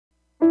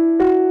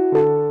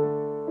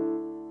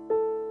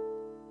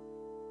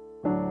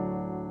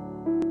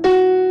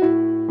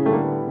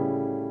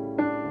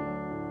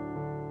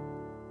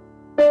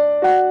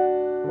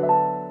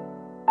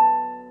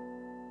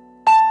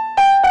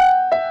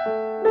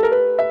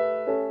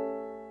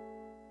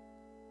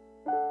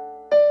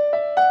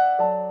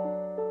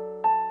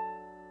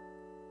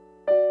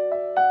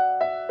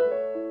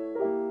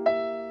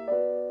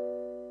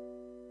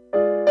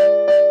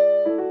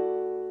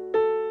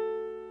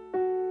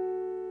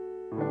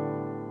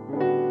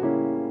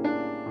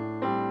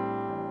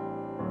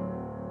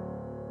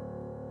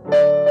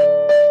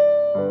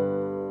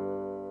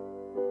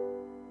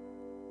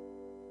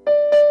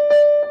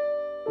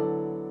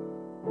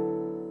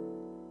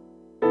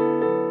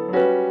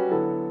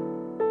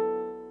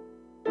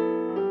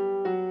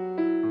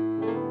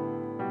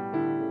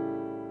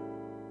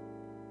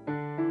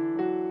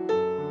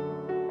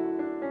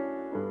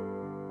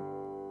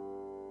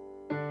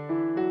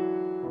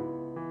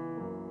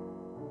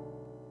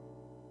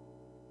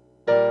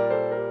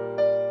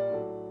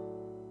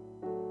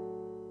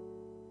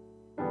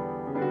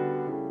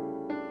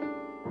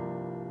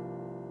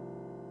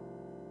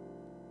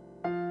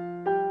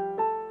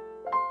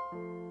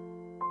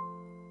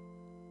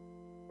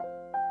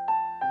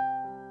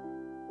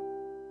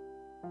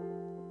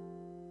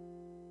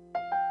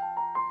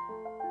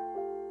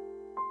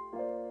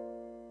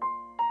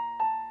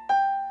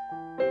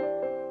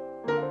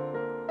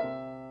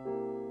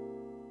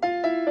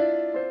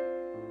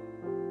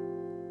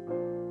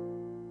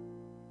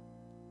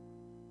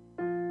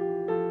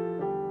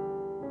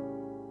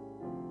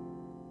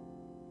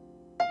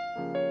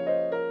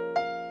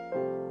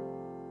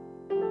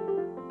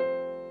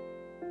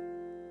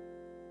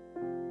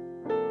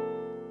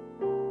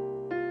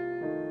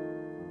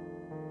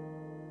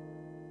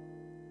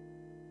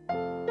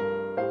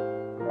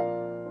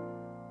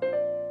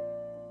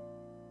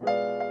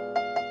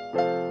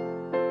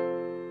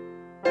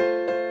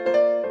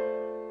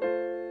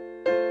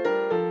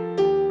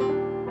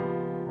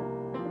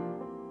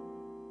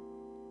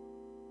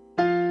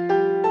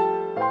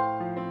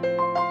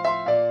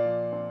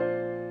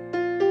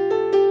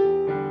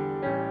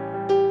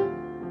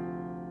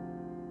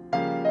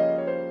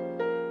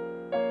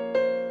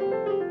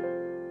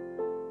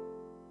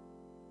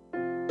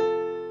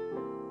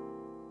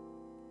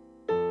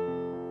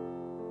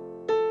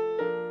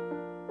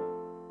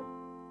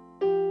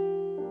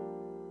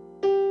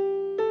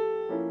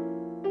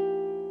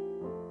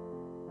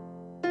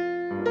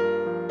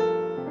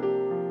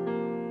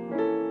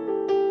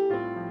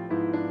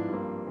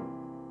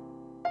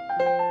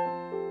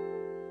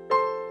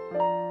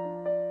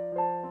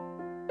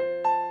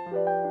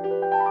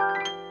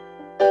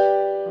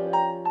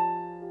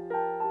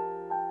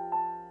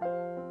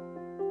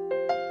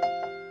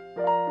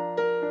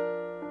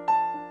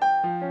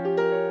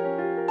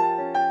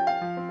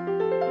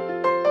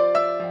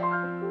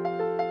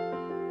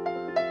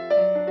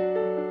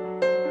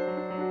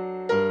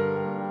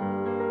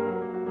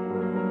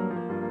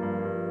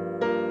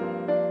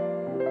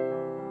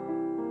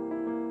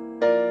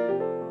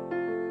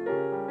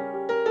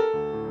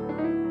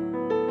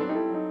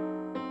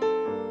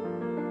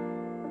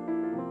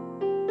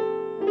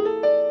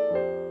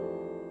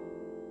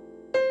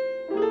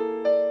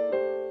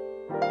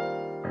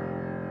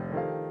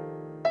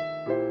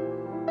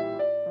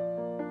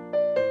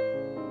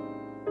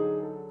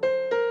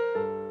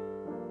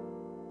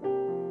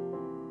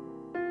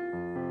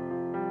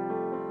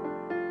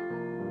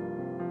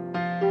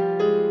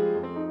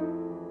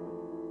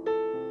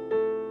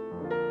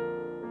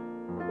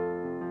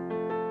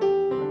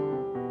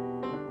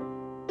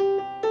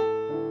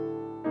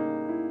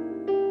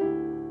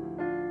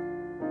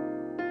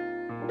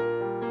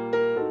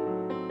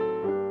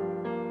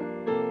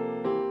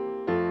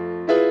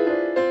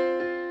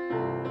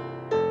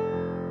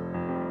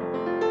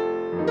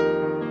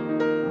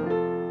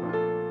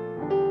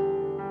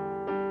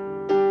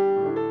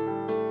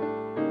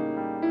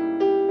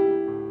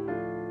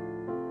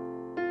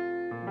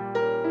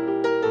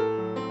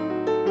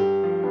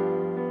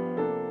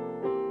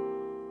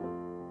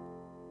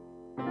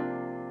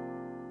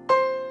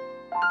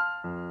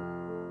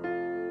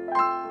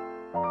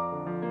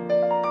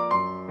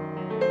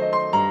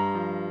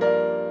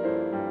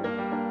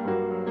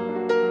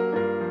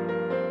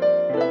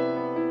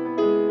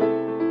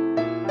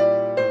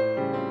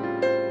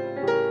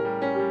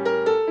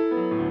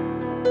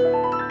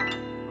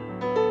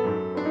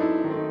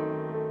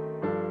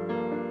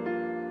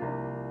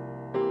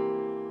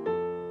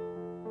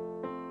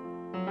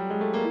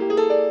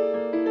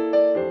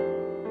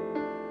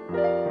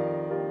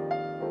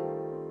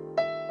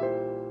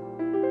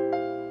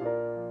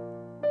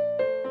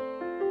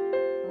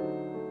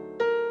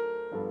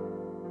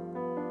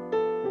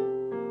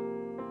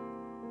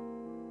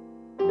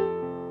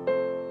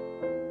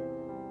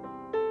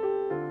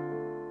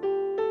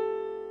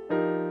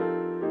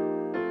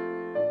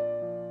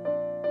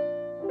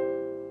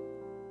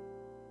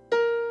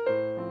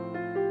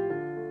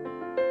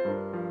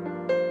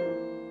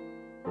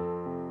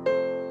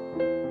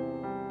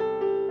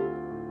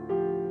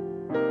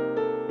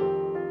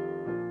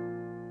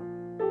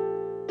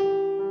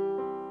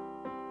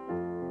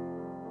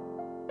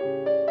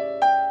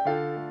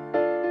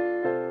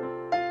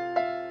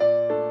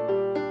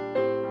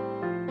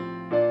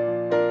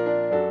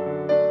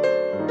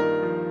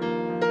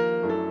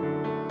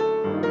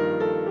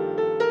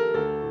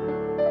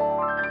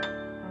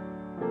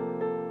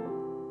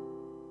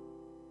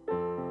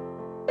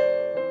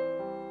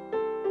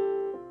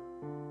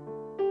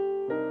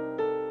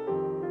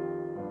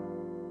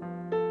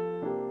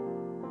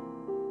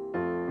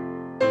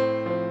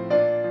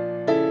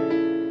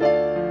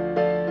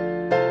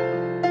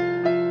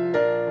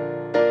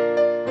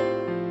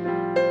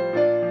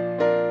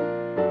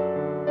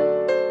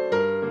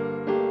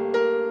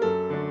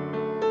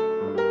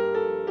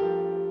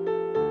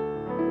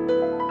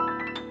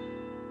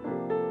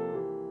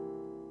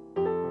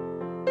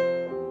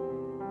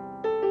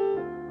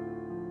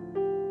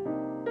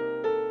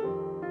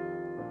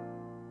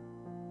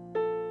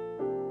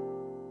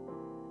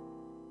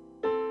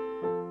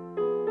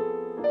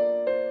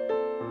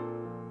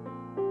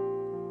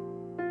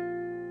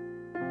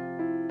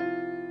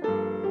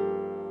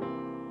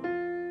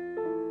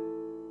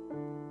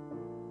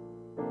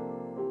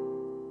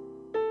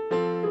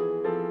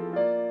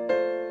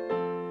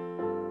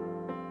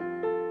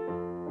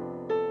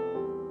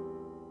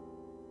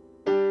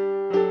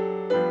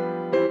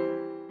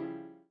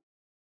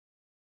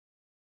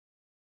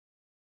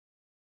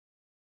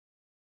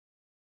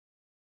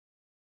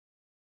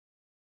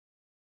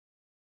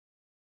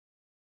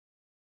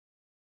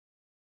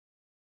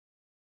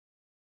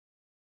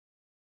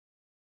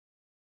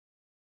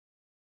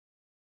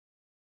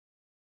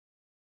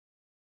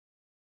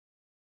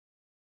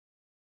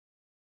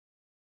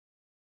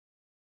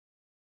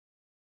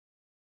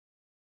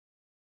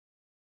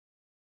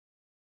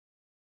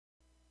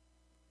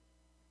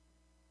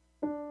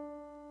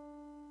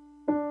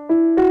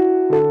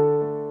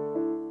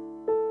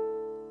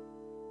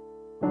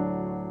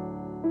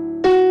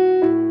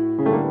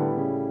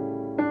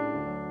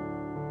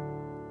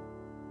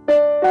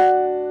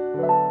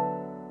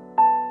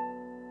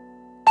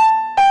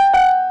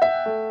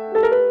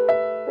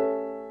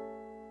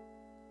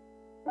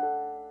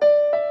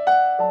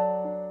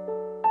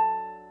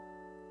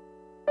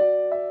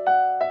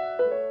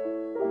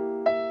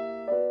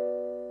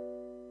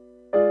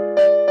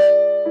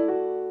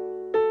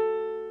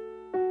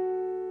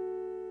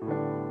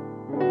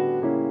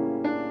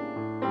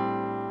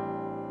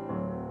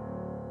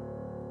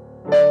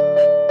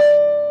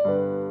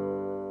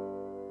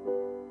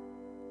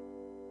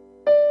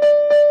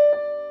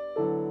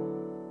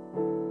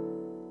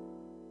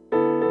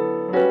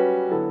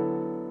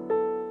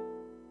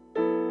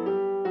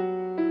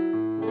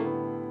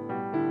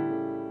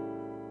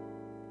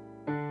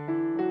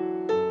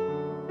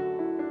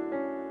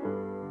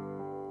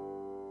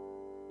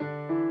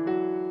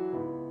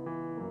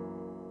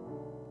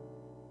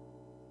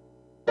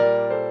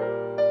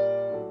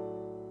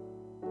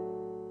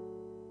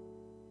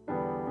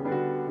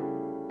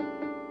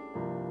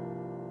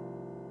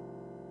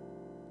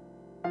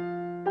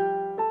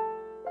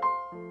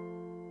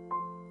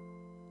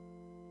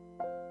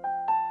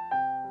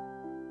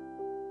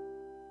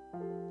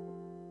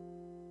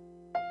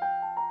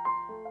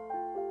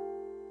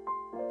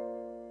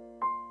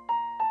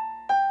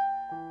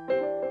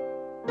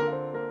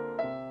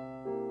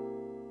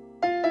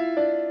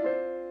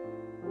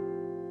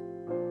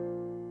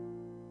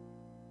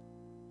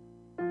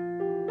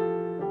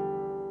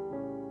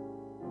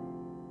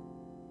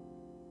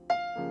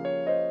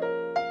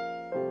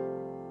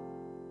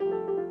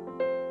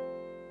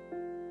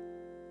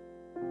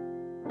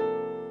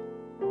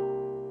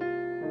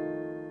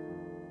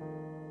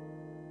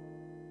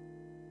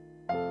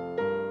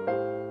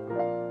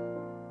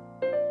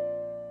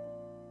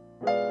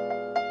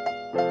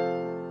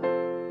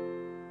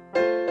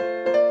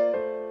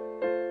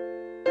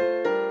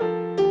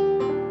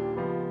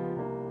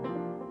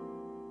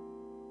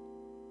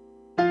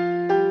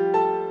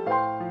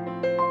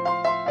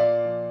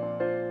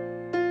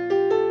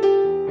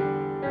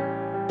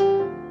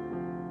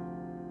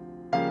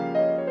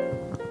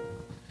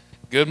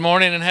Good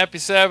morning and happy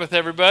Sabbath,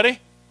 everybody.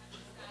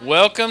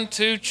 Welcome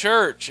to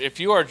church. If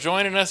you are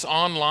joining us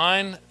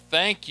online,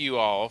 thank you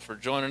all for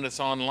joining us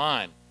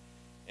online.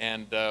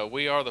 And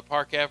we are the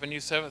Park Avenue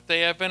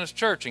Seventh-day Adventist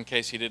Church, in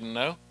case you didn't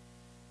know.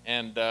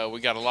 And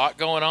we got a lot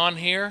going on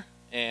here,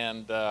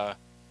 and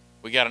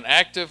we got an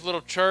active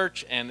little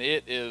church, and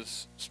it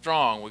is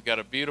strong. We've got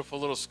a beautiful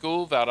little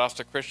school,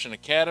 Valdosta Christian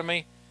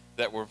Academy,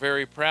 that we're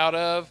very proud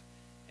of.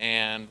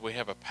 And we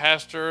have a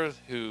pastor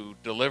who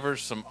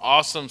delivers some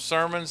awesome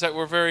sermons that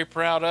we're very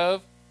proud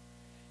of.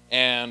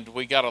 And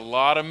we got a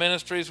lot of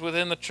ministries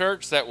within the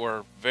church that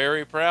we're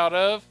very proud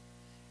of.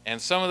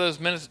 And some of those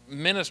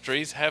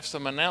ministries have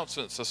some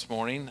announcements this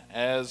morning,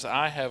 as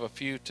I have a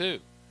few too.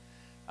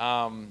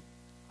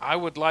 I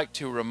would like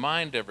to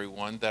remind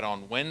everyone that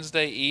on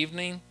Wednesday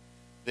evening,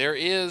 there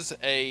is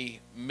a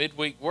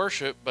midweek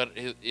worship, but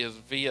it is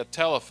via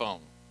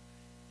telephone.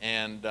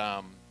 And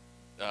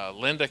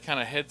Linda kind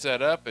of heads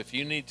that up. If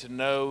you need to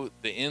know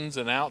the ins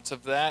and outs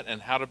of that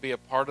and how to be a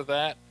part of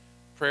that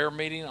prayer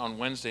meeting on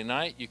Wednesday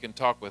night, you can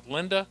talk with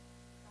Linda.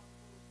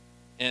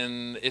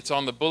 And it's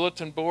on the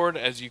bulletin board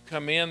as you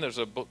come in. There's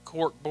a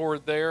cork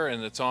board there,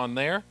 and it's on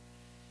there.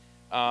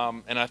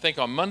 And I think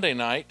on Monday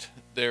night,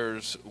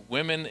 there's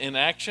Women in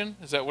Action.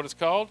 Is that what it's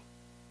called?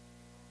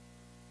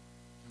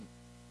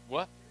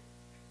 What?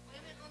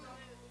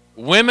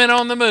 Women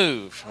on the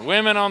Move.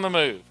 Women on the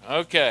Move.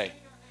 Okay.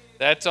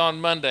 That's on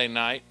Monday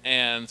night,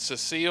 and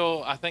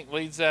Cecile, I think,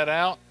 leads that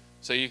out,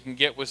 so you can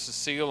get with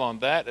Cecile on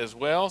that as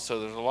well. So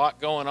there's a lot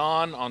going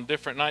on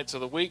different nights of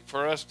the week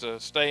for us to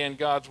stay in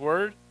God's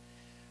Word.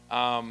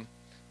 One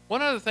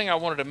other thing I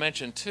wanted to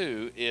mention,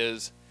 too,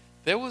 is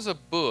there was a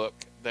book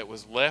that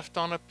was left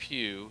on a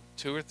pew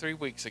 2 or 3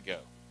 weeks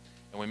ago,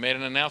 and we made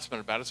an announcement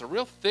about it. It's a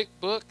real thick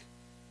book.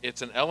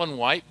 It's an Ellen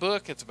White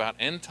book. It's about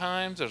end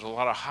times. There's a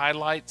lot of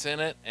highlights in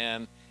it,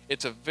 and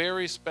it's a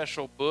very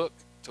special book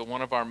to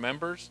one of our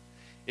members.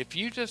 If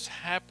you just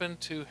happen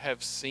to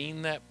have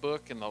seen that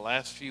book in the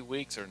last few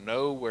weeks or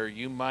know where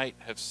you might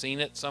have seen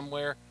it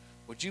somewhere,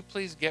 would you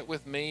please get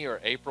with me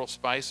or April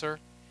Spicer?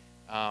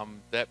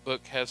 That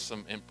book has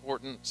some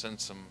importance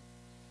and some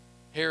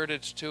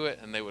heritage to it,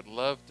 and they would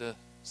love to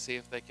see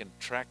if they can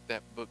track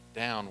that book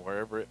down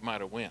wherever it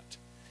might have went.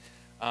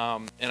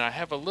 And I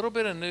have a little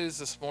bit of news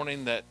this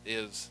morning that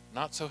is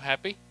not so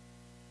happy.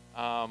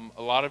 A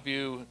lot of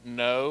you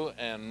know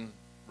and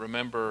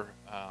remember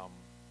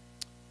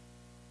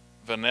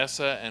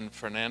Vanessa and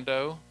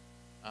Fernando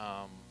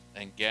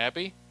and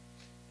Gabby,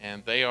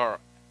 and they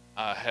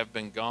have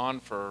been gone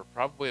for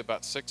probably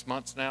about 6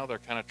 months now. They're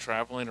kind of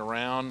traveling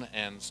around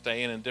and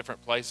staying in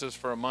different places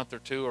for a month or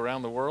two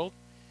around the world.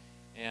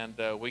 And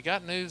we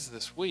got news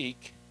this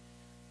week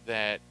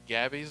that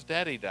Gabby's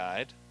daddy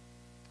died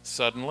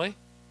suddenly,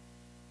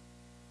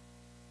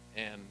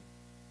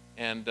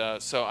 and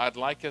so I'd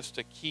like us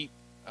to keep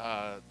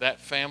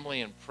that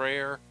family in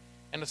prayer,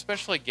 and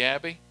especially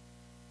Gabby.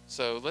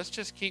 So let's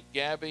just keep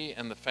Gabby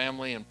and the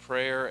family in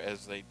prayer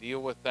as they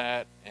deal with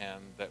that, and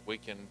that we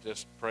can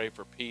just pray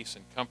for peace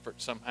and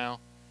comfort somehow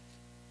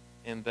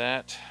in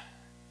that.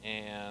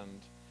 And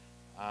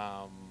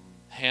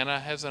Hannah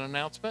has an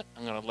announcement.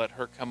 I'm going to let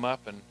her come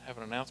up and have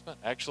an announcement.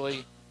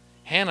 Actually,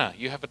 Hannah,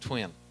 you have a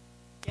twin.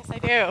 Yes, I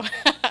do.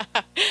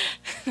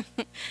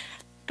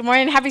 Good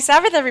morning. Happy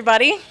Sabbath,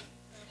 everybody.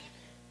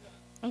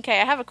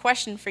 Okay, I have a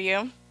question for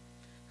you.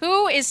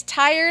 Who is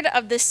tired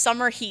of this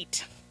summer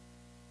heat?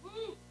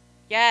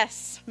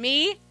 Yes,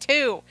 me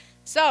too.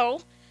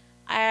 So,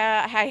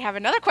 I have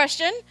another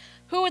question.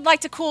 Who would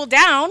like to cool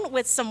down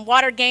with some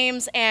water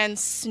games and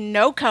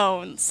snow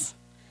cones?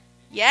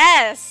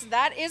 Yes,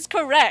 that is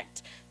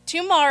correct.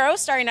 Tomorrow,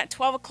 starting at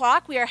 12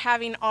 o'clock, we are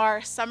having our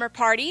summer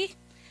party,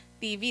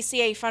 the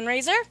VCA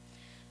fundraiser.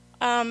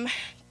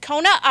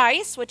 Kona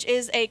Ice, which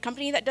is a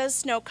company that does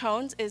snow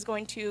cones, is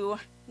going to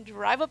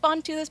drive up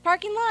onto this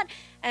parking lot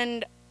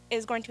and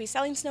is going to be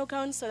selling snow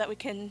cones so that we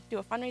can do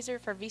a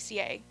fundraiser for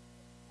VCA.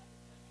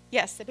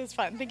 Yes, it is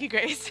fun. Thank you,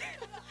 Grace.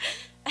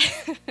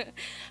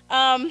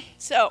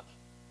 So,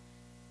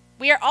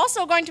 we are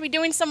also going to be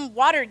doing some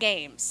water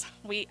games.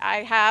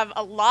 I have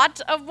a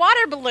lot of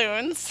water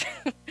balloons,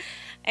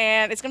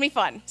 and it's going to be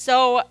fun.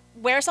 So,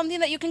 wear something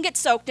that you can get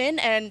soaked in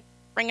and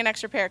bring an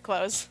extra pair of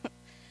clothes.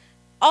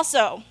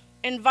 Also,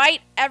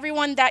 invite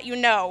everyone that you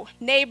know,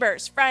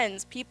 neighbors,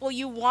 friends, people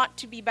you want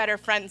to be better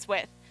friends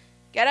with.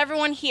 Get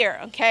everyone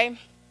here, okay?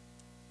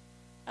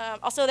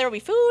 Also, there will be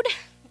food.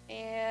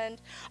 And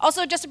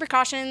also, just a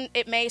precaution,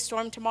 it may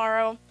storm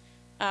tomorrow.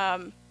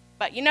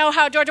 But you know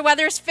how Georgia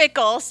weather is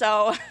fickle,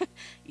 so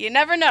you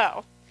never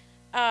know.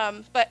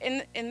 But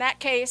in that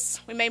case,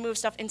 we may move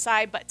stuff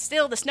inside, but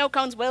still, the snow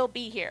cones will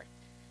be here.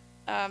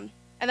 And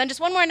then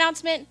just one more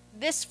announcement.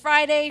 This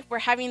Friday, we're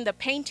having the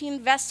painting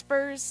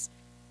Vespers.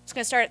 It's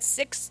going to start at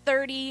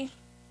 6:30.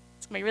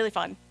 It's going to be really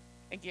fun.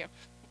 Thank you.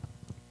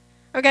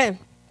 Okay.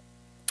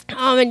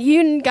 And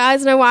you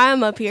guys know why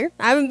I'm up here.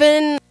 I haven't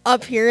been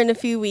up here in a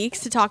few weeks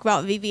to talk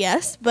about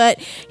VBS, but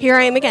here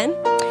I am again.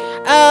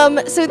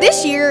 So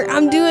this year,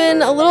 I'm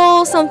doing a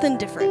little something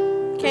different,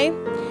 okay?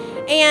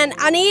 And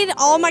I need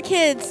all my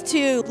kids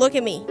to look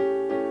at me.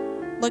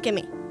 Look at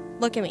me.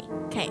 Look at me.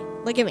 Okay,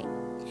 look at me.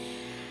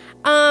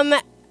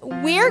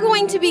 We're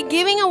going to be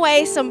giving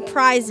away some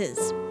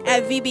prizes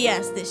at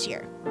VBS this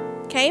year,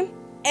 okay?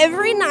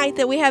 Every night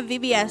that we have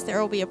VBS, there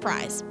will be a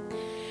prize.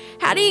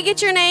 How do you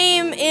get your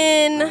name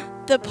in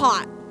the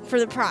pot for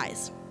the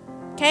prize?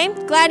 Okay,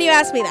 glad you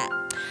asked me that.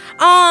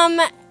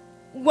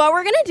 What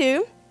we're going to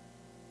do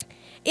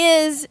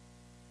is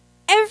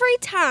every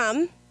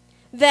time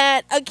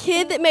that a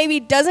kid that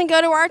maybe doesn't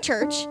go to our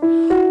church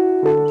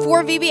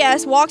for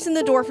VBS walks in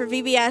the door for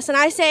VBS, and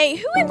I say,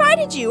 who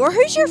invited you, or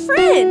who's your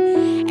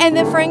friend? And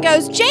the friend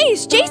goes,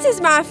 Jace. Jace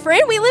is my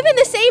friend. We live in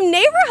the same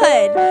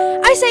neighborhood.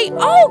 I say,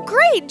 oh,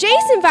 great.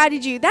 Jace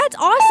invited you. That's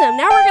awesome.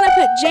 Now we're going to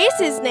put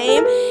Jace's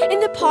name in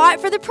the pot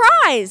for the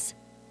prize.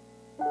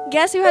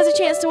 Guess who has a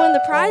chance to win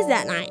the prize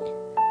that night?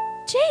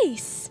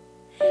 Jace.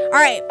 All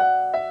right.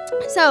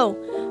 So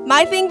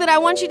my thing that I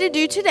want you to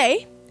do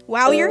today,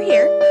 while you're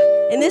here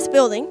in this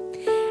building,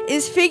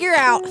 is figure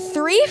out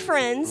 3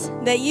 friends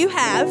that you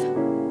have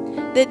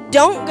that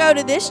don't go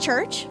to this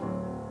church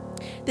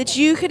that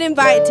you could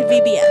invite to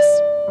VBS,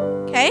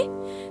 okay?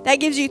 That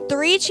gives you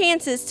 3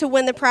 chances to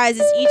win the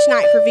prizes each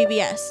night for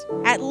VBS,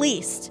 at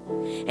least.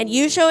 And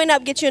you showing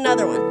up gets you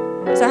another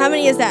one. So how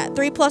many is that?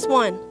 3 plus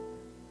 1.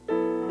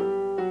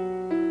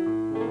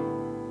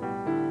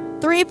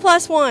 3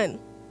 plus 1.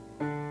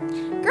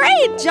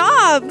 Great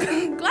job.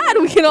 Glad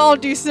we can all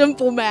do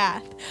simple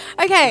math.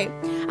 Okay,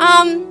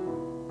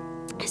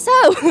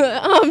 So,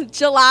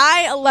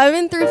 July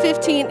 11 through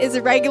 15 is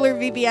a regular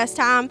VBS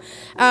time,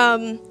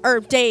 or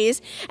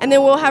days, and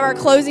then we'll have our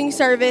closing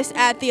service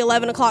at the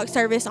 11 o'clock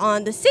service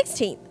on the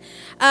 16th,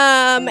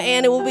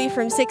 and it will be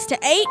from 6 to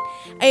 8,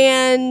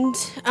 and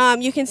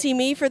you can see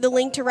me for the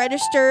link to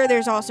register.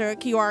 There's also a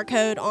QR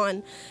code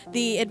on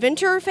the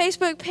Adventure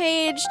Facebook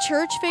page,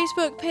 church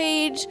Facebook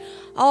page,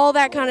 all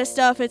that kind of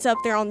stuff. It's up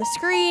there on the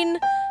screen.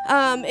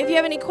 If you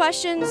have any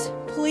questions,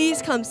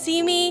 please come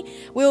see me.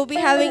 We will be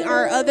having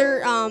our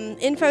other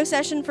info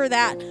session for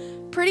that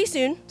pretty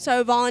soon,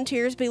 so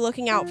volunteers be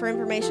looking out for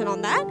information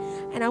on that,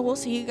 and I will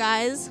see you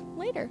guys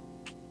later.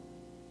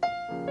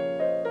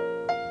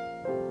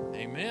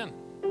 Amen.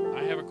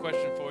 I have a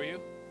question for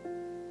you.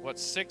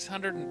 What's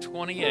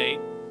 628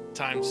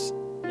 times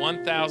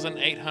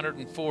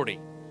 1,840?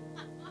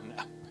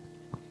 No.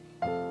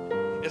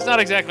 It's not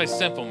exactly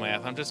simple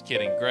math. I'm just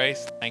kidding.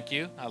 Grace, thank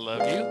you. I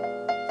love you.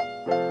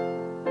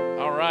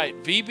 All right,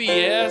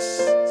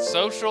 VBS,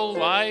 social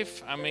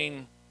life. I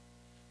mean,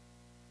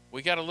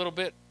 we got a little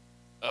bit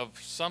of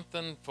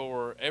something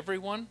for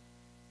everyone.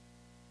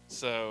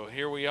 So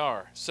here we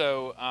are.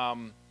 So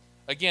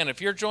again,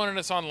 if you're joining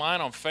us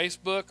online on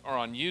Facebook or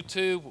on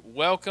YouTube,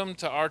 welcome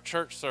to our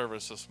church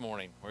service this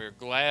morning. We're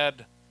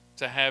glad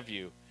to have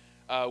you.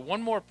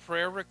 One more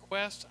prayer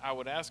request. I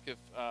would ask if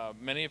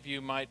many of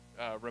you might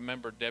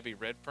remember Debbie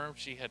Redfern.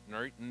 She had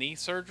knee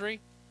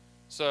surgery.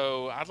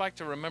 So I'd like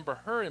to remember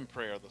her in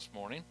prayer this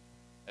morning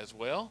as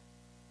well.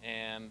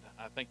 And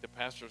I think the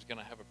pastor is going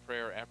to have a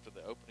prayer after the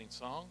opening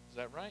song. Is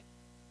that right?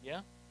 Yeah?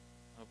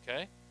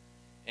 Okay.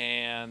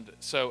 And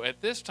so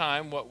at this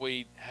time, what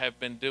we have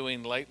been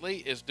doing lately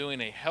is doing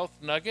a health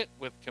nugget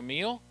with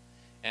Camille.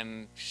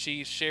 And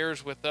she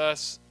shares with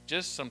us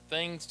just some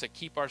things to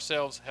keep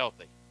ourselves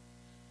healthy.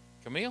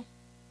 Camille?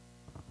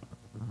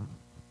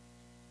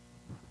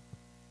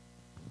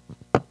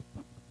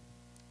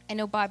 I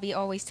know Bobby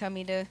always tell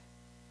me to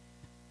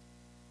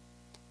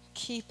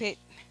keep it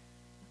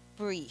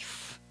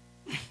brief.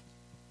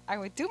 I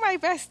will do my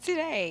best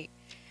today.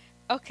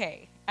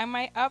 Okay, am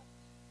I up?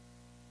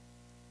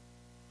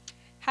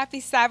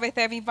 Happy Sabbath,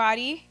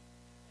 everybody.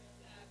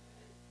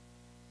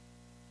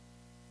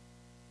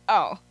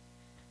 Oh,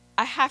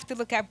 I have to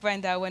look at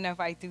Brenda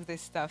whenever I do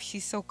this stuff.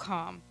 She's so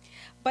calm.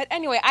 But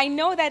anyway, I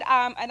know that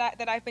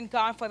that I've been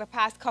gone for the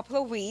past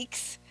couple of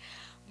weeks,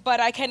 but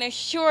I can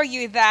assure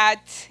you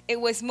that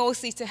it was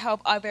mostly to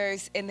help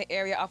others in the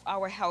area of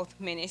our health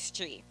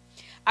ministry.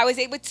 I was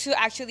able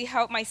to actually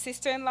help my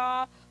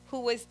sister-in-law who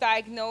was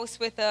diagnosed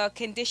with a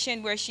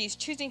condition where she's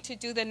choosing to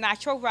do the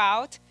natural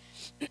route.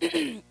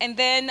 And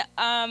then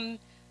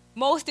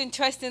most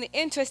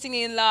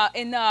interestingly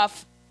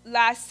enough,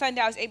 last Sunday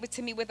I was able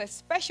to meet with a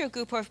special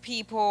group of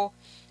people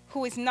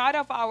who is not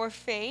of our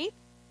faith.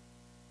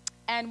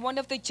 And one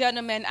of the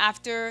gentlemen,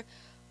 after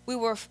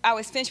I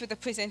was finished with the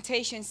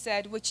presentation,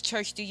 said, "Which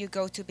church do you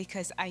go to?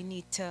 Because I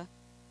need to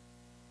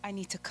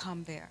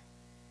come there."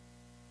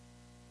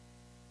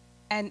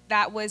 And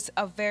that was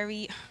a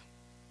very,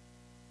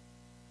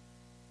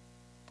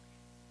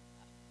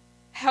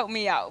 help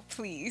me out,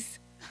 please.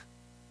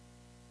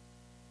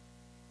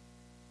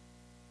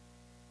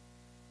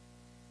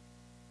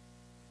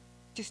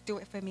 Just do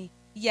it for me.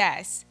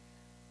 Yes.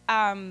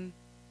 That's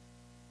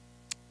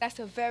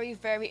a very,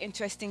 very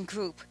interesting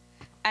group.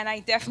 And I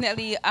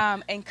definitely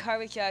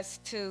encourage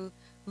us to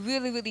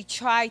really, really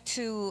try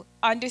to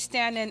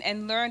understand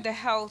and learn the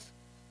health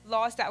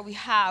laws that we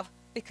have,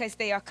 because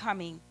they are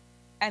coming.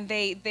 And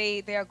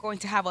they are going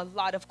to have a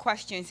lot of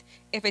questions.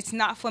 If it's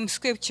not from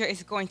Scripture,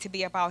 it's going to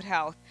be about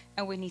health,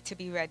 and we need to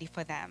be ready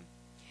for them.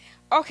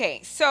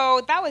 Okay,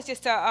 so that was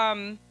just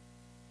a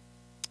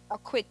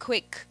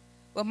quick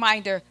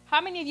reminder. How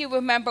many of you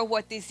remember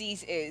what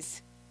disease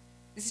is?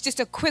 This is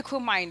just a quick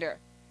reminder.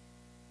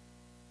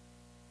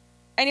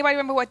 Anybody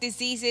remember what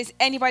disease is?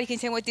 Anybody can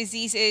tell me what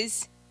disease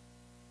is?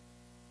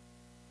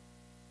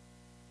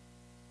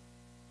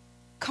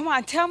 Come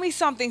on, tell me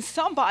something,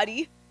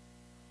 somebody.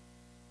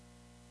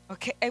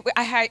 Okay,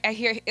 I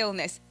hear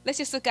illness. Let's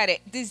just look at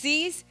it.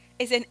 Disease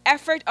is an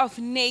effort of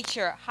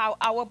nature, how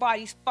our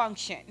bodies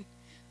function,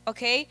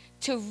 okay,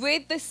 to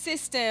rid the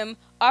system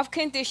of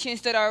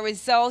conditions that are a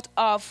result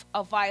of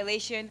a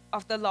violation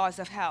of the laws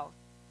of health.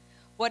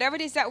 Whatever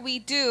it is that we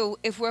do,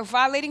 if we're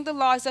violating the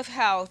laws of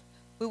health,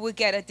 we will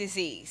get a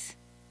disease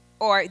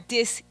or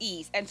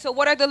dis-ease. And so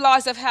what are the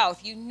laws of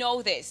health? You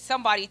know this.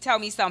 Somebody tell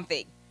me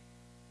something.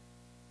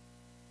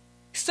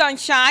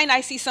 Sunshine.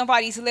 I see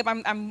somebody's lip.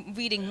 I'm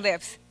reading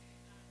lips.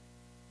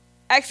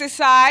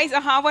 Exercise.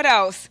 What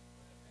else?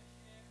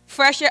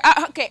 Fresh air.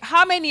 Okay,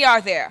 how many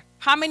are there?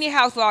 How many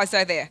health laws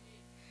are there?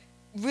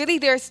 Really,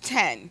 there's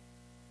 10.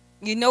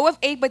 You know of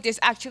 8, but there's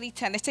actually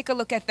 10. Let's take a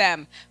look at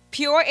them.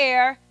 Pure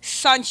air,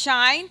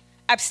 sunshine,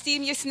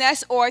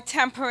 abstemiousness or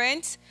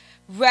temperance,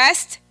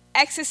 rest,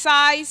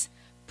 exercise,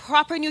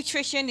 proper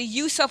nutrition, the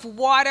use of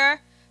water,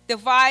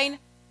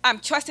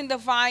 trusting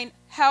divine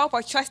help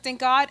or trusting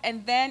God,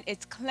 and then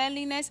it's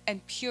cleanliness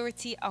and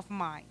purity of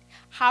mind.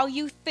 How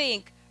you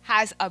think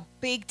has a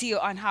big deal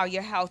on how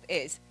your health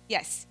is.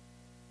 Yes.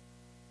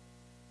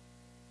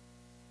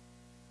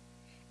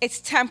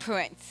 It's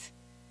temperance.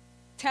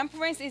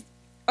 Temperance is,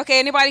 okay,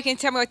 anybody can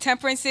tell me what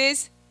temperance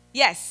is?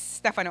 Yes,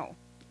 Stefano.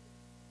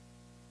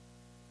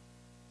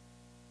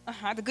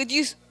 The good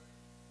use.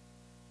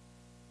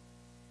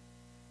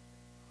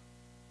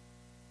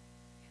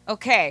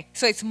 Okay,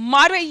 so it's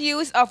moderate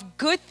use of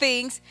good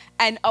things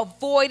and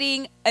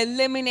avoiding,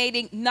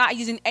 eliminating, not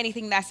using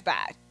anything that's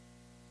bad.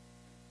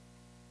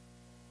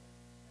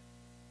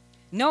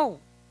 No.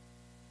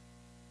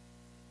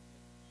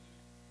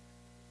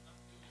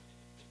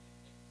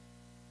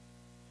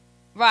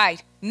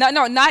 Right. No,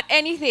 not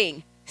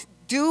anything.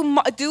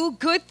 Do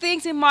good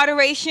things in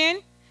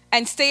moderation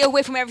and stay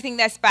away from everything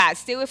that's bad.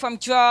 Stay away from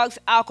drugs,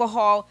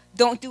 alcohol.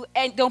 Don't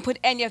put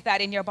any of that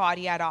in your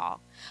body at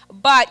all.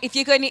 But if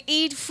you're going to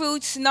eat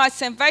fruits,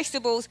 nuts, and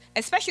vegetables,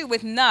 especially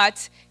with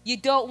nuts, you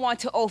don't want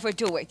to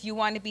overdo it. You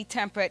want to be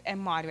temperate and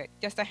moderate.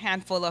 Just a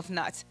handful of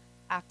nuts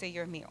after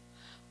your meal.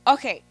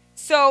 Okay,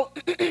 so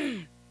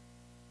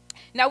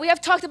now we have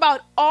talked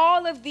about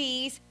all of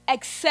these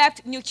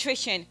except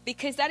nutrition,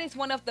 because that is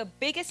one of the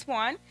biggest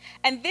one,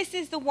 and this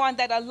is the one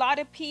that a lot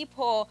of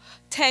people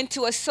tend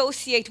to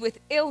associate with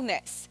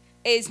illness,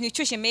 is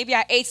nutrition. Maybe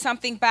I ate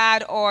something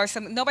bad or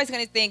something. Nobody's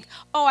going to think,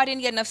 oh, I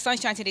didn't get enough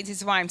sunshine today, this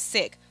is why I'm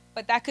sick.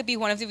 But that could be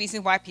one of the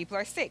reasons why people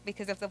are sick,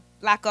 because of the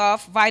lack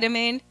of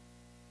vitamin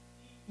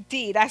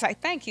D. That's right.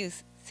 Thank you,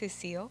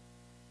 Cecile.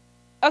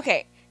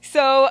 Okay,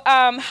 so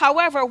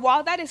however,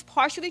 while that is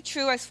partially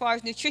true as far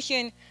as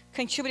nutrition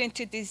contributing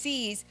to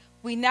disease,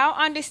 we now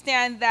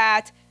understand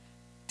that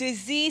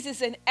disease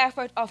is an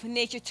effort of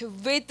nature to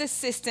rid the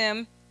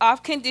system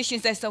of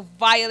conditions that's a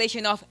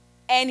violation of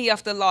any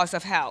of the laws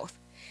of health.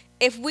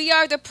 If we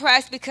are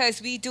depressed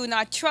because we do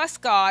not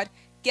trust God,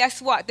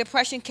 guess what?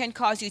 Depression can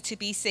cause you to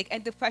be sick,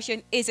 and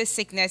depression is a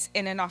sickness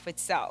in and of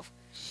itself.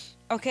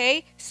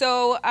 Okay,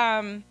 so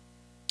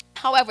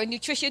however,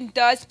 nutrition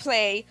does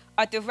play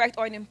a direct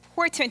or an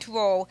important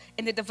role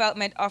in the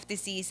development of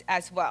disease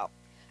as well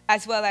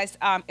as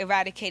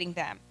eradicating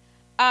them.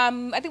 I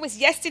think it was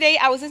yesterday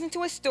I was listening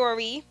to a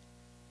story.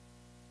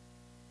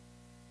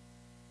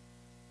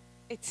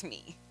 It's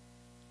me.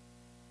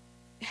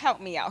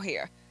 Help me out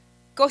here.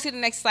 Go to the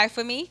next slide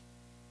for me.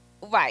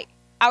 Right.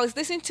 I was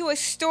listening to a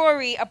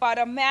story about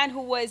a man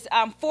who was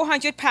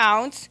 400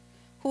 pounds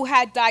who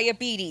had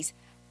diabetes.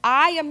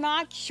 I am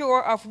not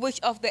sure of which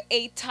of the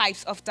 8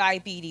 types of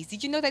diabetes.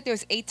 Did you know that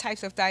there's 8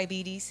 types of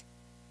diabetes?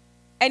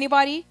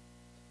 Anybody?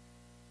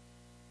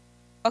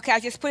 Okay, I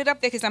just put it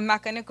up there because I'm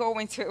not going to go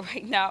into it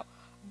right now.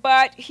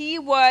 But he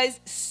was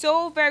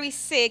so very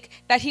sick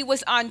that he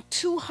was on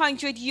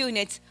 200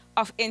 units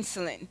of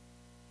insulin.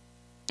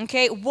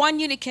 Okay, 1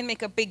 unit can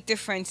make a big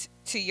difference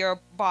to your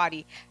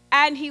body.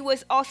 And he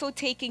was also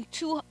taking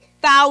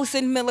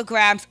 2,000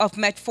 milligrams of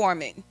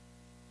metformin.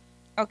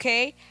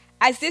 Okay,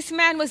 as this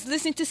man was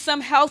listening to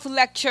some health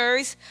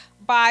lectures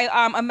by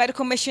a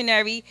medical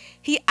missionary,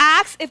 he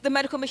asked if the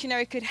medical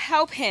missionary could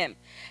help him.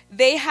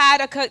 They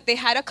had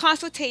a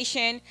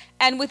consultation,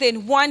 and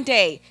within 1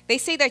 day, they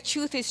say that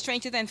truth is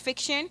stranger than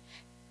fiction.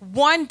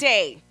 1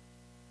 day,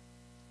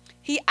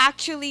 he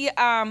actually,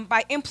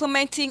 by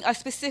implementing a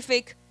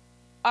specific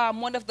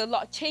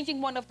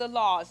changing one of the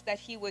laws that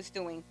he was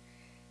doing,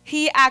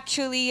 he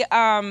actually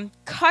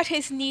cut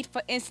his need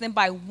for insulin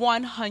by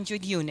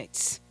 100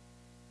 units.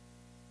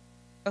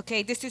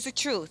 Okay, this is the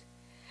truth.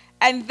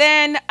 And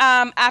then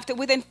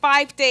within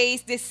 5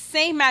 days, this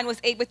same man was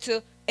able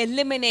to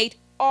eliminate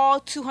all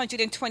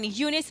 220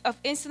 units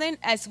of insulin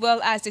as well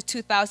as the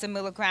 2,000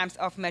 milligrams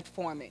of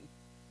metformin.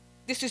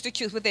 This is the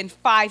truth within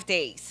 5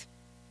 days.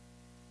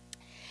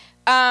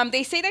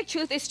 They say that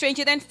truth is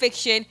stranger than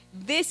fiction.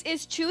 This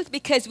is truth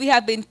because we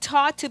have been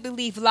taught to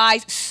believe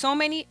lies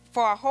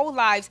for our whole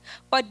lives.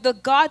 But the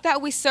God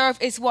that we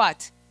serve is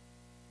what?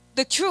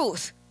 The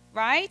truth,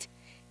 right?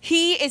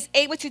 He is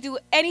able to do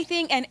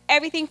anything and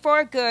everything for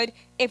our good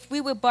if we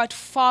would but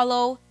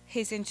follow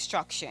his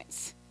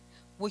instructions.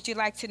 Would you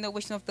like to know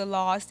which one of the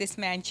laws this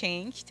man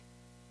changed?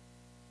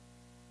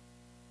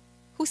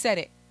 Who said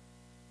it?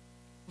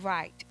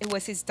 Right, it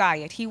was his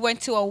diet. He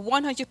went to a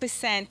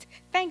 100%,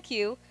 thank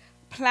you,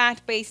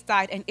 plant-based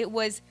diet, and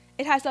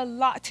it has a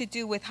lot to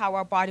do with how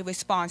our body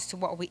responds to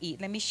what we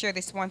eat. Let me share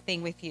this one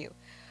thing with you.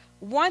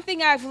 One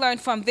thing I've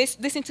learned from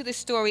listening to this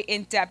story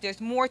in depth,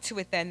 there's more to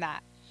it than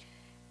that,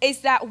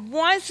 is that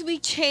once we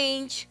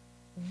change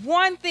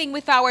one thing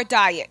with our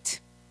diet,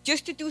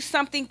 just to do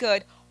something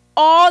good,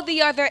 all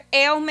the other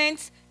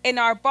ailments in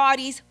our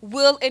bodies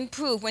will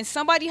improve. When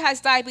somebody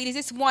has diabetes,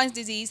 it's one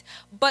disease,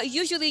 but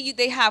usually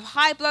they have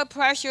high blood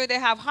pressure, they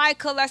have high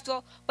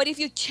cholesterol. But if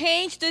you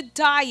change the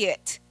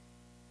diet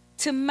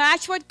to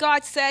match what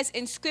God says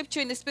in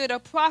Scripture in the spirit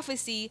of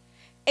prophecy,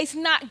 it's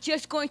not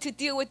just going to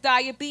deal with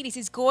diabetes.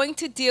 It's going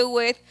to deal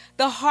with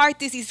the heart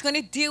disease. It's going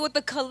to deal with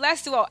the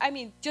cholesterol. I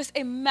mean, just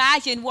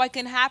imagine what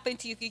can happen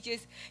to you if you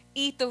just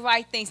eat the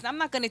right things. And I'm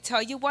not going to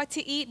tell you what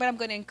to eat, but I'm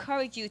going to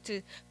encourage you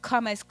to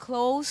come as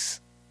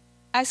close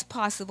as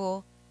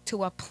possible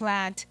to a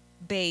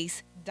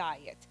plant-based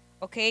diet.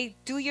 Okay?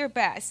 Do your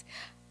best.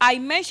 I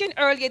mentioned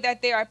earlier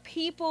that there are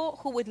people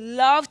who would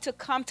love to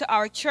come to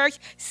our church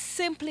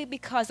simply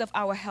because of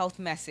our health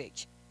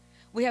message.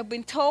 We have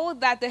been told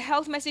that the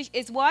health message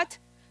is what?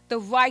 The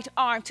right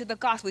arm to the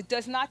gospel. It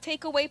does not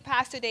take away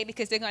Pastor Day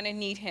because they're going to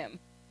need him.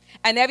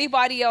 And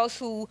everybody else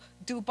who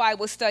do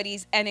Bible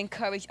studies and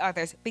encourage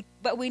others.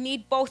 But we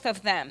need both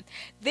of them.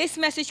 This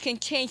message can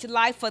change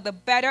life for the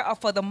better or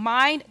for the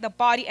mind, the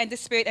body, and the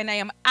spirit. And I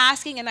am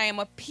asking and I am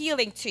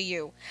appealing to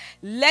you.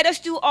 Let us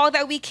do all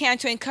that we can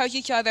to encourage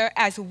each other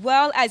as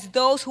well as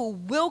those who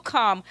will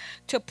come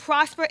to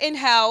prosper in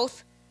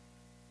health.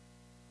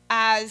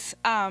 As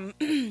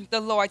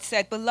the Lord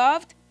said,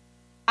 beloved,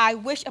 I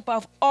wish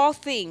above all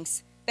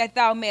things that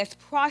thou mayest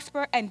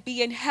prosper and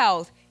be in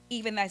health,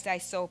 even as thy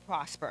soul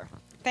prosper.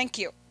 Thank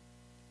you.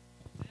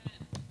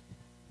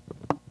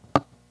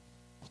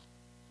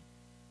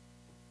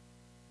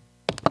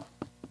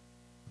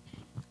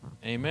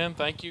 Amen.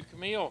 Thank you,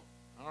 Camille.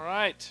 All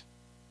right.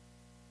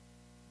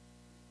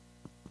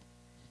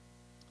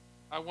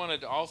 I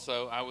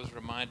was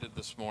reminded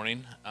this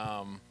morning,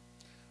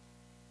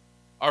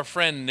 our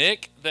friend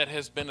Nick that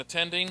has been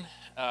attending,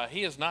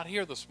 he is not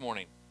here this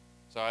morning.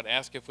 So I'd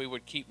ask if we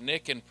would keep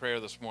Nick in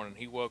prayer this morning.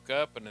 He woke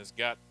up and has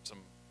got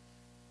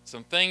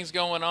some things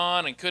going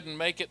on and couldn't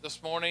make it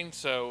this morning.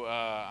 So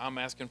I'm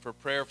asking for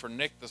prayer for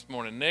Nick this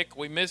morning. Nick,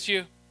 we miss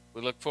you.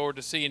 We look forward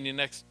to seeing you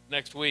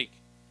next week.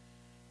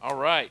 All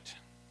right.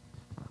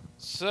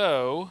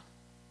 So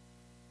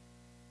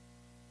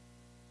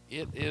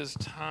It is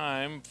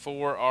time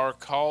for our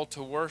call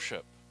to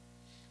worship.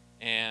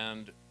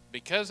 And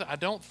because I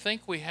don't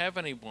think we have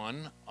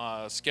anyone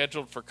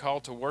scheduled for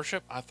call to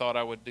worship, I thought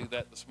I would do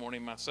that this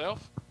morning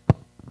myself.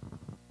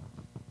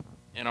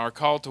 And our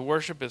call to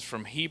worship is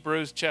from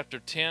Hebrews chapter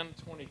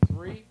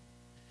 10:23.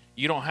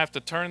 You don't have to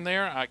turn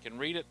there. I can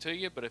read it to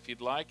you, but if you'd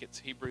like, it's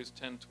Hebrews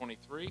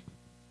 10:23.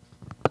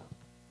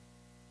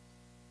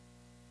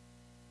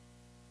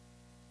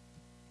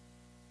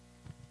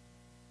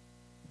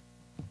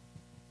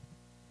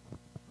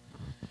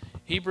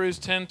 Hebrews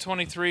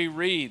 10:23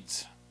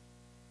 reads,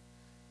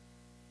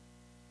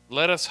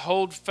 Let us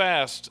hold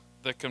fast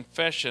the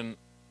confession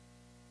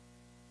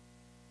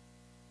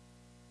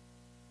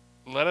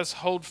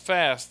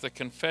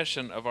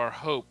of our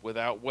hope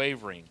without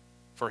wavering,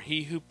 for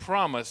he who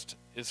promised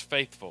is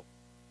faithful.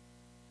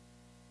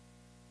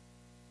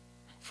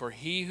 For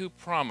he who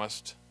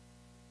promised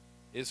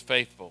is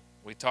faithful.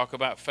 We talk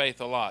about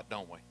faith a lot,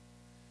 don't we?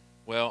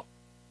 Well,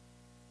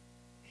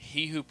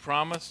 he who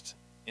promised,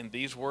 in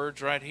these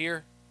words right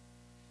here,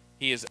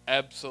 he is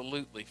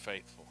absolutely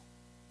faithful.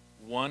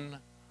 100%.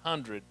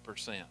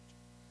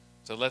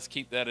 So let's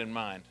keep that in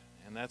mind.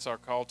 And that's our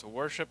call to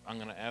worship. I'm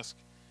going to ask,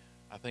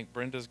 I think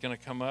Brenda's going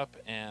to come up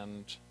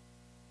and,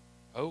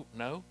 oh,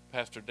 no,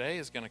 Pastor Day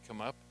is going to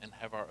come up and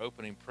have our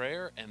opening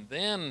prayer. And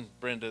then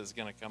Brenda is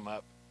going to come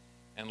up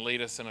and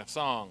lead us in a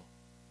song.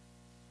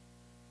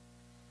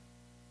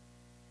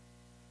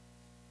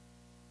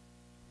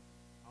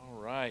 All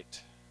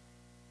right.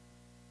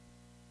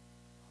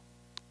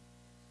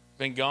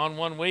 Been gone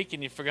 1 week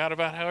and you forgot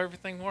about how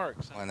everything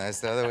works. Well,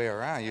 that's the other way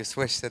around. You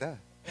switched it up.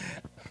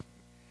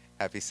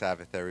 Happy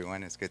Sabbath,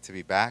 everyone. It's good to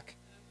be back.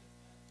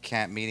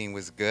 Camp meeting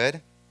was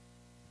good.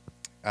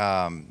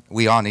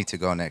 We all need to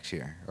go next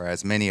year, or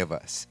as many of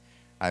us.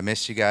 I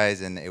missed you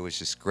guys, and it was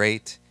just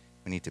great.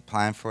 We need to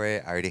plan for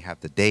it. I already have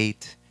the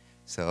date,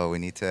 so we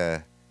need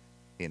to,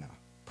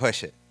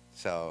 push it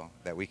so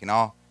that we can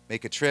all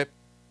make a trip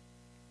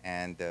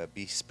and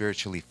be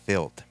spiritually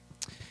filled.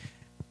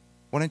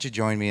 Why don't you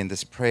join me in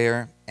this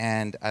prayer?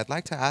 And I'd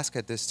like to ask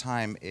at this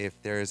time if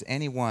there's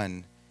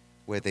anyone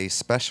with a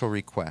special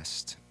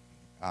request.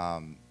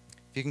 If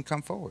you can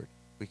come forward,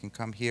 we can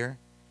come here,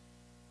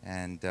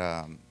 and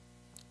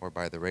or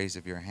by the raise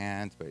of your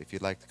hand. But if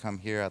you'd like to come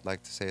here, I'd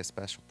like to say a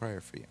special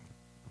prayer for you.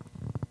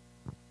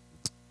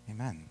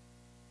 Amen.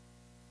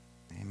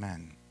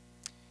 Amen.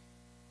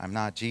 I'm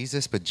not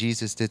Jesus, but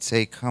Jesus did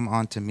say, "Come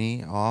unto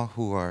me, all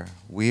who are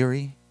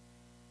weary,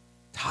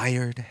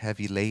 tired,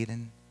 heavy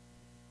laden,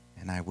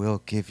 and I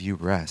will give you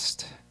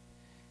rest."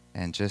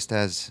 And just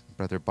as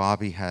Brother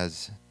Bobby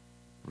has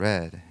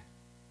read,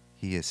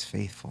 he is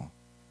faithful.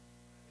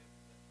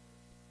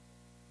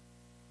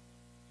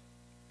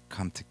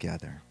 Come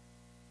together.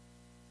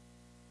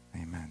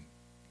 Amen.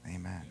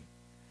 Amen.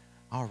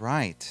 All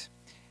right.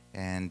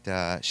 And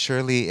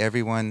surely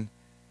everyone,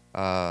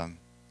 or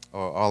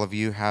all of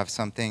you, have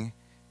something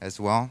as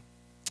well.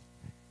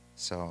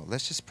 So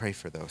let's just pray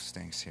for those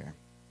things here.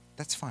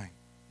 That's fine.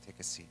 Take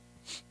a seat.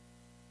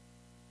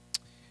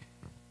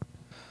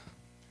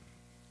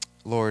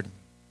 Lord,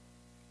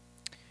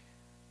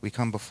 we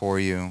come before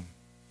you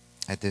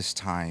at this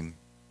time,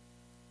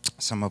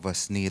 some of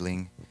us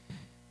kneeling,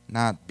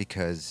 not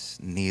because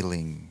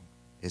kneeling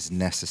is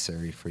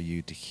necessary for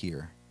you to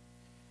hear,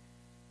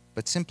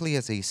 but simply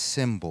as a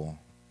symbol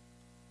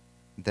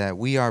that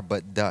we are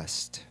but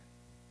dust.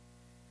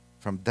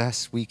 From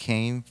dust we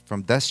came,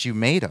 from dust you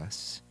made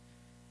us,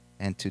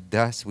 and to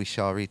dust we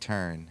shall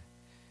return,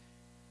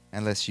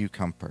 unless you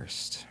come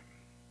first.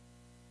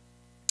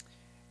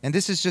 And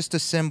this is just a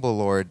symbol,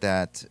 Lord,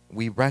 that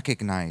we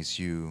recognize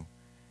you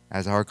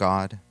as our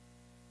God,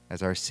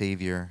 as our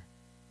Savior,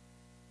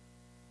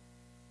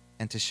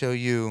 and to show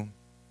you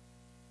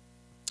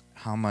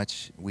how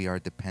much we are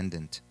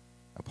dependent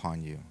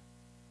upon you.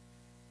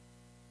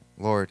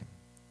 Lord,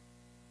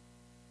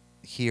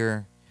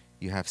 here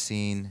you have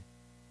seen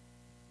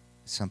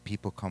some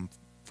people come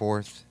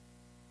forth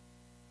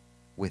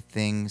with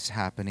things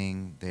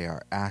happening. They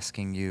are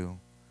asking you.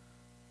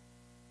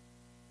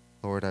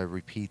 Lord, I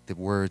repeat the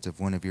words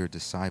of one of your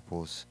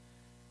disciples.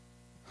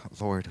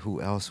 Lord,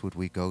 who else would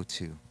we go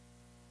to?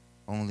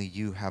 Only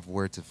you have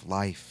words of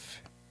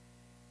life.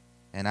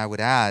 And I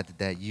would add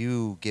that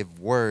you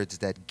give words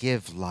that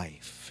give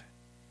life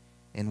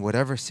in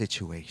whatever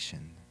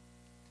situation.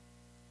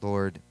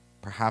 Lord,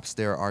 perhaps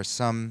there are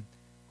some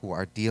who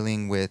are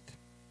dealing with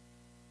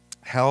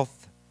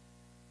health.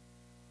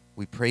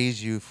 We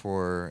praise you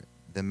for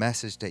the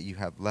message that you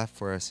have left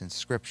for us in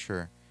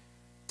Scripture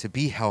to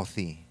be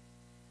healthy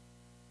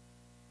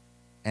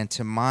and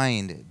to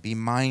be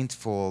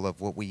mindful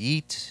of what we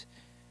eat,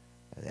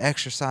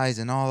 exercise,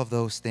 and all of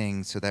those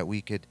things so that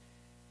we could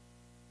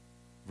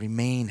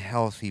remain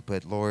healthy.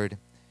 But Lord,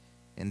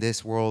 in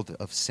this world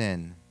of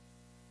sin,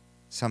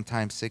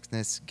 sometimes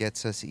sickness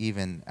gets us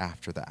even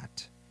after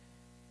that.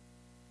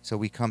 So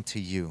we come to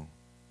you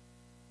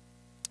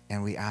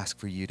and we ask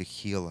for you to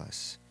heal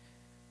us,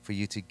 for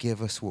you to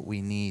give us what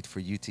we need,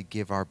 for you to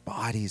give our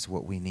bodies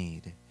what we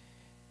need.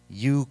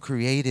 You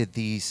created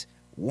these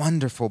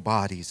wonderful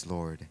bodies,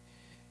 Lord.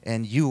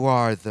 And you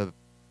are the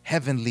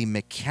heavenly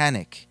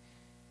mechanic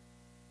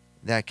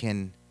that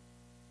can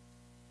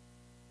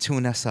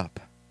tune us up.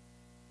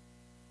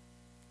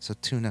 So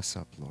tune us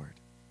up, Lord.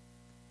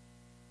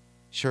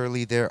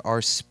 Surely there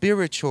are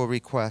spiritual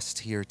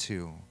requests here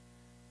too.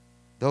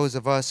 Those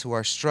of us who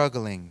are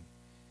struggling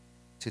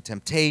to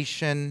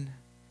temptation,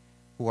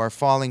 who are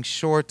falling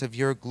short of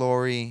your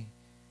glory,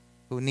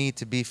 who need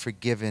to be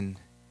forgiven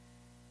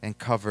and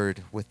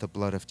covered with the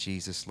blood of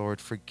Jesus.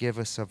 Lord, forgive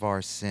us of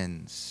our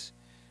sins.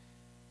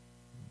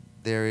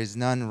 There is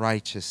none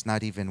righteous,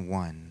 not even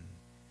one.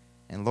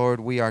 And Lord,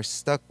 we are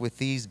stuck with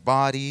these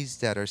bodies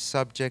that are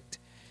subject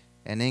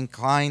and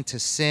inclined to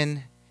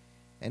sin,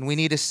 and we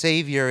need a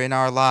Savior in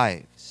our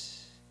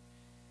lives.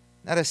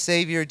 Not a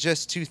Savior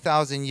just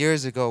 2,000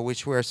 years ago,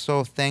 which we're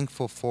so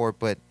thankful for,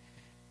 but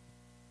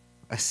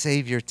a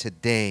Savior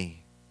today.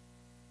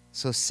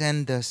 So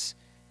send us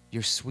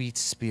your sweet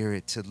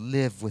Spirit to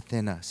live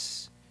within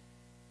us,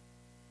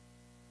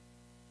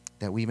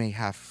 that we may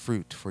have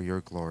fruit for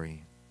your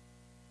glory.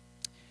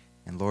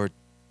 And Lord,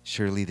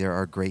 surely there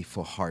are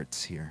grateful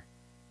hearts here.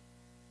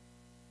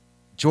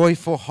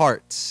 Joyful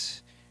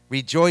hearts,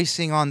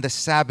 rejoicing on the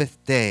Sabbath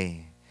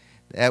day,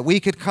 that we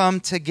could come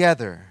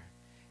together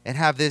and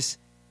have this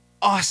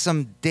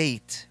awesome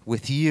date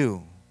with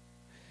you.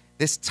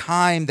 This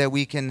time that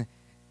we can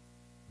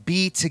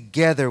be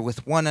together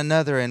with one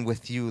another and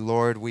with you,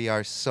 Lord. We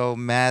are so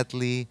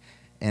madly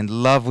in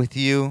love with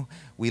you.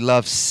 We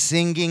love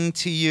singing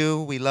to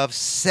you. We love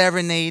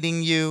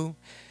serenading you.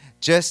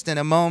 Just in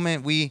a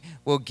moment, we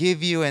will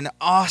give you an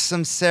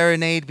awesome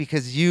serenade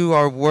because you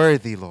are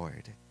worthy,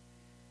 Lord.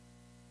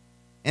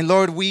 And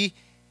Lord, we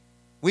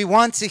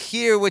want to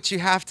hear what you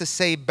have to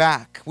say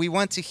back. We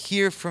want to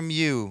hear from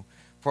you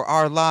for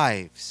our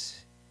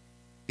lives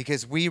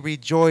because we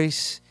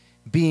rejoice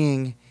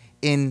being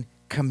in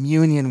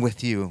communion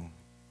with you.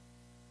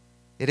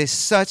 It is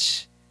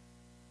such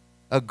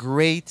a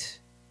great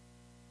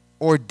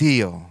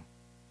ordeal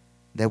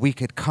that we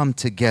could come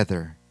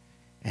together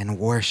and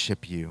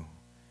worship you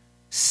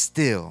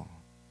still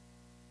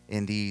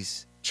in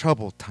these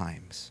troubled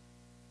times.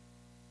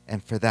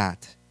 And for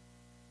that,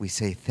 we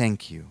say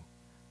thank you.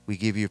 We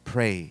give you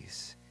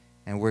praise.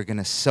 And we're going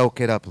to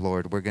soak it up,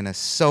 Lord. We're going to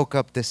soak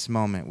up this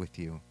moment with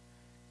you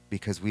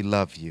because we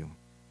love you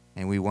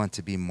and we want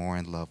to be more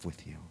in love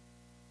with you.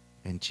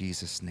 In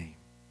Jesus' name,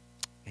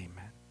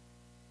 amen.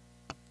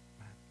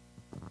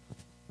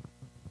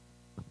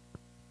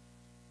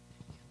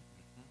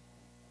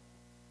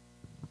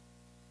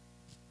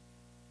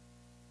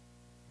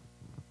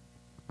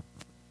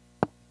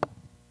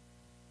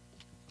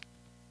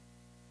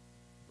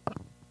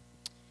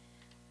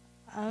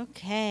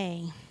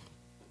 Okay.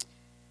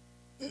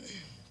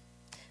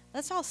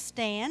 Let's all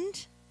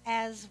stand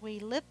as we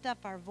lift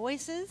up our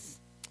voices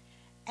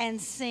and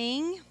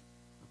sing,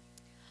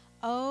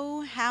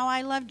 "Oh, How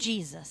I Love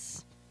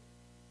Jesus."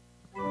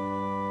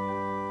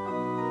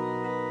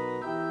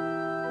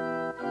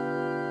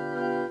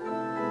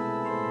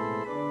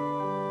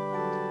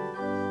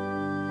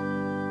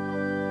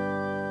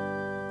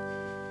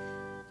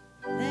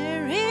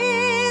 There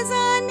is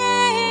a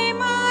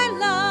name I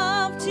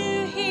love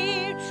to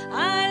hear.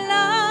 I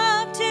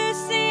love to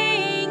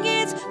sing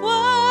its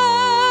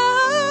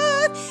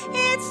word.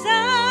 It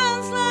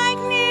sounds like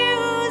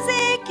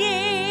music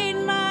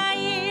in my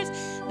ears,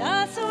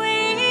 the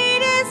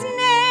sweetest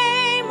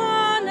name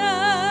on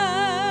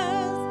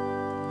earth.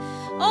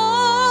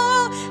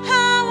 Oh,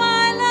 how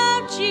I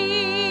love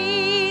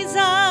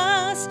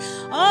Jesus.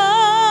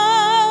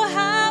 Oh,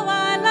 how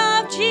I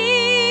love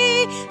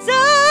Jesus.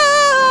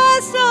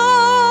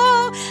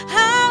 Oh,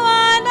 how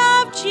I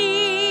love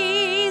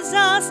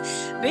Jesus,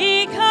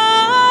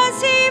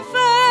 because he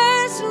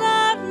first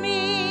loved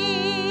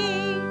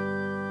me.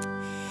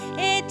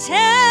 It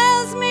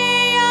tells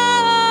me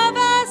of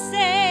a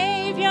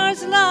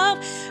Savior's love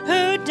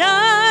who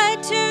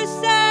died to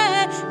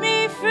set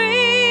me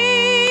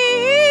free.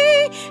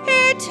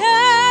 It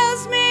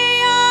tells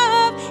me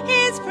of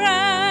his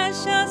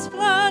precious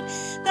blood,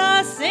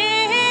 the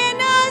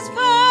sinner's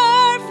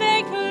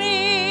perfect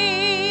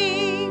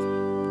plea.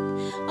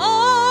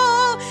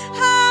 Oh,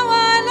 how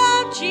I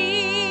love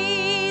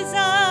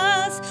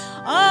Jesus.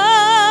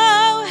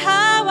 Oh,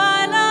 how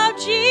I love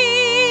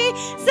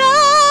Jesus.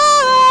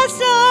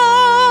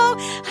 Oh,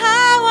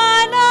 how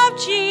I love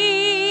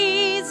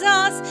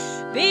Jesus,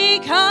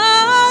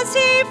 because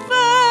he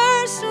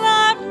first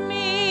loved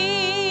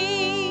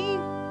me.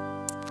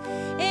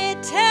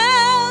 It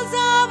tells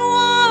of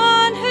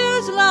one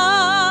whose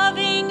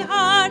loving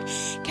heart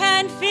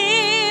can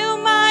feel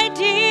my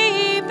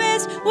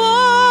deepest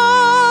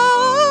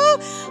woe,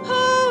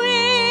 who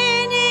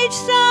in each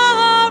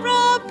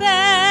sorrow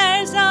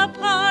bears a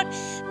part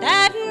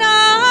that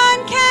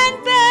none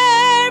can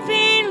bear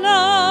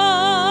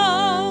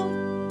below.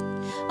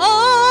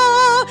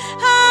 Oh,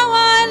 how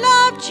I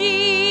love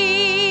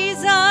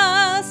Jesus.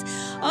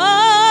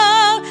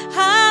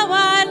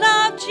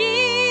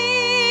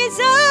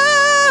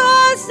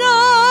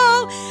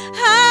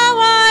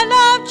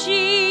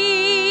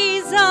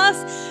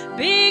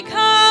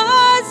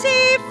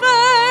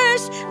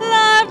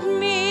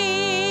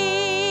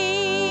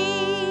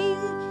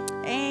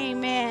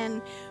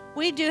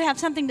 we do have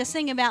something to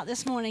sing about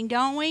this morning,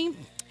 don't we?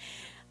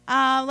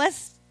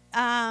 Let's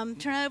turn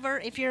over,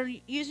 if you're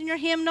using your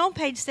hymnal,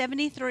 page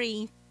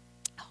 73.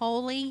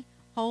 Holy,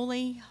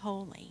 holy,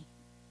 holy.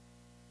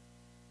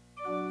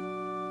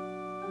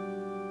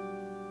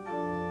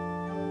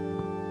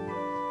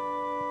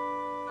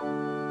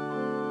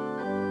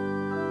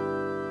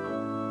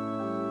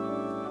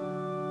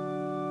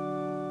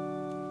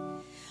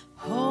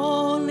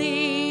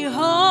 Holy,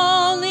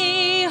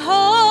 holy,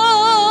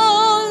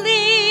 holy,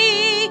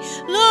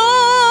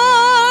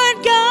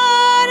 Lord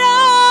God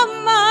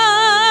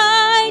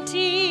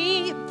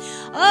Almighty.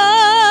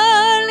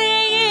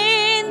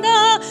 Early in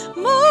the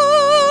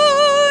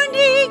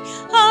morning,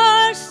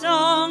 our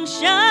song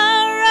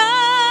shall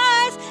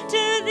rise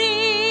to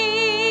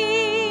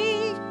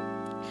thee.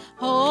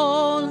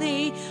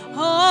 Holy,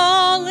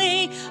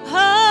 holy,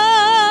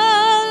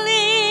 holy,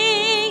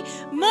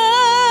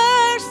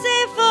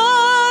 merciful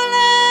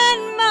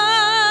and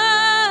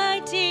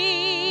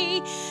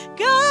mighty,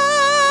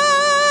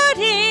 God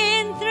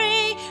in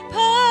three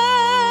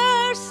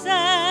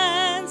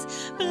persons,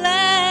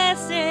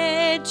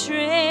 blessed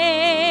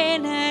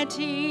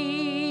Trinity.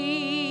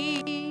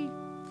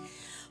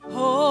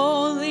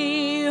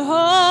 Holy,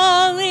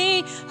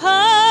 holy,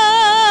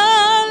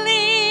 holy,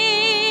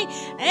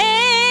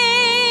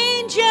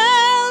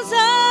 angels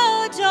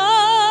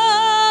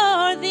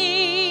adore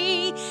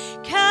thee,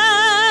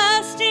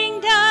 casting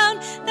down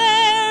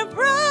their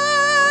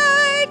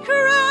bright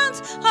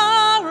crowns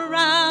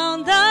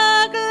around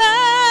the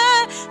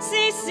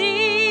glassy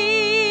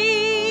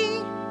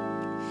sea.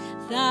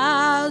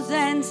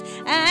 Thousands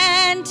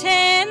and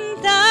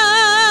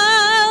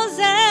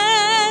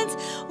 10,000s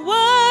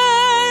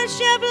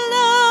worship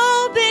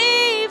low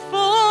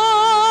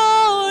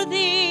before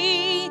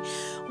thee,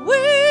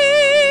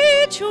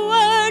 which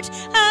wert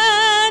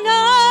and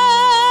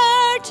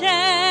art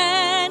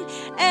and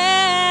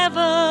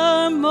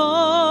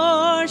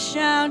evermore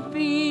shalt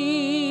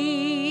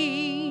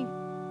be.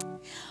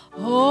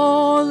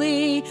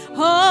 Holy,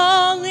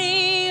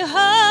 holy, holy,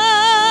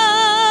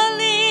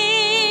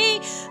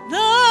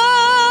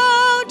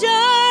 though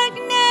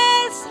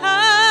darkness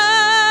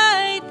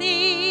hide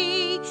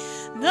thee,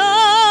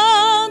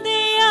 though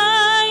the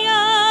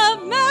eye of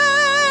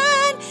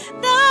man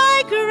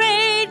thy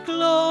great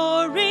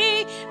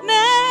glory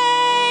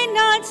may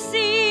not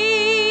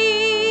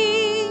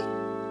see.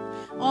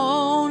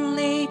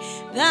 Only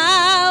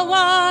thou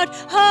art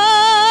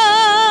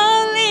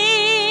holy,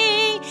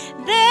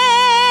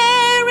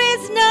 there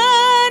is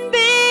none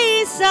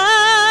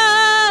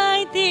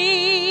beside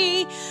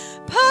thee,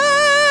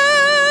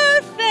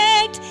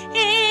 perfect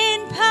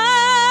in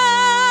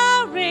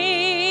power,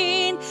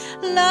 in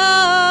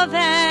love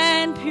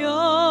and purity.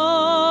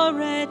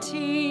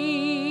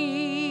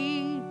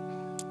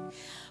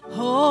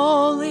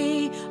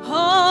 Holy,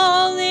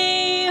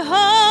 holy,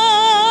 holy,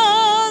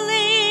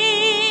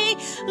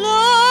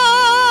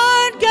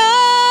 Lord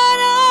God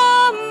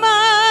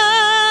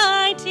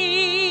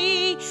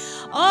Almighty.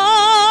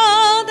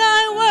 All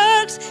thy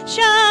works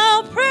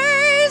shall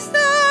praise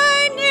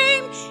thy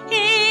name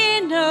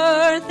in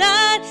earth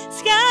and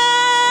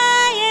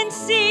sky and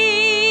sea.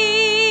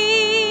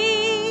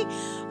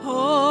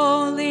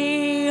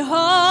 Holy,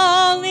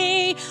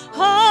 holy,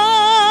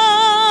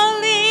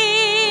 holy,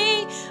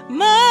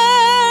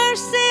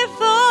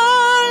 merciful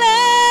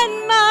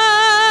and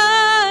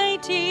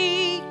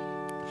mighty,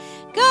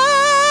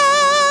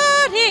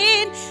 God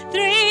in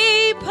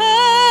three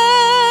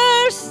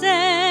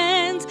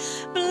persons,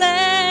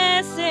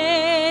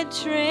 blessed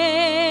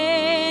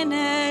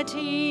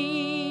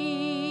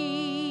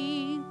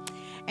Trinity.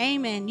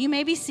 Amen. You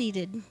may be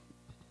seated.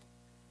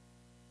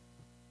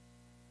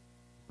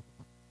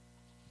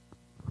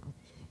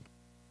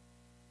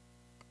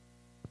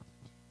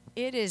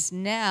 It is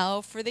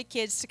now for the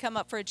kids to come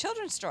up for a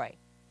children's story.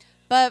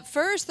 But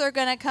first, they're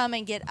going to come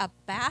and get a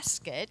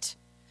basket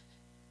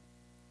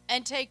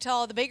and take to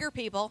all the bigger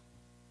people.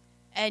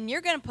 And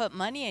you're going to put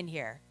money in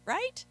here,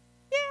 right?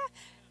 Yeah.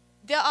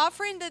 The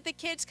offering that the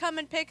kids come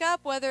and pick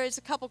up, whether it's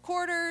a couple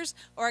quarters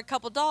or a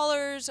couple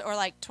dollars or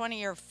like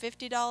 $20 or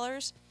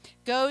 $50,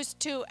 goes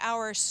to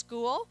our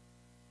school.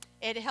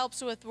 It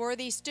helps with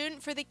Worthy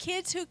Student. For the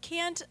kids who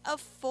can't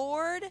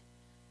afford,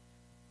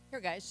 here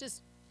guys,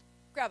 just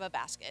grab a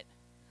basket.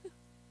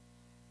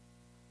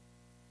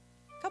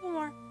 Couple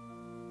more.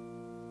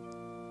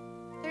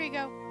 There you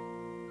go.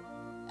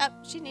 Oh,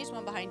 she needs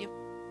one behind you.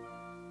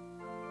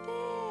 There.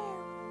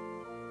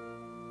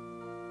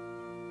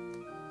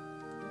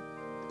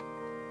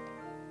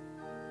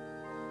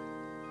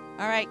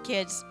 All right,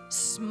 kids,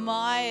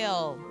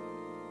 smile.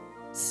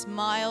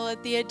 Smile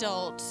at the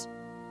adults.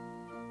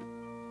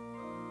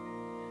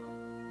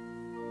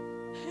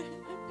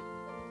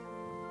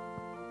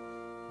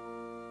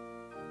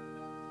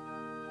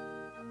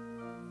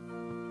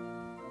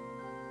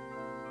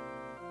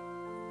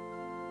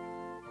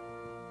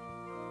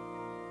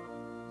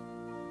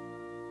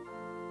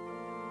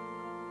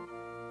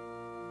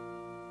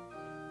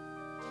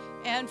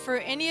 And for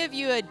any of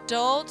you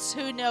adults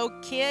who know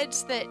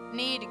kids that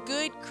need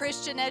good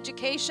Christian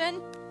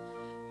education,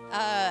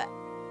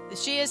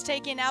 she is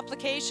taking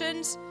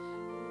applications.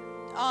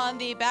 On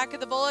the back of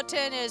the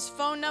bulletin is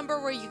phone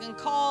number where you can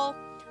call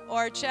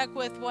or check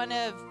with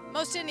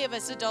most any of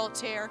us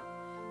adults here.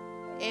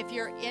 If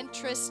you're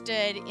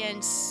interested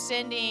in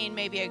sending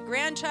maybe a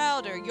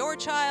grandchild or your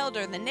child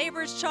or the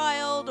neighbor's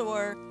child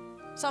or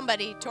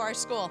somebody to our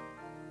school.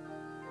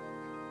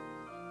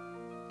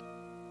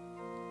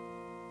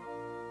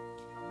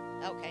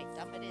 Okay,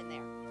 dump it in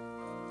there.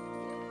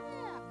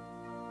 Yeah.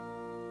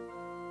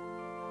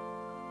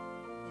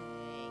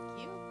 Thank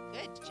you.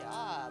 Good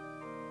job.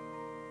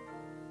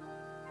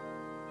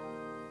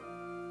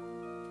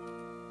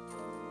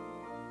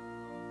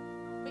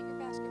 Put your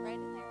basket right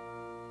in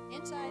there.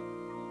 Inside.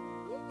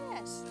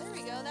 Yes, there we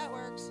go. That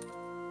works.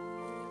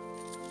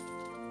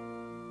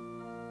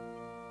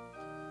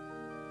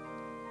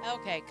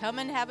 Okay, come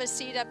and have a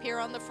seat up here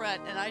on the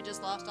front, and I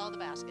just lost all the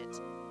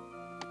baskets.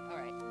 All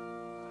right.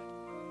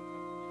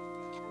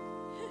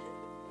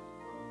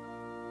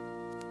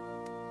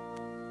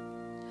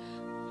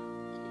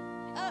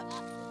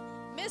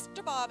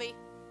 Mr. Bobby,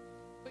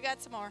 we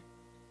got some more.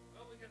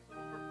 Oh, we got some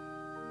more.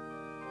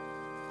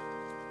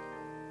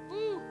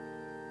 Woo!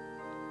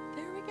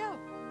 There we go.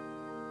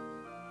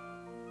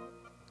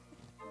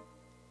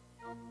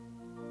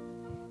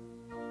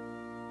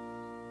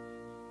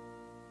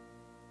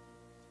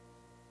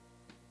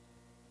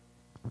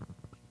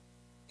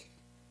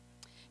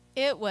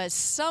 It was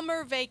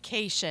summer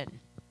vacation.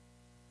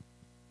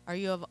 Are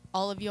you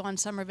all of you on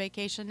summer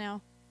vacation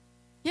now?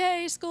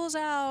 Yay, school's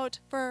out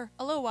for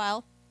a little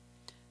while.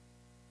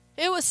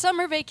 It was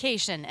summer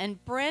vacation,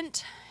 and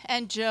Brent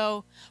and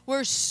Joe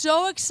were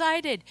so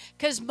excited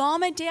because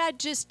Mom and Dad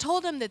just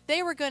told them that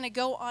they were going to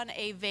go on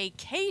a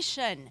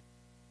vacation.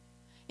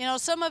 You know,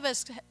 some of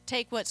us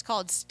take what's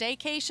called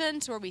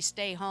staycations, where we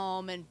stay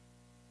home and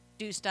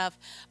do stuff,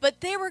 but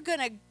they were going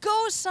to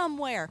go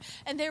somewhere,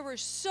 and they were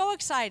so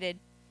excited.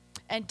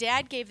 And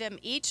Dad gave them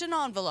each an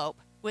envelope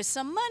with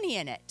some money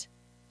in it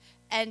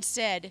and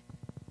said,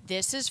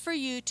 this is for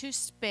you to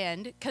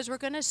spend because we're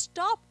going to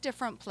stop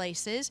different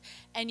places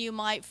and you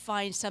might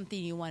find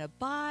something you want to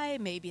buy,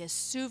 maybe a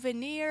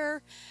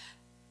souvenir,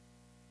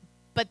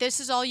 but this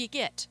is all you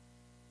get.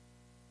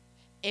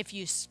 If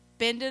you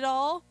spend it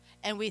all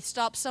and we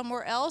stop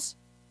somewhere else,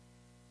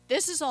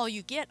 this is all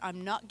you get.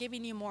 I'm not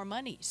giving you more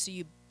money, so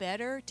you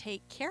better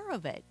take care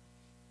of it.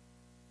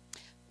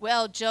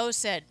 Well, Joe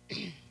said,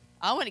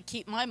 I want to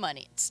keep my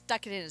money, and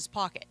stuck it in his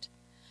pocket.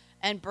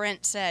 And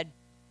Brent said,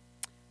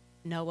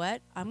 know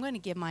what? I'm going to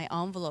give my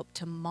envelope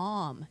to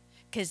Mom,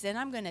 because then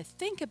I'm going to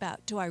think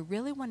about, do I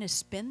really want to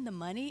spend the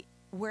money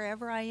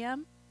wherever I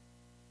am?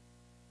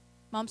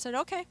 Mom said,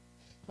 okay,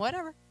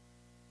 whatever.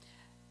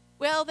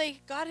 Well,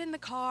 they got in the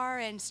car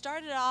and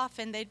started off,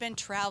 and they'd been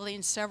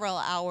traveling several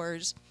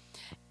hours,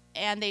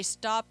 and they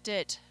stopped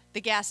at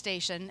the gas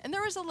station, and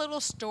there was a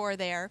little store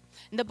there,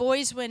 and the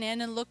boys went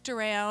in and looked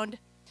around.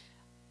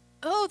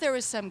 Oh, there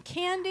was some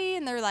candy,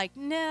 and they're like,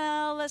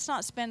 no, let's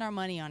not spend our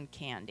money on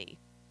candy.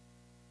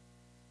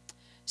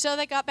 So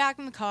they got back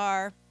in the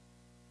car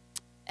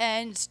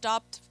and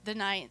stopped the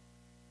night,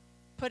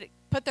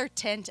 put their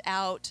tent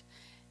out,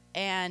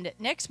 and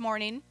next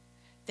morning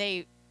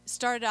they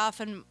started off,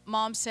 and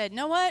Mom said,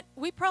 know what,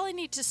 we probably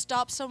need to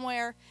stop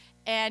somewhere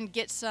and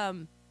get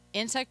some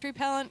insect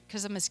repellent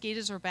because the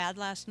mosquitoes were bad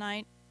last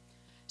night.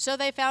 So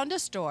they found a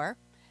store,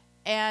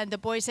 and the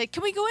boys said,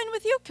 can we go in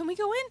with you? Can we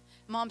go in?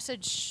 Mom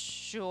said,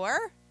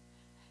 sure.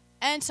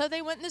 And so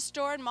they went in the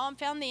store, and Mom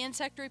found the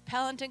insect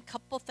repellent and a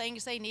couple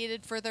things they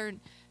needed for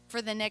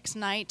the next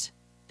night,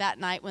 that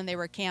night when they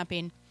were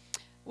camping.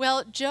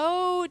 Well,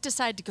 Joe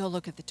decided to go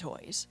look at the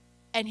toys,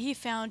 and he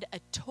found a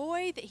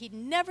toy that he'd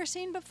never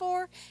seen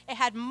before. It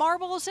had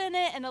marbles in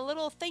it and a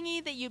little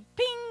thingy that you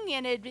ping,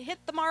 and it hit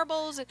the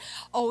marbles. And,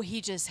 oh,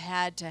 he just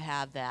had to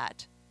have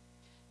that.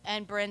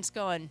 And Brent's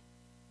going,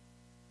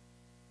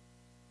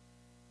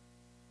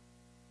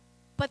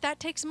 but that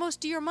takes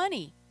most of your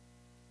money.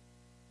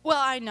 Well,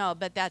 I know,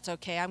 but that's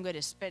okay. I'm going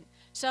to spend.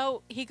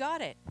 So he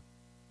got it.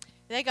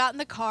 They got in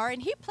the car,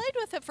 and he played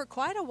with it for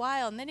quite a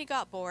while, and then he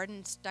got bored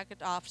and stuck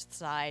it off to the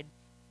side.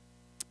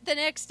 The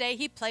next day,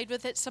 he played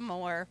with it some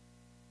more.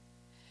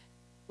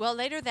 Well,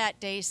 later that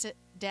day,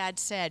 Dad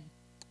said,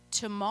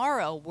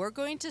 tomorrow we're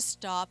going to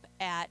stop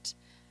at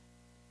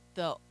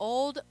the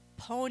Old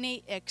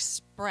Pony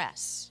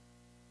Express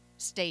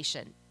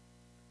station.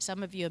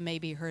 Some of you have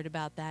maybe heard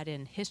about that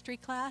in history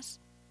class,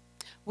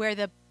 where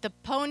the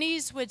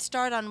ponies would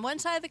start on one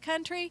side of the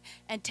country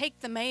and take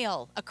the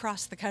mail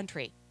across the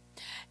country.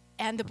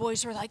 And the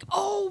boys were like,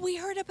 oh, we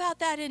heard about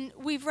that, and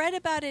we've read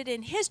about it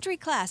in history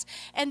class.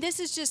 And this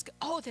is just,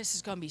 oh, this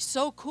is going to be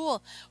so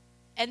cool.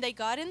 And they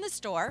got in the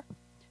store,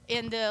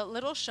 in the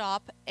little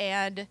shop,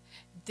 and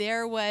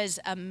there was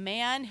a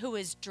man who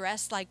was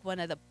dressed like one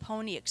of the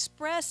Pony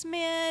Express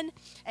men,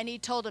 and he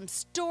told them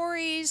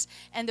stories,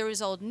 and there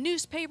was old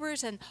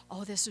newspapers, and,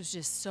 oh, this was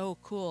just so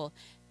cool.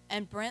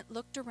 And Brent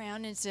looked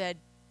around and said,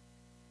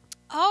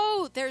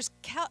 oh, there's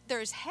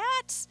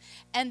hats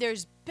and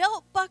there's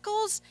belt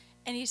buckles.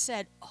 And he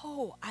said,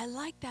 oh, I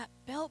like that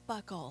belt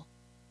buckle.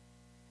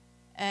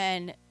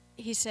 And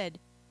he said,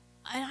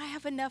 and I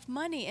have enough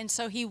money. And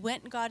so he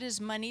went and got his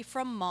money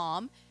from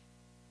Mom.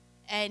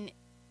 And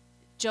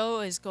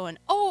Joe is going,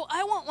 oh,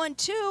 I want one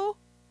too.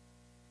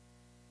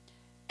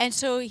 And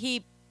so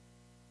he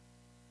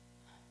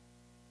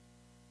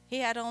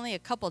had only a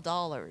couple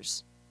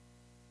dollars.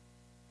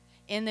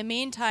 In the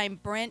meantime,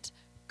 Brent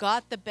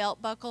got the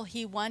belt buckle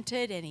he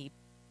wanted and he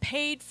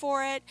paid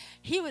for it.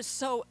 He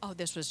was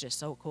this was just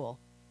so cool.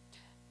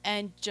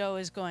 And Joe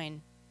is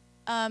going,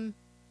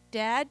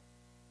 Dad,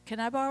 can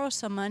I borrow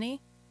some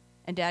money?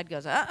 And Dad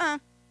goes,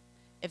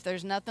 if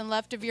there's nothing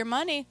left of your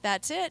money,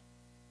 that's it.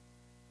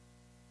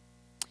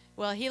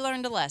 Well, he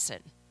learned a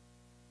lesson.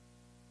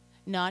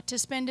 Not to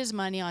spend his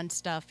money on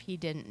stuff he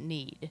didn't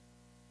need.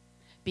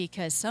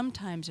 Because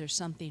sometimes there's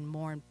something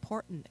more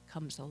important that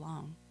comes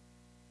along.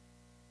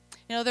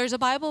 You know, there's a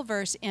Bible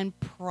verse in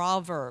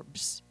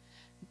Proverbs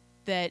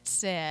that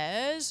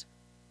says,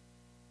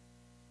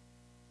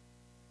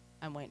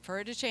 I'm waiting for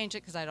her to change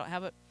it because I don't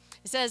have it.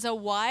 It says, a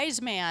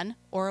wise man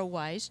or a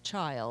wise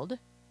child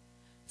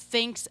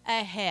thinks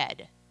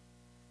ahead.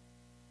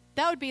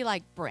 That would be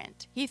like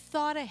Brent. He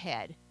thought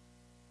ahead.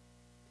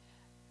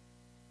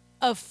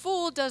 A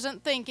fool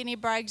doesn't think and he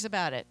brags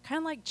about it. Kind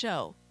of like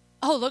Joe.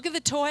 Oh, look at the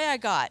toy I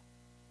got.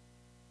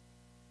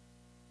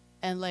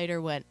 And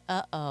later went,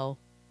 uh-oh,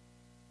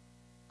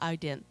 I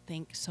didn't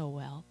think so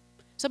well.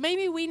 So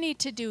maybe we need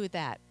to do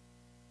that.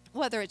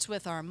 Whether it's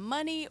with our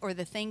money or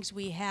the things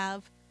we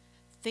have,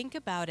 think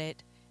about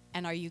it.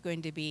 And are you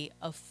going to be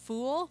a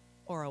fool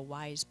or a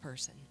wise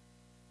person?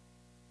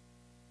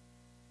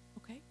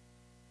 Okay,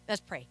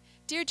 let's pray.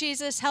 Dear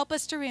Jesus, help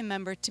us to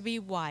remember to be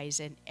wise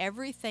in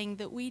everything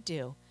that we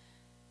do.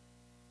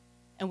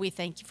 And we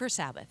thank you for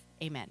Sabbath.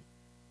 Amen.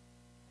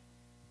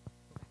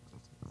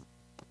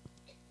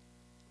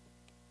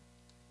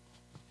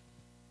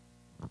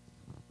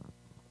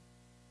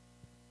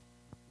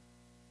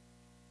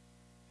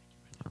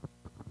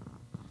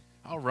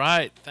 All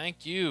right.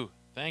 Thank you.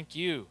 Thank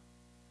you.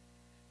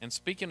 And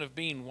speaking of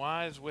being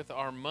wise with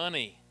our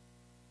money,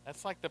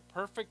 that's like the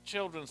perfect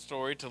children's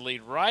story to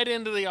lead right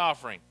into the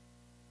offering.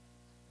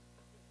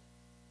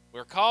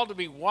 We're called to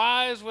be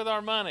wise with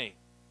our money.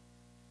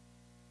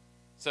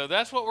 So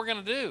that's what we're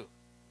going to do.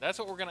 That's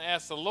what we're going to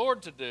ask the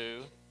Lord to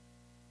do,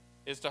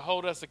 is to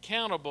hold us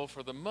accountable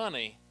for the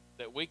money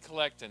that we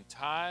collect in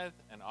tithe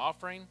and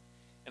offering.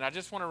 And I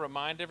just want to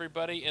remind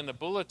everybody, in the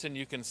bulletin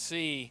you can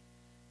see,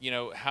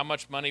 how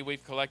much money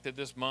we've collected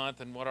this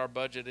month and what our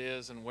budget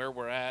is and where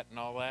we're at and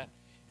all that.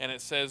 And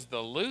it says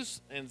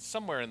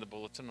somewhere in the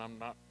bulletin, I'm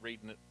not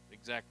reading it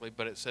exactly,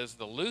 but it says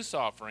the loose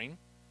offering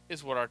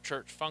is what our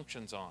church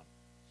functions on.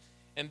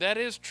 And that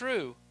is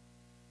true,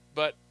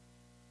 but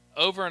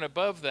over and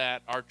above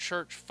that, our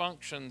church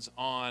functions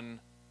on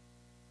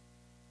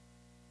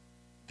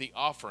the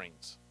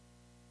offerings.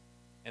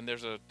 And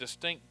there's a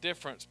distinct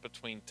difference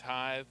between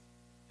tithe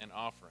and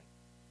offering.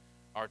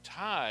 Our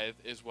tithe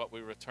is what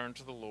we return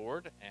to the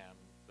Lord, and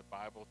the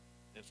Bible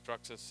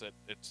instructs us that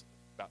it's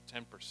about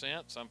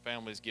 10%. Some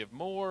families give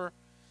more.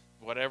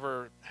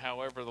 However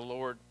the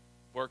Lord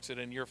works it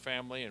in your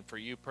family and for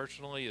you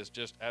personally is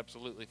just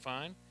absolutely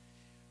fine.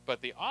 But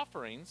the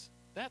offerings,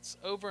 that's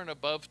over and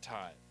above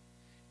tithe.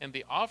 And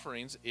the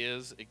offerings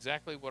is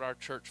exactly what our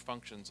church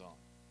functions on.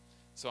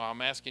 So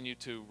I'm asking you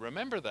to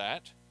remember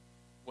that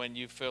when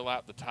you fill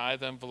out the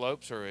tithe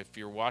envelopes, or if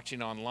you're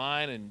watching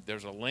online and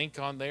there's a link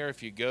on there,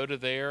 if you go to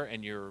there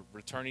and you're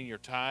returning your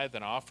tithe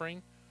and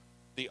offering,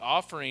 the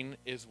offering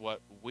is what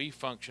we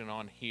function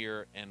on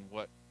here and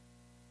what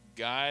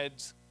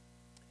guides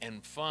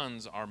and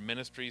funds our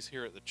ministries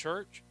here at the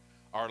church,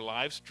 our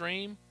live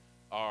stream,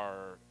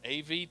 our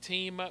AV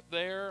team up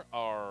there,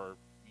 our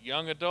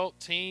young adult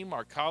team,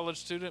 our college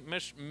student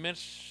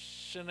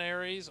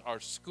missionaries, our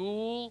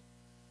school,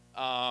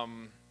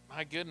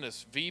 my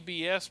goodness,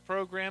 VBS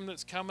program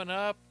that's coming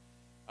up.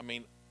 I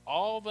mean,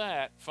 all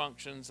that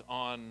functions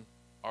on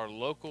our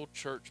local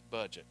church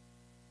budget.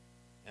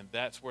 And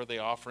that's where the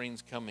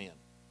offerings come in.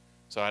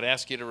 So I'd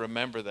ask you to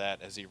remember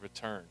that as you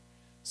return.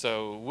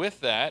 So with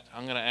that,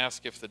 I'm going to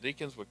ask if the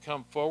deacons would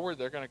come forward.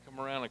 They're going to come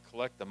around and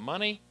collect the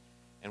money.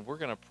 And we're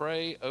going to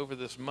pray over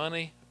this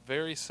money,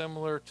 very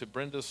similar to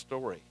Brenda's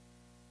story.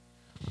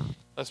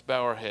 Let's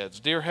bow our heads.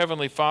 Dear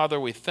Heavenly Father,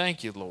 we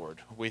thank you, Lord.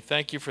 We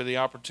thank you for the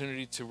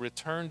opportunity to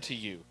return to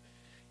you.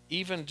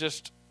 Even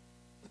just,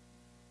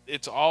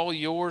 it's all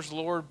yours,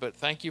 Lord, but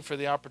thank you for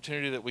the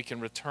opportunity that we can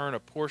return a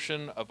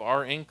portion of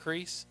our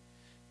increase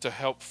to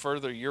help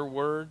further your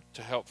word,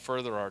 to help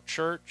further our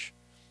church,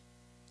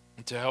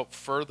 and to help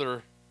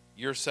further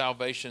your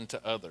salvation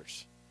to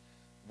others,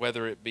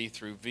 whether it be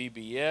through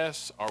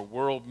VBS, our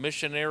world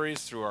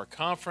missionaries, through our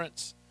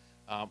conference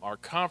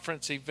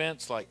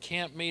events like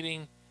camp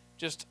meeting,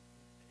 just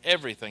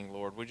everything,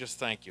 Lord. We just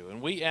thank you.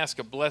 And we ask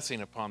a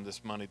blessing upon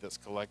this money that's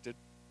collected,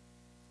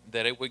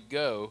 that it would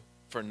go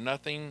for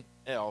nothing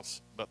else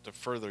but to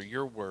further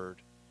your word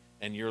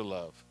and your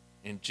love.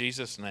 In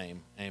Jesus'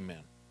 name,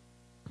 amen.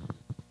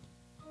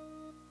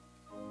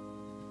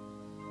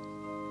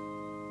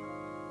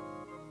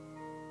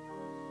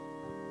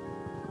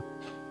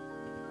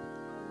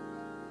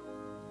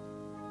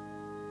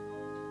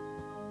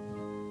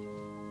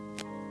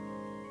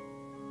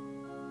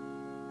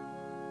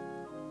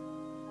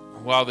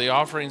 While the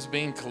offering's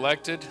being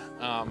collected,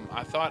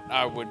 I thought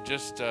I would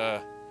just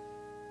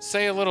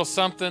say a little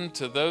something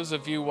to those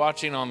of you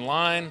watching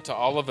online, to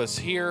all of us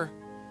here.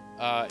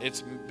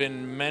 It's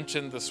been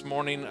mentioned this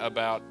morning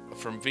about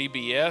from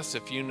VBS,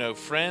 if you know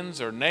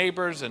friends or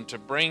neighbors, and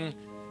to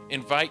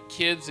invite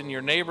kids in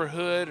your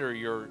neighborhood or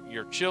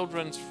your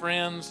children's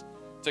friends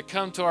to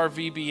come to our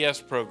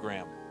VBS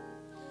program.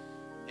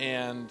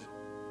 And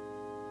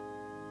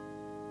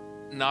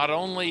not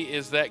only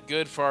is that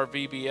good for our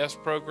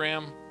VBS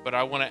program, but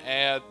I want to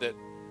add that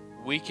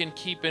we can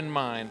keep in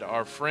mind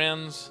our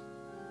friends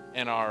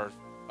and our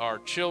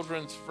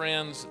children's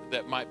friends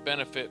that might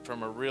benefit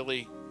from a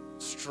really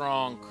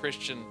strong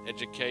Christian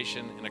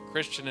education in a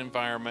Christian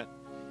environment.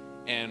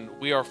 And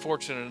we are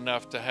fortunate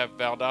enough to have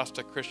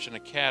Valdosta Christian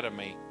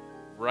Academy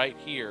right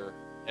here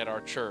at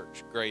our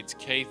church, grades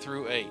K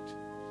through 8.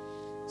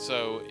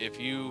 So if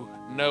you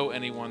know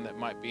anyone that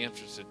might be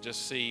interested,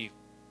 just see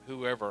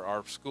whoever,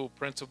 our school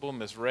principal,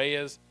 Ms.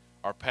 Reyes,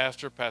 our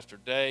pastor, Pastor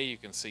Day. You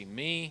can see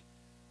me,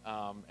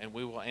 and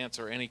we will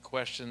answer any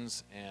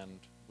questions, and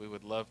we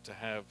would love to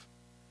have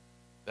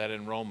that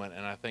enrollment.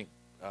 And I think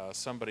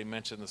somebody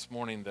mentioned this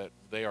morning that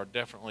they are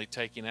definitely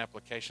taking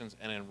applications,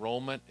 and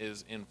enrollment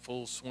is in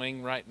full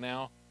swing right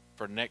now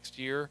for next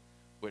year,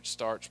 which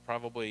starts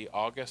probably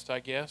August, I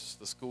guess.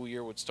 The school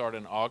year would start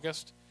in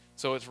August,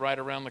 so it's right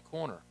around the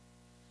corner.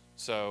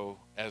 So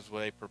as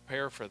they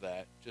prepare for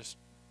that, just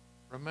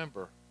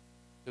remember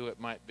who it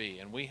might be.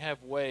 And we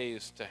have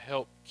ways to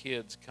help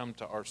kids come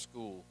to our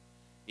school,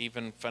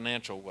 even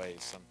financial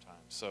ways sometimes.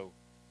 So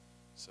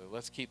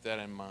let's keep that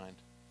in mind.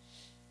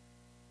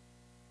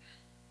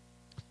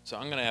 So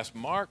I'm going to ask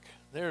Mark.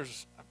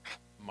 There's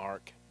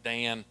Mark,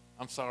 Dan.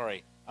 I'm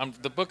sorry.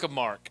 The book of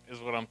Mark is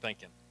what I'm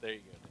thinking. There you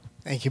go.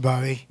 Thank you,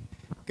 Bobby.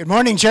 Good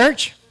morning,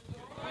 church.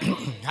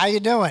 How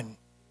you doing?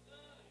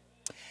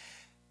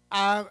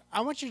 I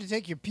want you to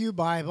take your pew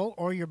Bible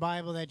or your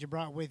Bible that you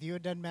brought with you.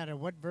 It doesn't matter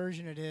what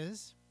version it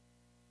is.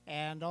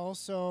 And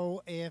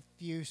also, if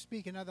you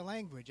speak another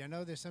language. I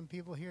know there's some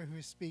people here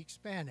who speak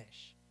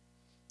Spanish.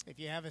 If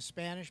you have a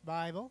Spanish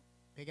Bible,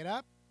 pick it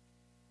up.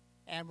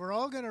 And we're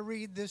all going to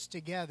read this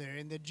together.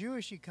 In the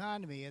Jewish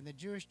economy and the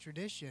Jewish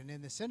tradition,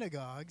 in the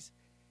synagogues,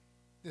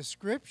 the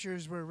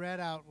scriptures were read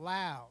out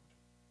loud.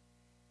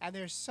 And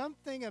there's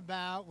something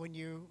about when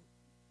you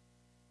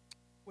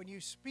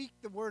speak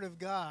the word of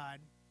God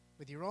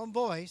with your own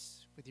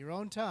voice, with your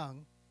own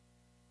tongue,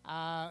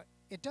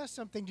 it does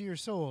something to your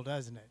soul,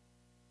 doesn't it?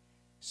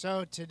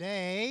 So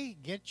today,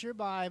 get your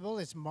Bible.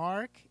 It's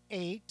Mark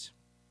 8.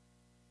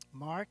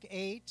 Mark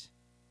 8.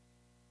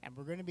 And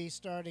we're going to be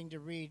starting to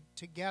read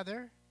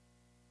together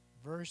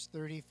verse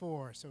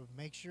 34. So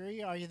make sure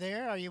are you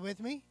there? Are you with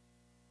me?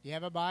 Do you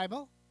have a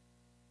Bible?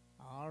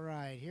 All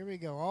right, here we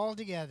go, all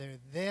together.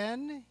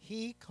 Then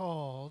he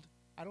called.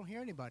 I don't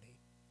hear anybody.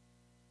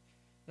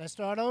 Let's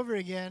start over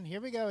again.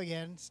 Here we go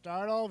again.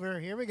 Start over.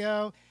 Here we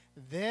go.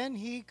 Then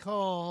he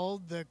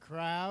called the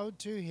crowd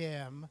to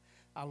him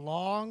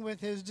along with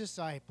his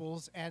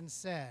disciples and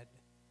said,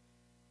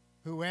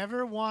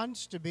 "Whoever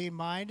wants to be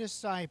my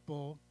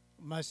disciple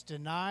must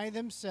deny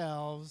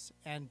themselves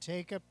and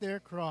take up their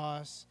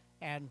cross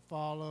and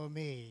follow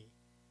me."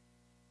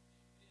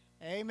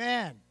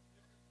 Amen.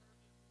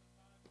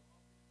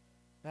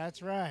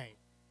 That's right.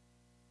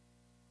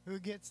 Who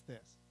gets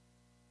this?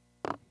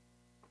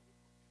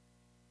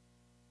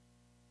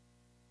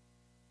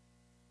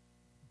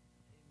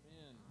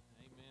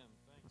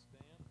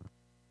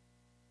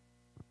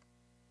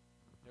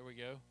 There we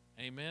go.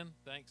 Amen.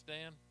 Thanks,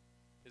 Dan.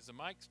 Is the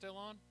mic still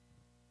on?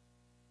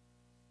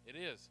 It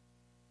is.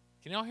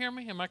 Can y'all hear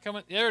me? Am I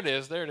coming? There it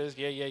is. There it is.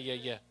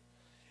 Yeah.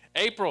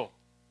 April,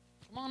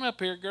 come on up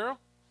here, girl.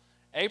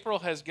 April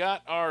has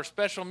got our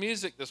special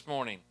music this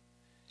morning.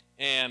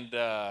 And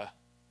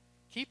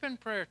keep in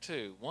prayer,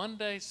 too. One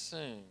day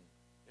soon,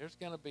 there's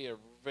going to be a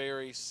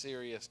very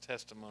serious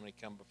testimony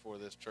come before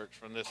this church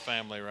from this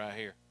family right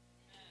here.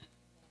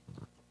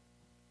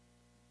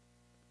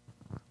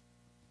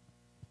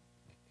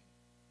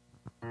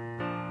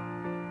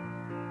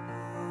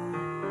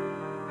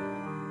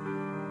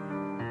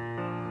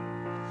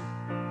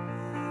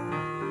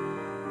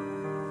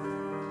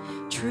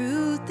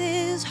 Truth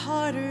is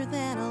harder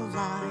than a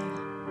lie.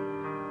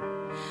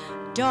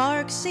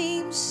 Dark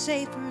seems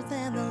safer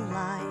than the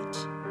light.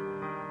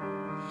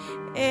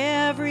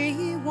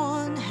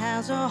 Everyone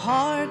has a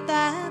heart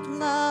that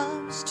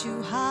loves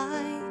to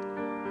hide.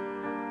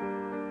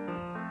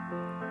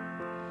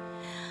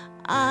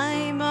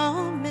 I'm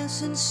a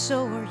mess and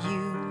so are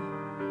you.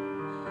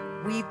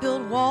 We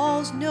build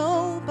walls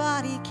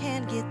nobody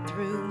can get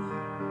through.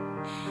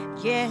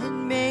 Yeah, it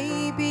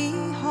may be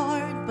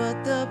hard,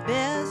 but the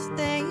best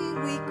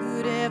thing we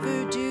could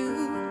ever do.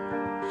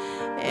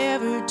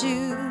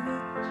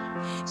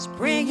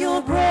 bring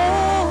your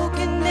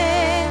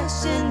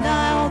brokenness and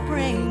I'll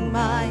bring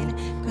mine.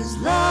 'Cause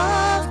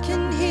love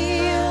can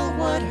heal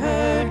what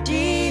hurt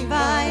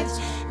divides,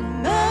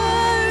 and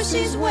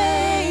mercy's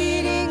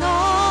waiting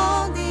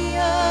on the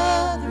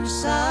other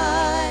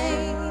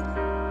side.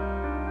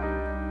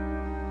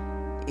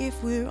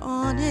 If we're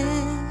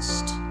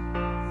honest,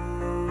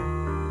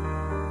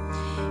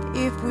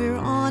 if we're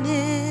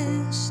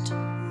honest,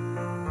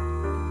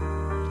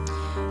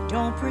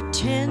 don't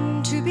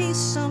pretend to be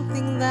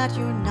something that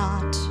you're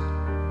not.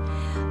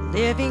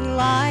 Living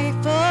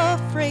life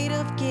afraid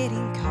of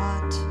getting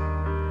caught.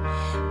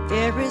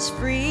 There is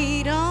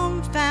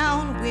freedom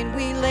found when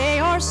we lay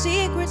our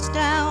secrets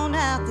down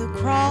at the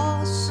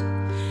cross,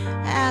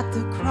 at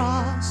the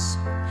cross.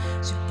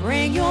 So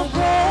bring your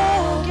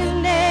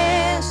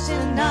brokenness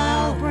and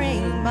I'll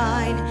bring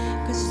mine.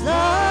 'Cause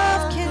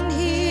love can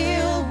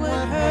heal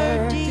what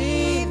hurt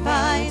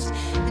divides,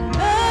 and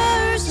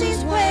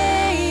mercy's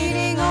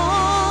waiting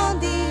on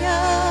the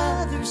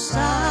other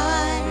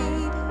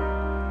side.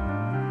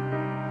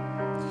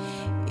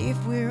 If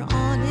we're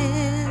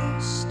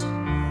honest,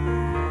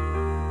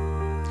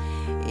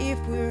 if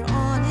we're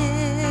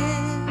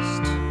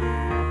honest,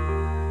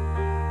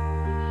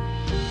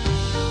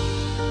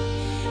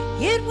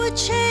 it would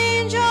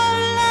change our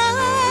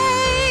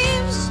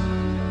lives.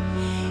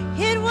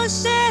 It would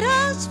set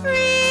us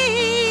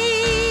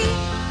free.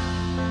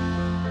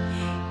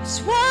 It's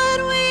what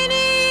we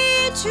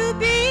need to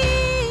be.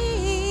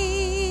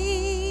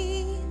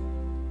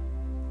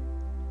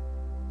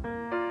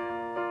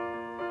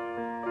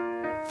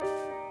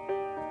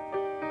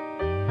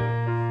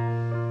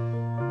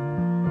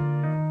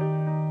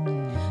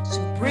 So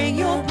bring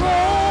your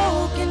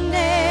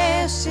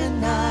brokenness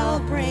and I'll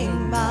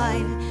bring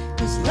mine.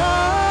 'Cause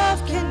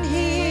love can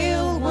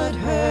heal what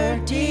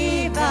hurt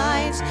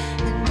divides,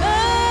 and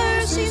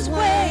mercy's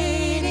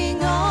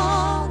waiting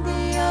on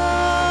the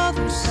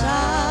other side.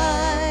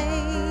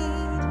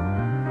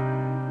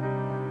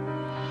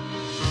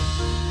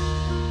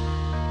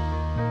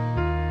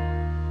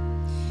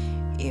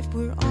 If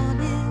we're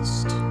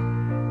honest,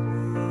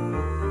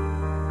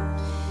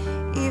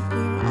 if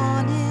we're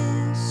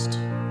honest,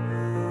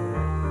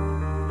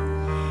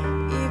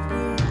 if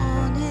we're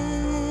honest.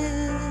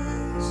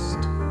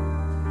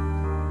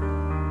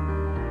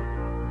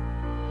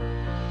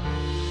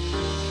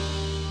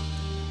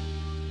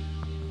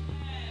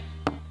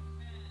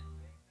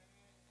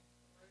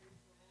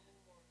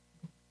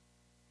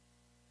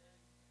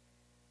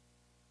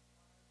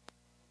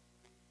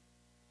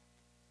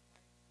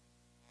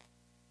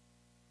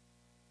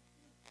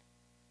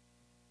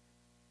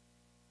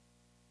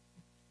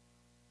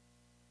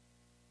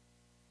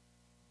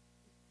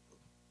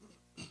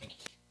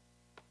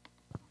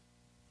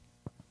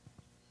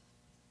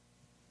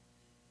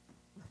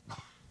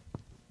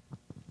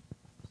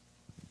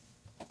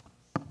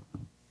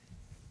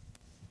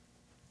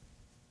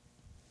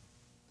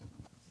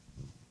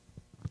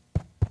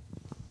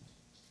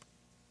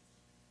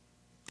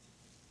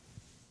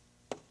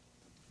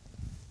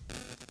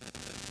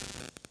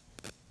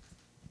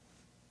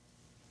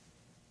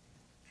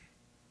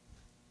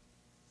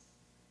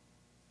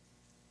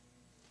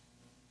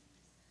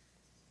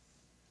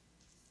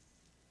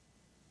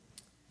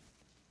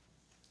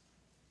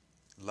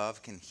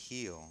 Love can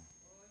heal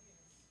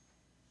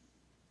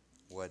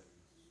what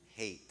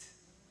hate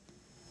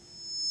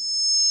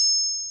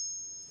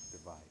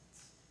divides.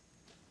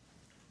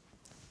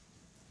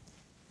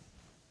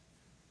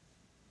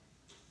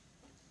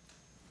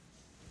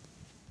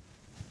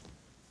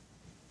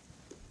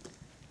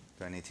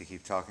 Do I need to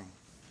keep talking?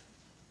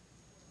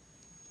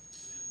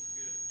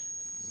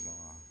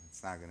 Well,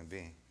 it's not going to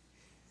be,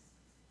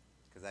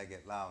 because I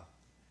get loud.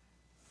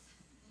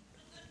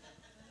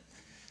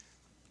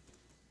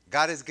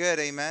 God is good,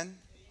 amen?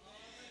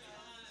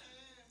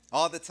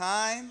 All the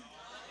time?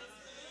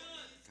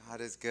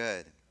 God is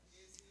good.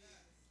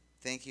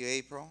 Thank you,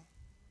 April.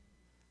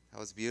 That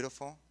was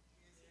beautiful.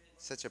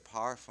 Such a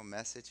powerful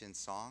message in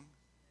song.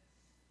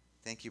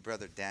 Thank you,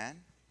 Brother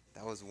Dan.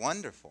 That was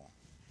wonderful.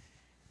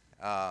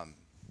 To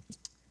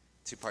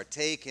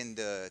partake in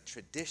the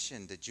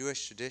tradition, the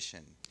Jewish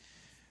tradition.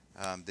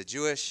 The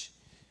Jewish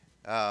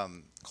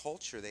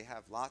culture, they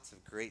have lots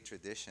of great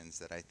traditions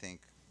that I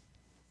think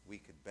we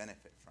could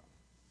benefit from.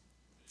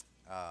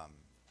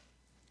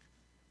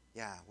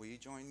 Will you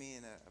join me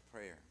in a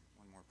prayer?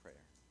 One more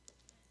prayer.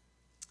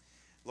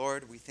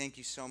 Lord, we thank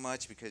you so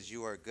much because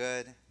you are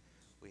good.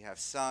 We have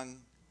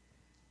sung.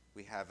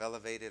 We have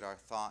elevated our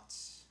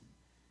thoughts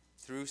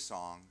through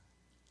song,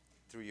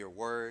 through your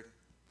word,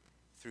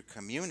 through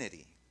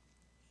community.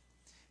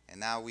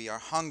 And now we are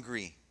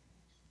hungry.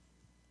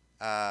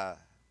 We're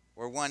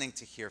wanting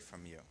to hear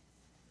from you.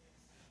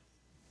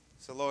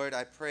 So, Lord,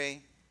 I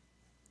pray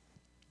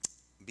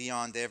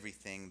beyond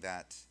everything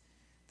that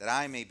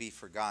I may be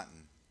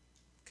forgotten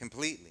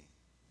completely.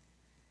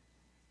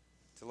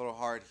 It's a little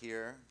hard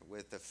here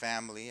with the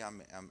family.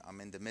 I'm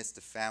in the midst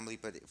of family,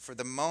 but for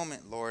the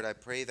moment, Lord, I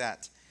pray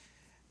that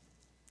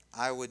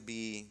I would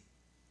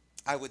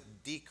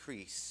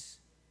decrease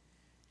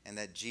and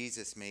that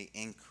Jesus may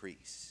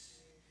increase.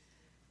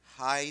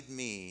 Hide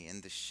me in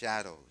the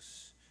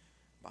shadows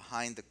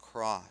behind the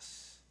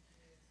cross,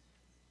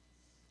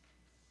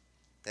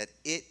 that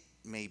it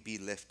may be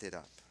lifted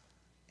up,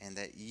 and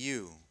that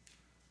you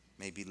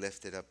may be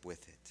lifted up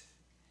with it.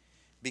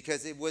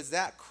 Because it was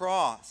that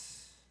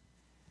cross,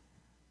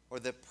 or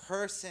the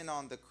person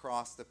on the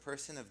cross, the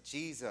person of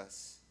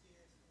Jesus,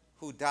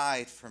 who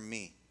died for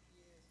me,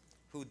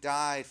 who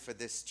died for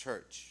this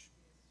church,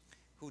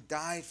 who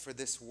died for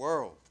this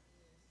world.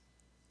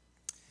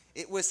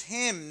 It was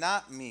him,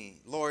 not me.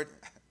 Lord,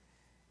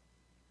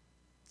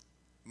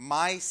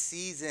 my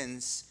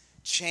seasons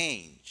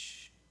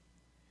change,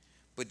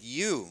 but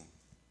you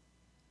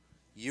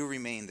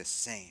remain the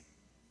same.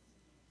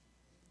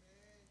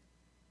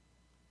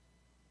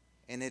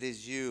 And it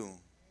is you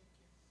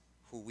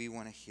who we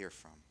want to hear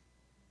from.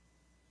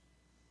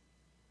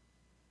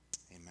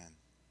 Amen.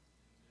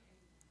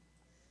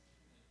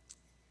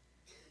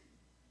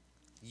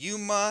 You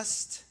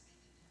must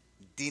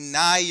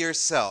deny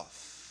yourself.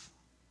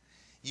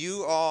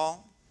 You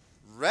all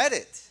read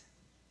it.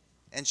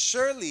 And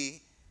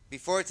surely,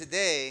 before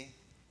today,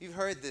 you've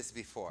heard this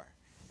before.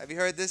 Have you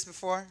heard this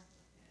before?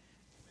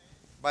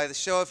 By the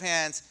show of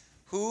hands,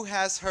 who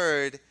has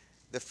heard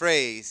the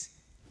phrase,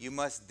 you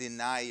must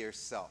deny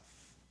yourself?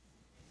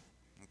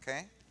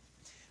 Okay?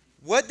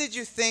 What did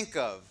you think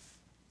of?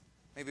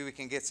 Maybe we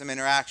can get some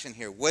interaction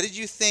here. What did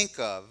you think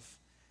of?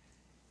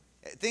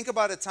 Think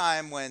about a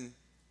time when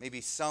maybe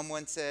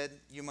someone said,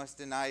 you must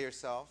deny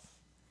yourself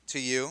to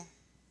you.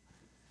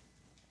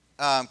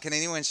 Can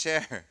anyone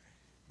share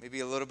maybe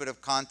a little bit of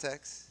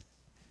context?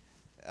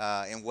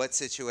 In what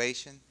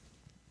situation?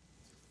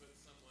 To put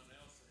someone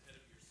else ahead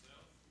of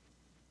yourself?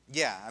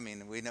 Yeah, I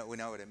mean, we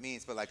know what it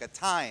means, but like a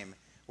time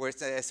where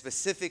it's a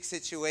specific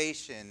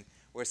situation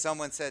where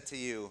someone said to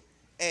you,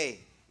 hey,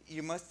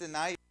 you must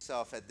deny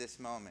yourself at this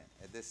moment,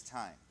 at this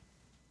time.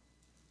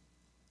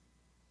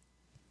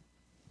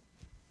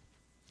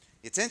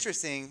 It's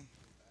interesting.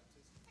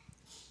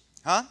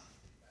 Huh?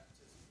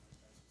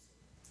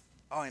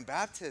 Oh, in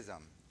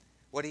baptism.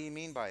 What do you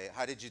mean by it?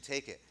 How did you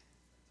take it?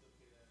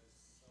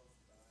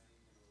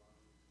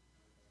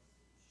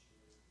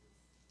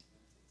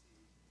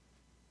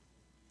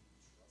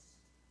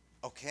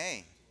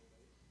 Okay.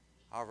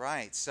 All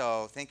right.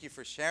 So thank you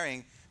for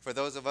sharing. For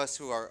those of us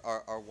who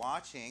are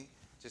watching,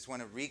 just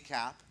want to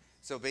recap.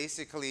 So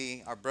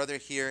basically, our brother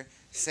here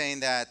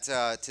saying that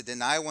to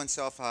deny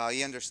oneself, how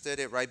he understood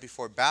it right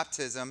before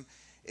baptism,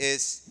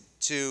 is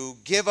to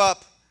give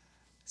up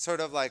sort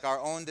of like our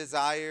own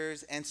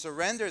desires and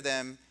surrender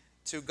them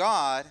to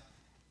God,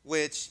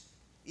 which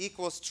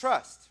equals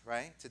trust,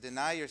 right? To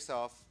deny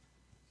yourself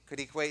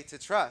could equate to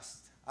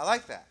trust. I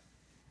like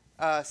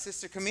that.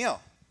 Sister Camille.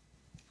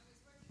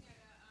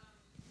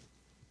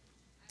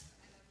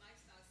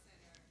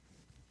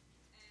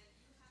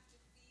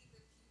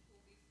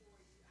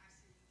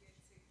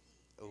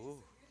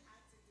 Ooh. You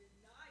have to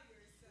deny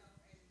yourself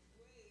and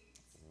wait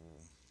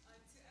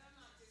until, I'm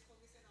not just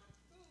focusing on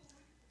food,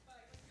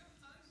 but when you're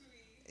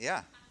hungry,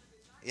 Yeah. you have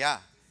to deny Yeah.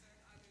 yourself to serve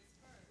others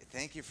first.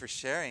 Thank you for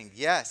sharing.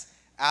 Yes,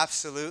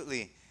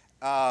 absolutely.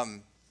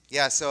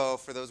 Yeah, so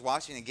for those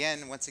watching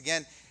again, once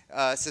again,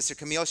 Sister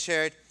Camille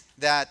shared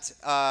that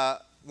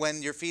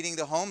when you're feeding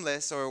the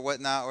homeless or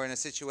whatnot, or in a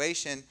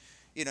situation,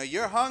 you know,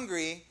 you're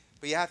hungry,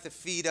 but you have to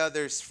feed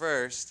others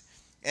first.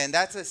 And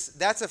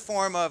that's a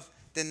form of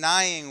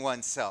denying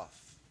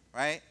oneself,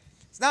 right?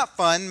 It's not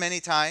fun many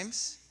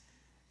times.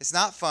 It's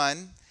not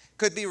fun.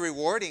 Could be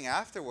rewarding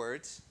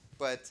afterwards,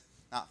 but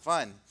not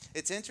fun.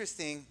 It's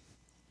interesting.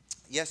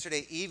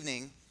 Yesterday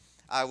evening,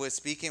 I was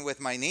speaking with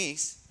my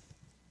niece.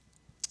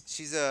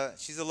 She's a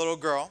little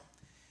girl,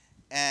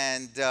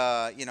 and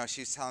you know,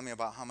 she was telling me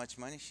about how much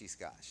money she's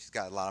got. She's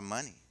got a lot of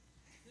money,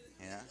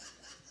 you know,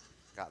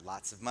 got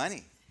lots of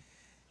money.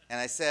 And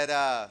I said,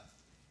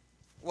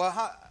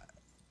 well,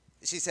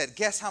 she said,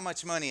 guess how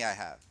much money I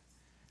have.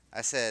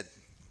 I said,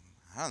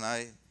 I don't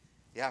know.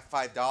 You have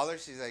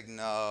 $5? She's like,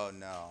 no,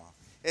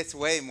 it's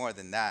way more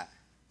than that.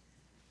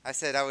 I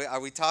said, are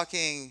we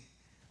talking?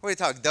 What are you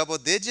talking, double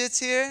digits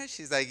here?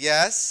 She's like,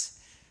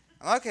 yes.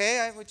 I'm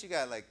okay. What you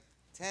got, like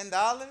 $10?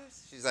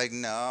 She's like,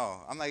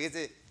 no. I'm like, is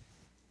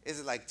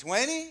it like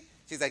 20?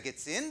 She's like,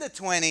 it's in the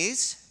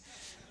 20s.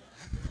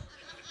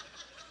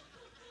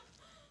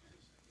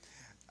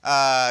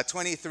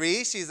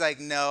 23? She's like,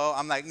 no.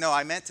 I'm like, no,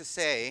 I meant to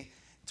say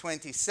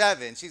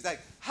 27. She's like,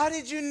 how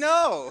did you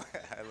know?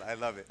 I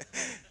love it.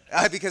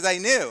 Because I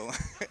knew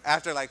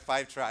after like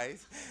 5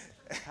 tries.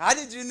 How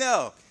did you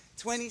know?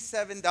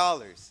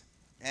 $27.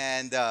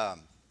 And,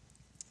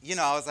 you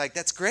know, I was like,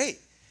 that's great.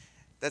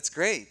 That's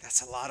great.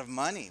 That's a lot of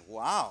money.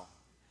 Wow.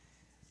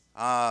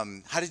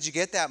 How did you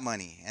get that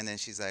money? And then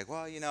she's like,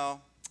 well, you know,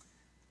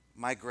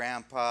 my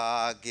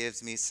grandpa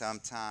gives me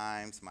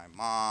sometimes, my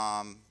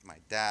mom, my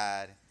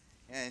dad.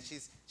 And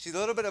she's a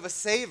little bit of a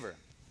saver.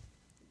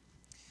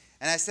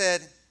 And I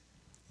said,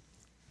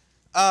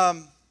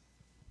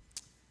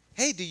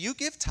 hey, do you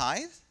give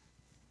tithe?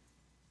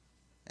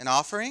 An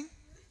offering?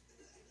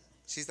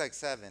 She's like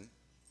 7.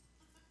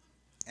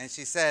 And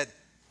she said,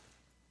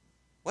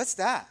 "What's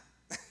that?"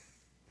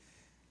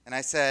 And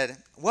I said,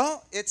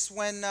 "Well, it's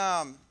when,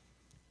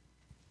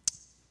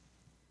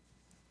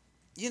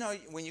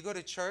 when you go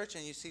to church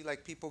and you see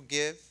like people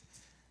give,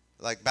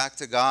 like back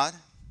to God."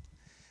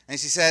 And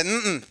she said,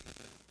 "Mm-mm."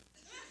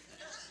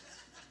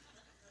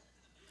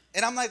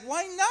 And I'm like,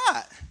 "Why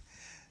not?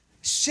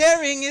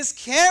 Sharing is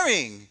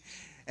caring."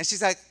 And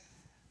she's like,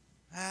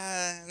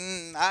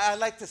 I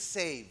like to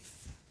save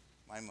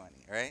my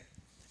money, right?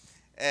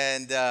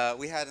 And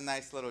we had a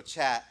nice little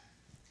chat.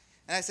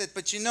 And I said,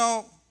 "But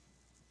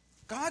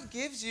God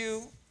gives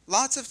you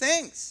lots of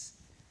things.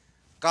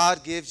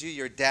 God gives you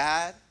your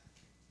dad,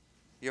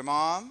 your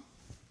mom.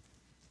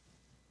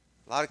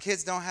 A lot of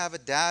kids don't have a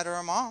dad or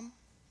a mom.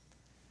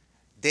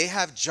 They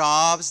have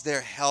jobs, they're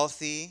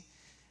healthy.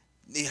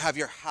 You have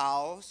your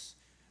house.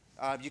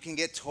 You can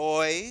get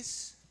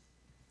toys.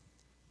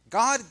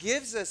 God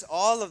gives us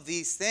all of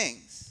these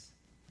things.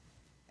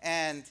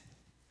 And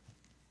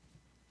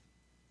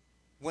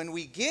when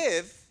we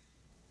give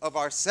of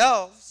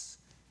ourselves,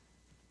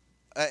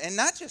 and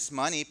not just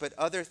money, but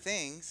other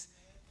things,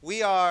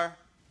 we are,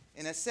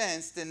 in a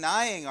sense,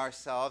 denying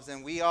ourselves,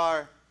 and we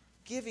are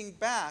giving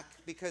back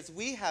because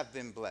we have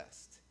been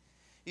blessed.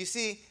 You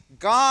see,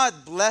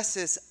 God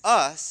blesses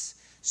us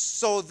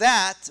so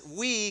that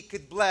we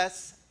could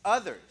bless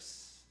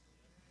others.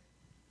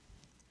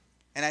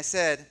 And I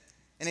said,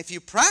 and if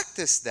you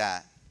practice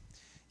that,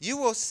 you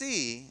will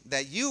see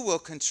that you will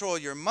control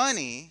your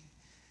money,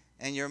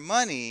 and your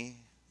money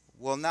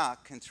will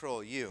not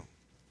control you.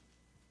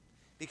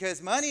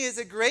 Because money is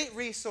a great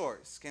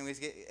resource. Can we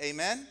get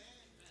amen?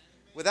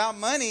 Without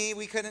money,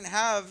 we couldn't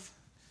have,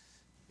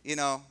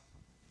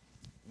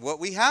 what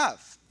we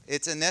have.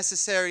 It's a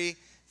necessary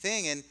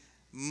thing. And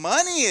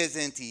money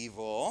isn't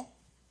evil.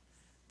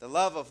 The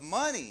love of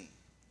money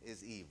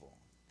is evil.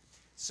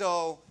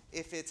 So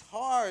if it's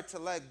hard to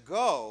let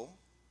go,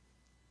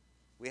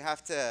 we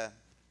have to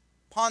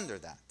ponder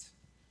that.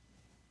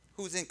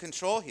 Who's in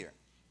control here?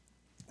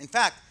 In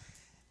fact,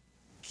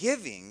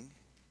 giving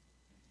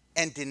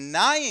and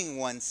denying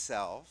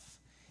oneself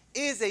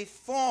is a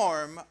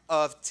form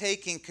of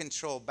taking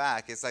control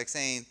back. It's like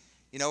saying,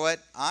 "You know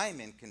what?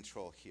 I'm in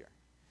control here."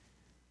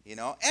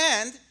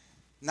 And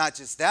not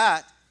just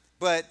that,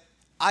 but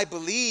I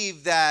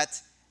believe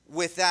that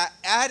with that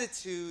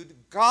attitude,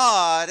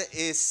 God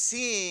is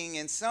seeing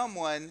in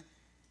someone,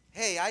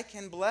 hey, I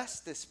can bless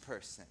this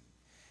person.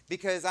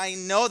 Because I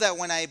know that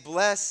when I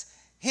bless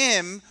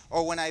him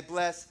or when I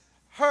bless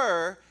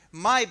her,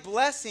 my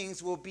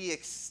blessings will be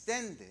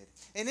extended.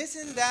 And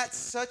isn't that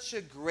such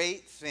a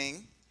great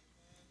thing?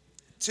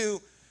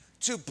 To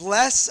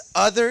bless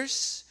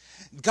others.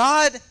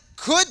 God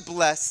could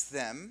bless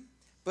them,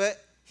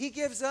 but he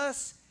gives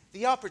us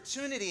the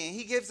opportunity and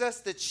he gives us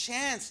the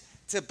chance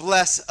to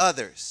bless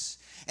others.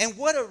 And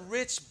what a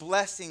rich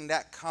blessing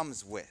that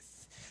comes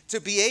with. To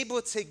be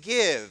able to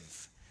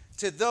give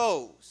to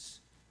those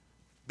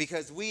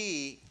because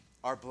we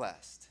are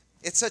blessed.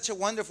 It's such a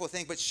wonderful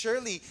thing, but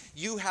surely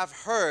you have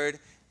heard,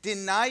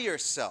 deny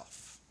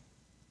yourself.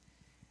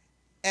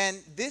 And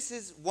this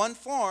is one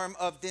form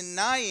of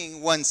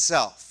denying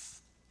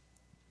oneself.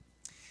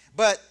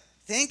 But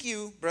thank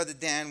you, Brother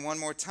Dan, one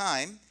more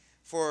time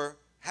for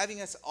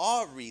having us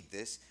all read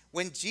this.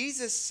 When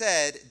Jesus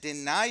said,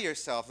 deny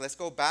yourself, let's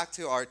go back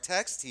to our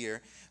text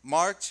here,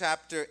 Mark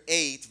chapter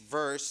 8,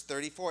 verse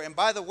 34. And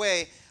by the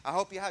way, I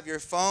hope you have your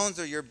phones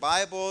or your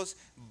Bibles.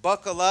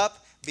 Buckle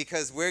up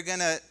because we're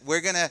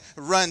gonna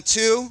run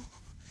to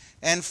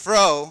and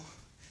fro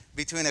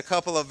between a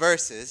couple of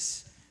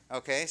verses.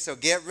 Okay, so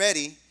get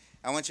ready.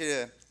 I want you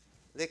to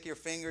lick your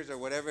fingers or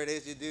whatever it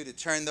is you do to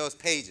turn those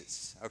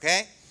pages.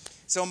 Okay?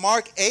 So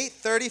Mark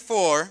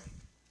 8:34.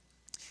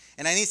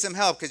 And I need some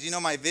help because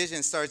my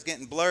vision starts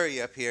getting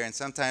blurry up here, and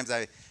sometimes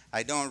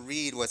I don't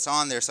read what's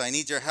on there, so I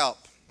need your help,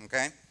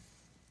 okay?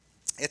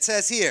 It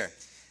says here,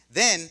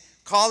 then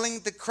calling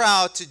the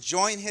crowd to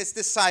join his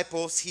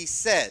disciples, he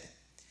said,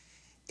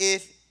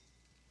 if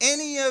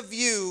any of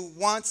you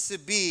wants to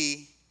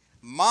be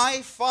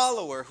my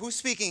follower, who's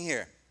speaking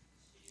here?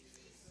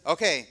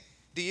 Okay,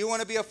 do you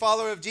want to be a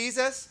follower of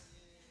Jesus?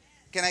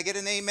 Can I get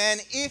an amen?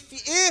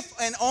 If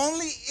and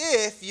only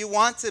if you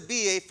want to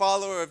be a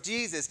follower of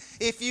Jesus.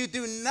 If you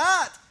do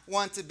not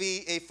want to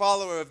be a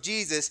follower of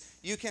Jesus,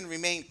 you can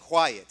remain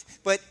quiet.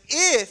 But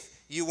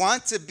if you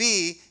want to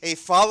be a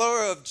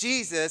follower of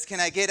Jesus, can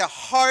I get a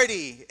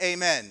hearty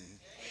amen?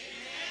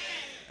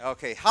 Amen.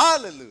 Okay,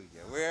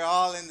 hallelujah. We're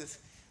all in this.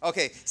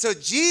 Okay, so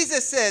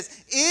Jesus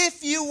says,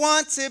 if you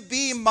want to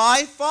be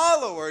my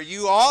follower,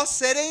 you all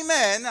said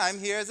amen. I'm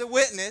here as a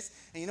witness.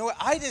 And you know what?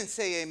 I didn't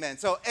say amen.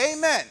 So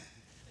amen.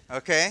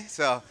 Okay,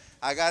 so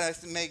I got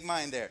to make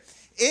mine there.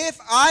 If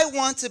I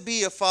want to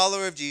be a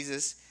follower of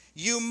Jesus,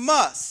 you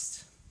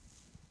must.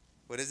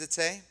 What does it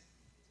say?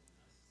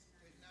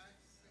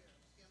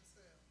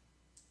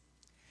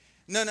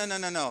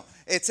 No.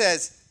 It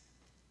says,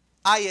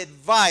 I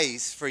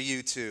advise for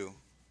you to.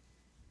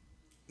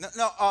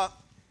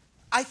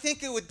 I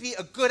think it would be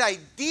a good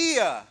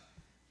idea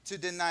to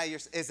deny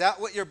yourself. Is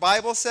that what your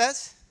Bible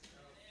says?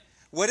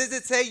 What does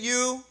it say?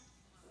 You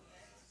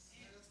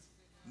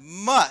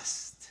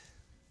must.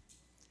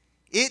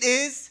 It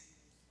is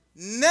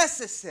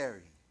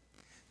necessary.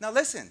 Now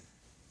listen.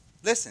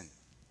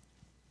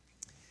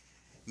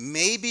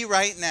 Maybe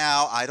right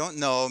now, I don't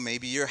know,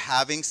 maybe you're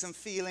having some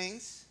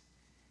feelings.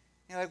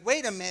 You're like,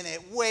 wait a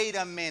minute.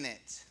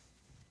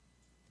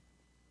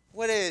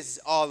 What is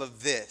all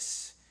of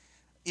this?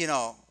 You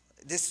know,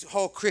 this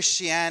whole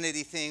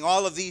Christianity thing,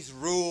 all of these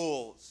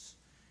rules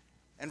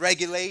and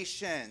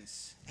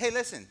regulations. Hey,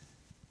 listen.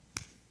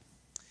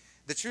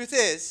 The truth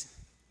is,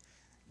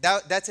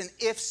 that's an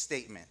if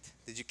statement.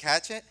 Did you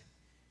catch it?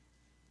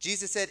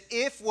 Jesus said,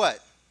 if what?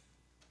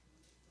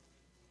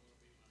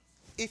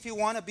 If you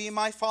want to be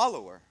my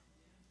follower.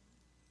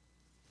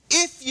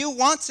 If you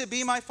want to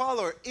be my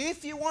follower,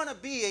 if you want to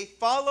be a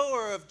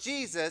follower of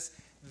Jesus,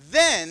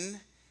 then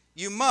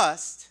you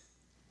must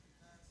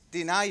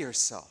deny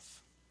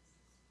yourself.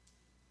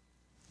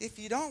 If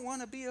you don't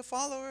want to be a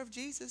follower of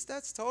Jesus,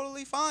 that's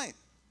totally fine.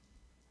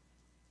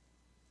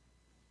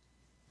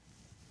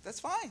 That's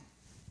fine.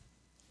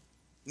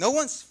 No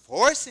one's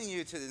forcing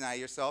you to deny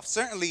yourself.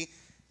 Certainly,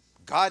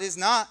 God is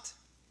not.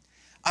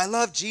 I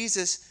love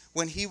Jesus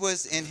when he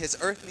was in his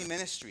earthly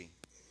ministry.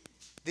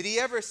 Did he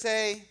ever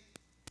say,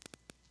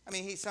 I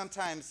mean,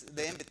 sometimes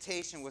the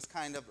invitation was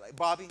kind of like,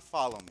 Bobby,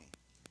 follow me.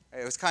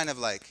 It was kind of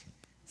like,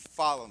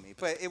 follow me.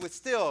 But it was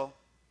still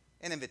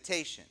an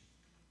invitation.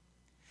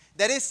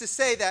 That is to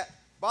say that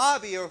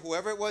Bobby or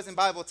whoever it was in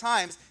Bible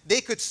times,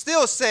 they could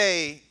still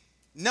say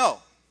no.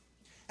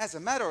 As a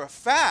matter of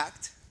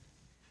fact,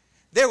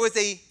 there was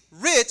a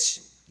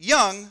rich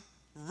young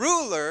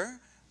ruler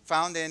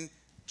found in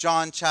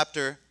John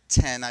chapter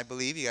 10, I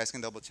believe. You guys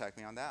can double check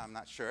me on that. I'm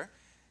not sure.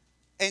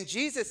 And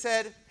Jesus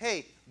said,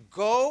 hey,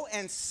 go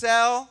and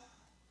sell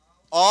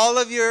all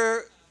of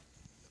your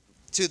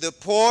to the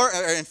poor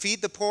and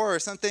feed the poor or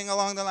something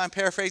along the line. I'm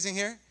paraphrasing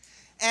here.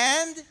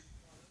 And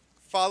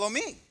follow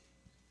me.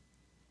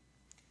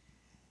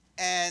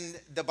 And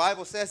the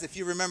Bible says, if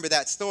you remember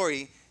that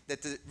story,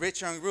 that the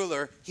rich young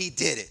ruler, he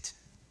did it.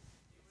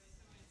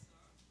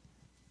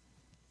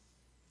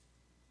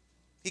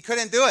 He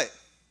couldn't do it.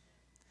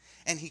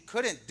 And he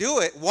couldn't do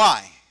it.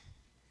 Why?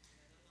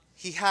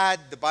 He had,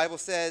 the Bible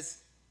says,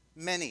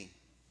 many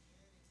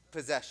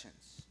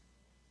possessions.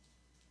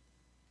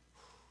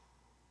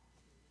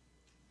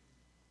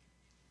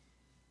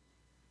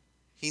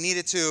 He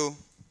needed to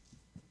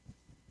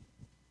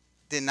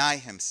deny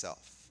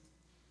himself.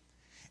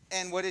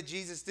 And what did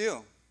Jesus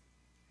do?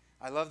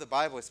 I love the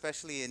Bible,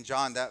 especially in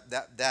John.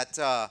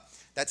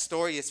 That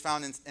story is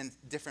found in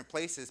different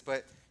places,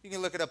 but you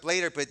can look it up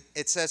later. But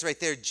it says right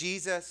there,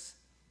 Jesus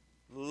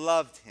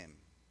loved him.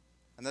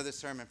 Another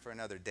sermon for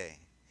another day.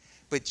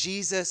 But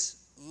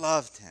Jesus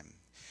loved him.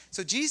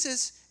 So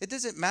Jesus, it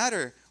doesn't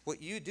matter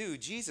what you do.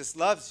 Jesus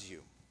loves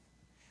you.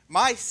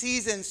 My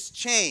seasons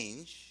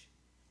change,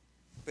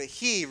 but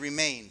he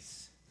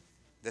remains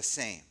the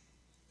same.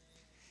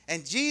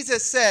 And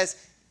Jesus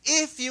says,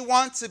 if you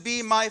want to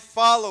be my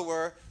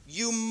follower,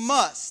 you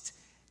must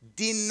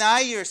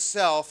deny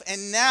yourself.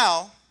 And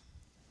now,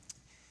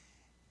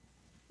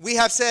 we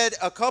have said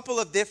a couple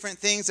of different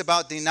things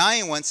about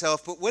denying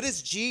oneself, but what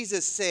does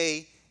Jesus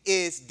say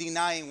is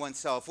denying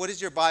oneself? What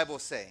does your Bible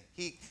say?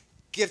 He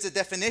gives a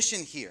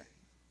definition here.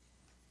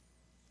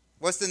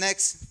 What's the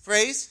next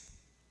phrase?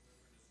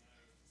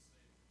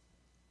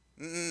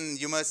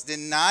 You must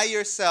deny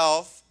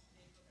yourself.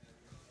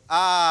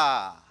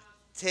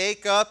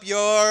 Take up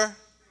your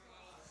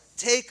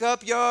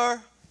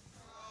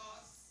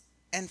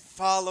and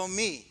follow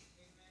me.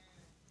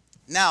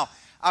 Now,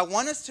 I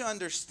want us to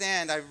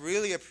understand, I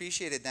really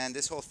appreciated, Dan,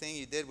 this whole thing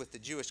you did with the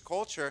Jewish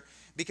culture,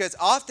 because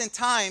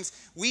oftentimes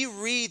we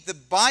read the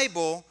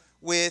Bible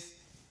with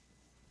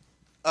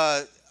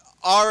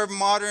our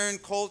modern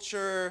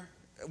culture,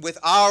 with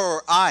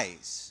our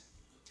eyes.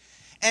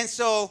 And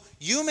so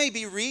you may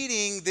be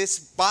reading this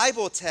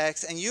Bible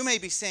text and you may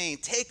be saying,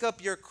 take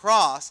up your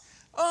cross.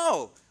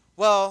 Oh,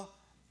 well,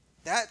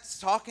 that's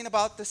talking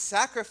about the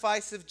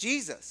sacrifice of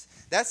Jesus.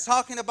 That's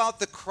talking about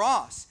the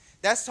cross.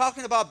 That's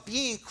talking about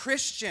being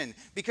Christian,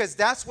 because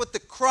that's what the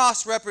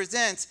cross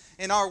represents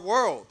in our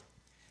world.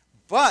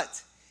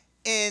 But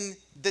in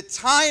the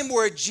time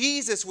where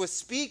Jesus was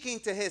speaking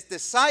to his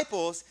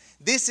disciples,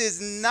 this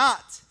is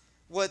not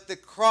what the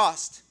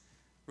cross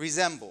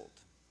resembled.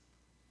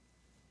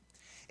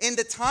 In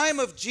the time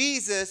of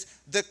Jesus,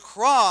 the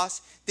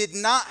cross did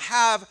not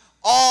have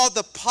all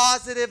the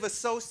positive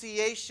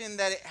association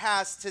that it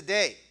has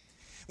today.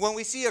 When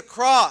we see a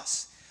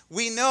cross,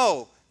 we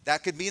know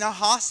that could mean a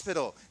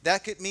hospital.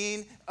 That could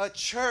mean a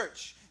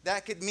church.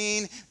 That could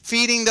mean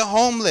feeding the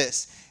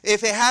homeless.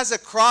 If it has a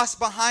cross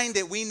behind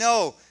it, we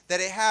know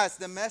that it has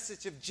the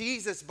message of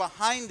Jesus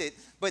behind it.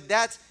 But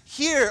that's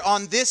here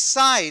on this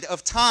side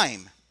of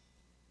time.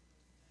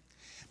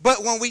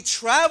 But when we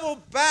travel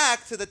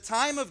back to the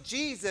time of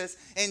Jesus,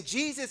 and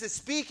Jesus is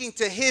speaking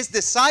to his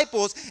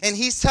disciples, and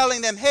he's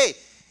telling them, hey,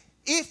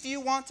 if you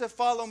want to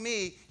follow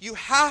me, you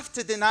have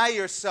to deny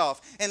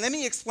yourself. And let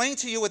me explain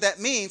to you what that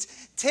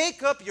means.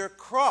 Take up your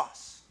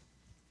cross.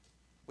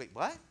 Wait,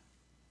 what?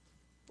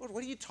 Lord,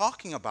 what are you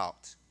talking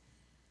about?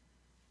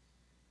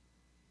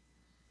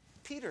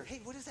 Peter, hey,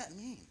 what does that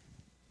mean?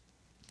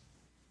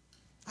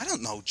 I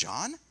don't know,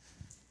 John.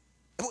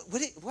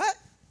 What?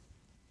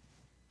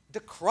 The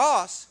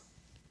cross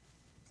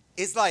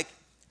is like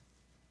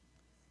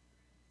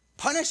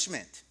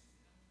punishment.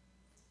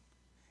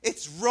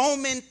 It's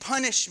Roman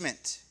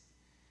punishment.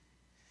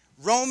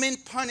 Roman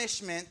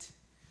punishment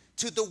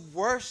to the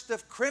worst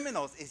of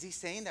criminals. Is he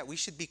saying that we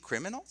should be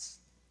criminals?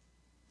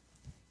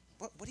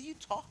 What are you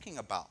talking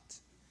about?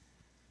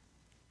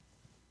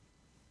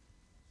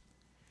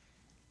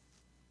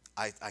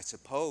 I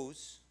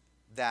suppose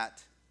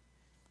that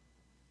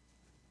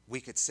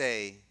we could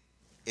say,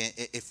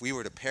 if we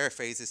were to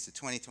paraphrase this to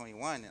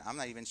 2021, and I'm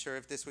not even sure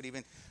if this would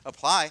even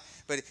apply,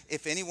 but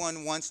if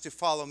anyone wants to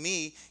follow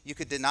me, you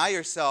could deny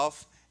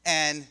yourself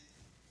and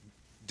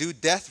do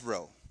death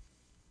row.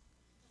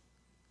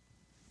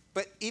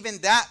 But even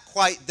that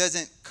quite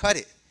doesn't cut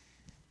it,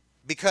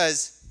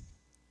 because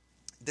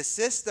the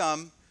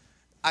system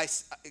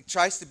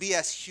tries to be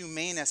as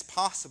humane as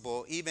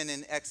possible, even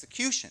in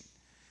execution.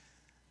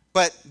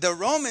 But the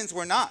Romans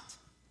were not.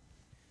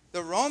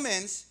 The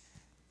Romans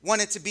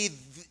wanted to be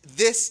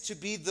this to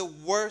be the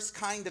worst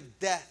kind of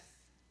death.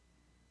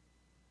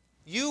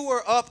 You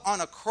were up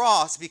on a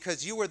cross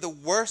because you were the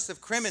worst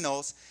of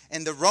criminals,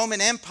 and the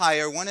Roman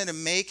Empire wanted to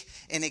make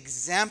an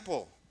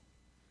example.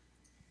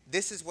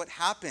 This is what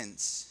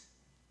happens.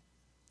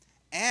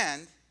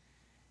 And,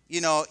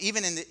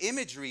 even in the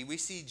imagery, we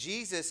see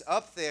Jesus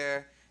up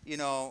there,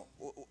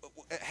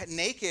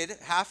 naked,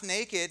 half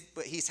naked,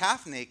 but he's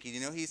half naked.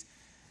 He's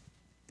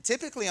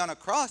typically on a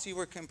cross, you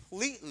were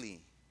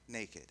completely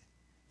naked,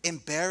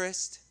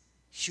 embarrassed,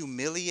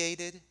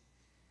 humiliated.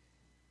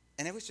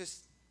 And it was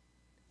just,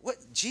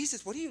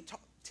 Jesus, what do you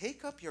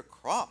take up your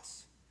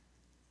cross?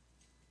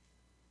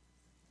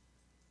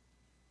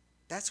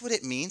 That's what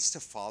it means to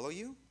follow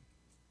you.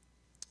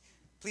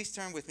 Please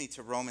turn with me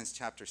to Romans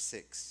chapter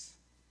 6.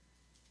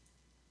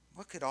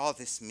 What could all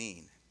this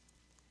mean?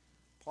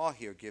 Paul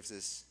here gives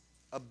us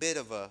a bit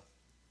of a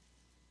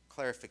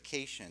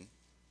clarification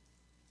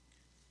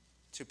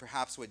to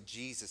perhaps what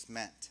Jesus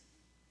meant.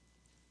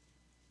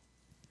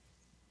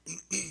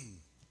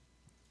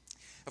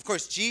 Of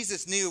course,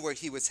 Jesus knew where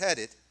he was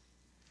headed,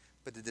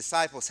 but the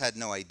disciples had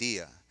no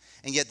idea.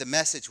 And yet the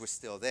message was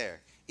still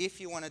there.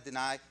 If you want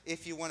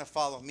to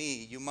follow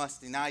me, you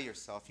must deny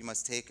yourself. You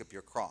must take up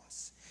your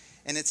cross.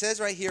 And it says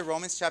right here,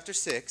 Romans chapter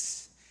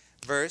 6,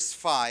 verse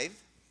 5.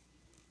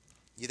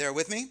 You there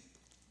with me?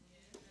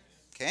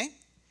 Okay.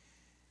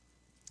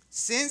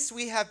 Since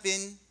we have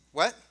been,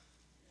 what?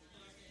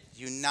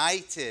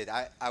 United.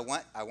 I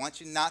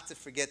want you not to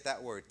forget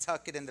that word.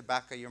 Tuck it in the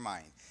back of your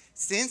mind.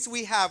 Since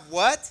we have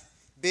what?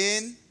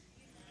 Been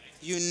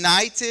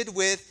united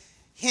with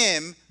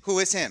him. Who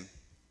is him?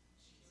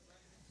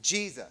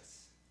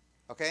 Jesus.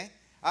 Okay?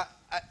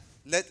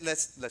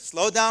 Let's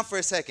slow down for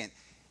a second.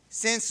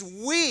 Since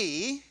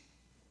we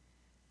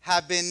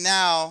have been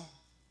now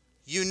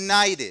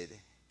united.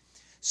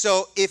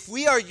 So if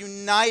we are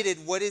united,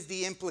 what is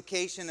the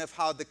implication of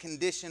how the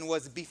condition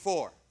was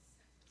before?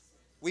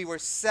 We were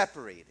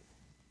separated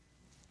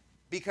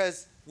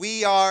because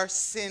we are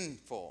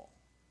sinful.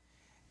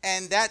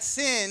 And that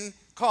sin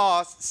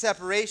caused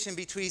separation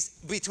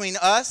between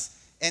us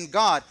and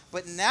God.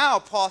 But now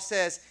Paul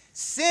says,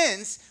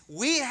 since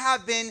we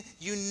have been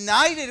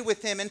united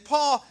with him. And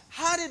Paul,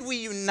 how did we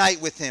unite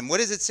with him? What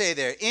does it say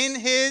there? In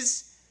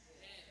his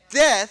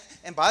death.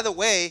 And by the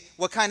way,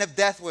 what kind of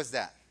death was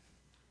that?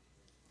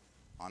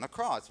 On a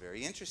cross.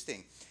 Very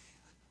interesting.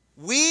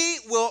 We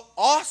will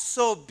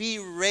also be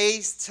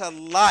raised to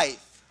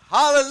life.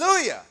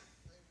 Hallelujah.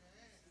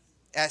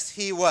 As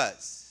he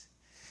was.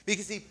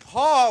 Because see,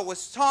 Paul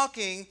was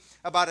talking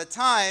about a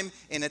time,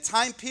 in a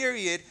time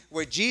period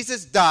where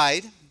Jesus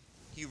died.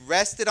 He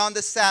rested on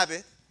the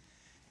Sabbath.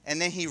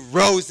 And then he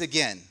rose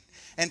again.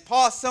 And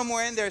Paul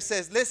somewhere in there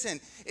says,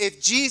 listen,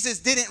 if Jesus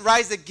didn't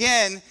rise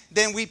again,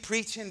 then we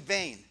preach in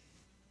vain.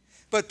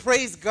 But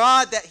praise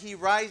God that he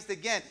rose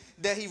again.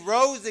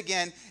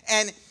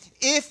 And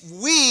if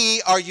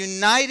we are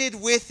united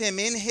with him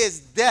in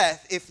his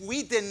death, if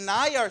we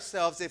deny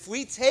ourselves, if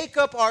we take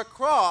up our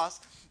cross,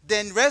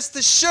 then rest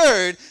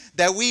assured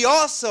that we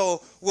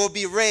also will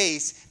be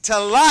raised to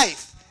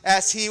life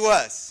as he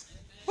was.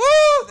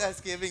 Woo! That's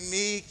giving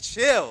me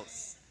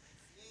chills.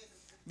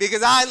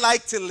 Because I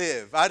like to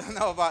live. I don't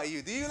know about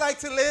you. Do you like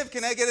to live?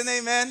 Can I get an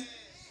amen?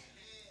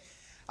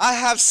 I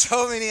have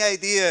so many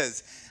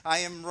ideas. I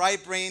am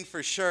right-brained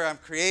for sure. I'm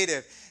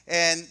creative.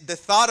 And the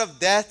thought of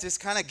death just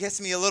kind of gets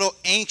me a little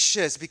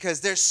anxious because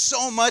there's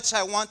so much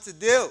I want to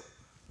do.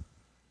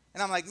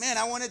 And I'm like, man,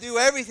 I want to do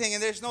everything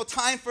and there's no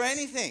time for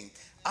anything.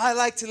 I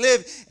like to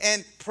live.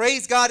 And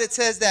praise God, it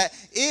says that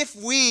if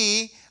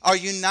we are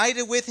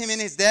united with him in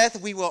his death,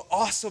 we will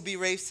also be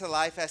raised to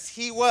life as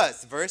he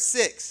was. Verse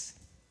 6.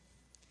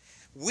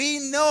 We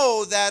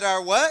know that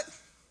our what?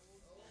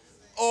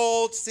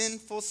 Old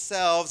sinful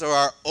selves, or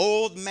our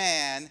old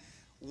man,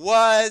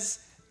 was,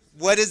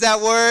 what is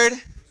that word?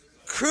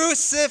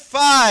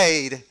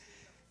 Crucified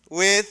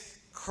with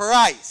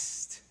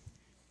Christ.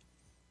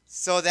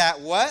 So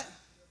that what?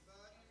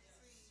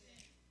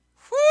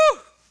 Whew.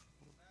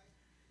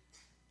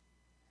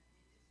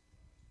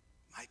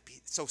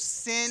 So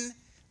sin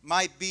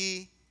might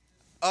be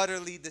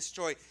utterly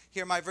destroyed.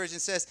 Here my version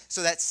says,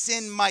 so that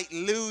sin might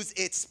lose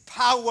its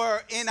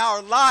power in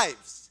our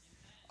lives.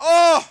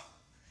 Oh,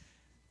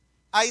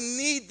 I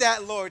need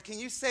that, Lord. Can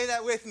you say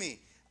that with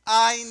me?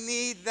 I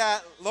need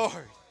that,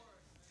 Lord.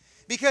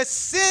 Because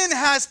sin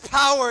has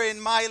power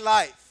in my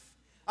life.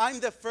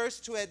 I'm the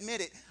first to admit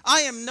it.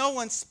 I am no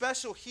one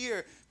special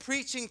here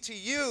preaching to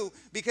you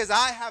because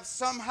I have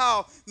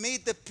somehow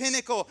made the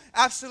pinnacle.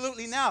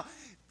 Absolutely now.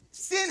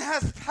 Sin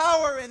has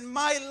power in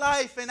my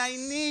life, and I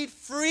need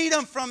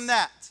freedom from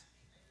that.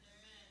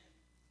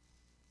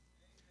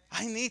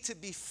 I need to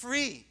be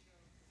free.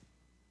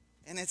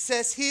 And it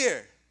says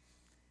here,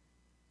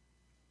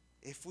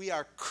 if we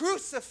are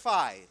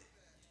crucified,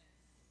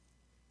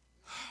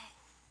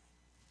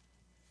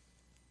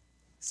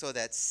 so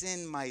that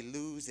sin might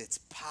lose its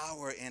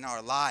power in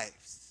our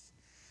lives.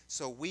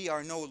 So we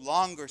are no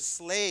longer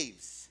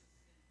slaves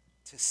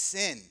to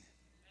sin.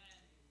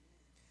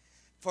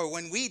 For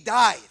when we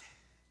died,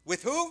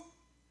 with who?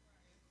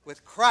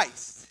 With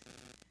Christ,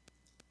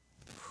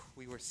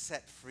 we were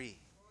set free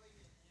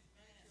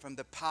from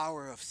the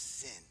power of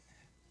sin.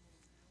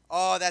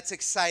 Oh, that's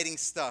exciting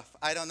stuff.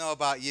 I don't know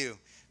about you,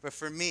 but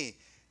for me,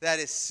 that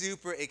is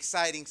super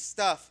exciting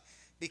stuff,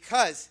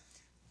 because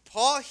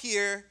Paul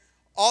here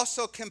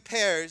also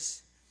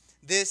compares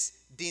this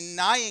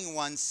denying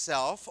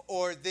oneself,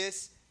 or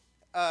this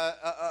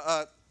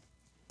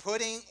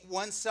putting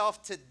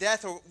oneself to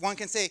death, or one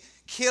can say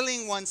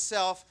killing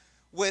oneself,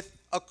 with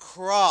a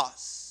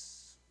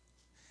cross.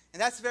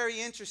 And that's very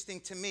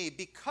interesting to me,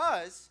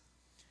 because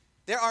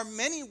there are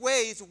many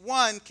ways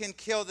one can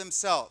kill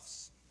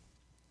themselves.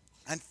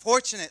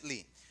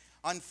 Unfortunately,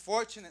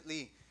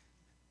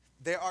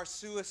 there are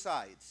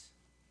suicides.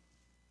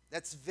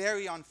 That's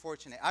very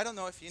unfortunate. I don't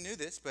know if you knew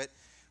this, but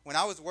when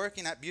I was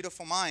working at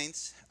Beautiful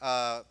Minds,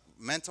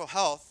 mental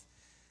health,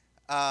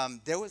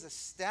 there was a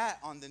stat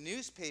on the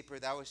newspaper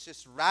that was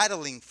just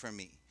rattling for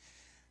me.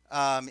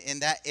 In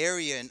that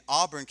area in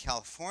Auburn,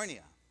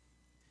 California.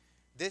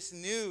 This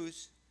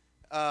news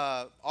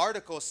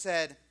article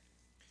said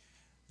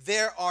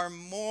there are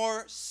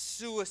more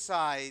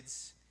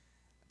suicides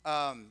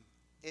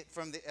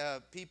from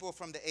the people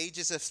from the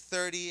ages of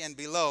 30 and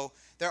below.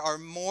 There are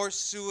more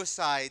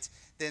suicides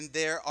than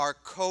there are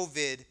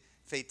COVID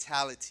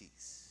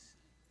fatalities.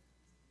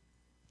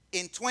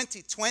 In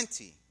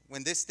 2020,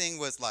 when this thing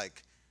was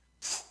like,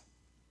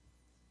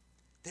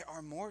 there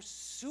are more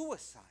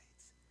suicides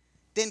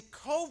than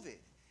COVID.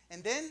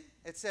 And then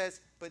it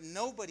says, but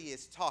nobody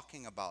is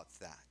talking about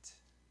that.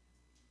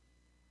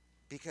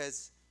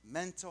 Because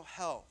mental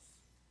health,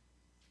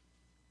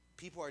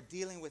 people are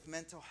dealing with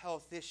mental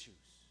health issues.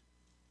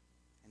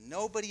 And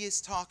nobody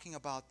is talking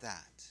about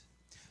that.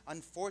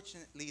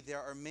 Unfortunately,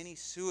 there are many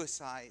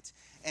suicides,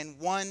 and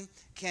one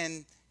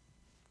can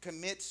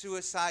commit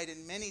suicide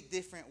in many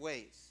different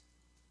ways.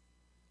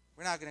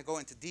 We're not going to go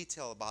into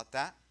detail about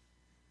that.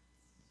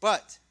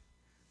 But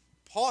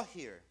Paul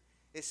here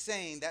is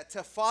saying that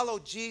to follow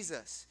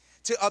Jesus,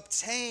 to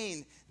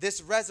obtain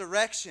this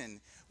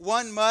resurrection,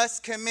 one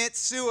must commit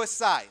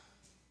suicide.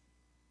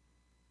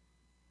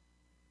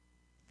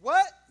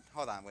 What?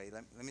 Hold on, wait,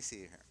 let me see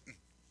here.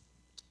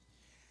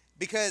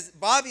 Because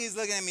Bobby is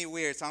looking at me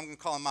weird, so I'm going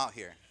to call him out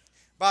here.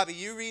 Bobby,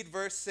 you read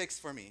verse 6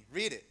 for me.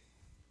 Read it.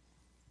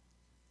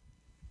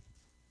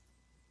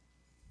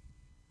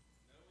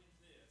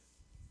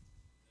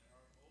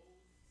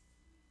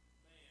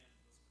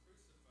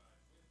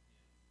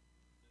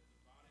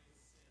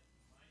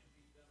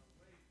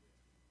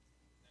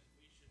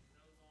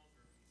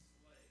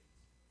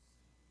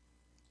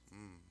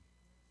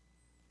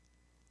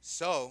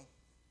 So,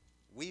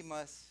 we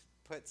must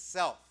put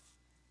self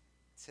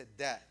to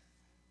death.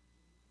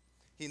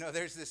 You know,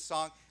 there's this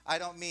song. I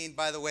don't mean,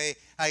 by the way,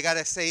 I got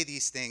to say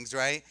these things,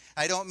 right?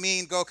 I don't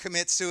mean go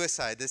commit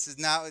suicide. This is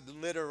not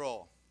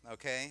literal,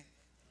 okay?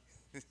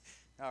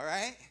 All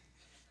right?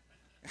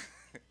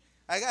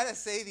 I got to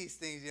say these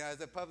things. You know,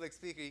 as a public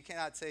speaker, you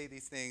cannot say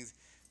these things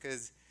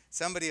because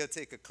somebody will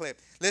take a clip.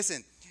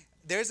 Listen,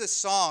 there's a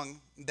song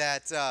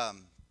that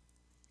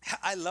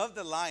I love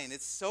the line.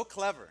 It's so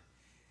clever.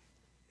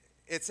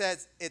 It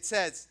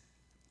says,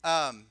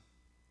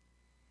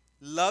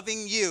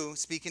 loving you,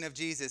 speaking of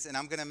Jesus, and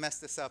I'm going to mess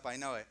this up, I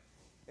know it.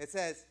 It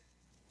says,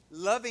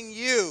 loving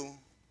you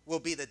will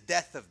be the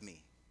death of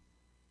me.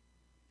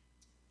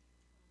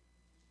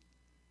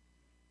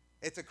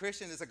 It's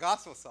a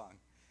gospel song.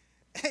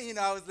 And, you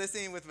know, I was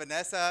listening with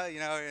Vanessa, you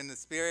know, in the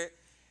spirit,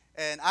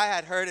 and I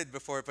had heard it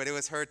before, but it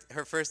was her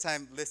first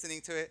time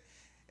listening to it.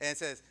 And it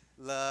says,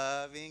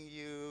 loving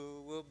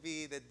you will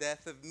be the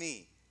death of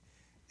me.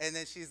 And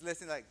then she's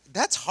listening like,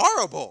 that's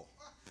horrible.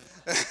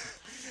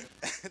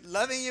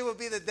 Loving you will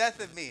be the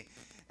death of me.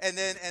 And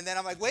then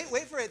I'm like, wait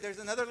for it. There's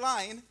another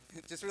line.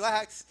 Just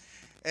relax.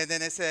 And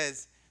then it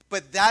says,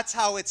 but that's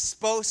how it's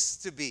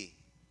supposed to be.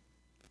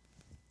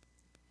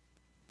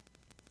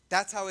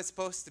 That's how it's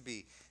supposed to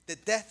be. The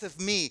death of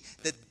me,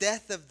 the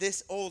death of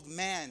this old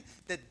man,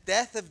 the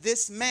death of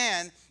this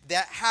man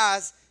that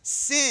has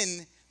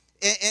sin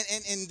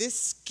in this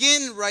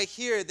skin right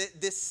here,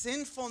 this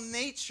sinful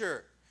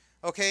nature,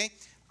 okay?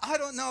 I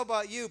don't know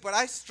about you, but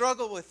I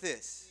struggle with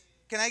this.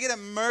 Can I get a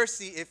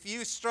mercy if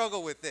you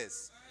struggle with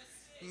this?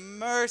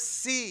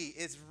 Mercy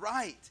is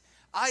right.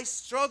 I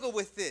struggle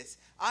with this.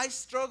 I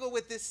struggle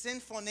with this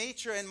sinful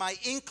nature and my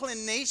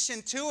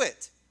inclination to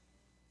it.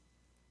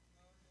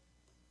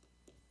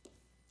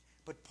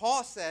 But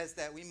Paul says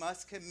that we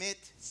must commit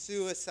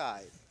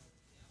suicide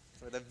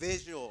for the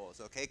visuals,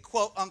 okay?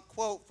 Quote,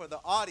 unquote, for the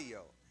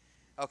audio,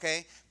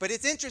 okay? But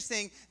it's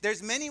interesting.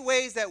 There's many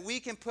ways that we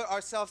can put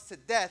ourselves to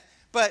death.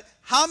 But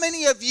how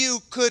many of you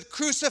could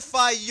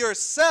crucify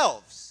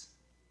yourselves?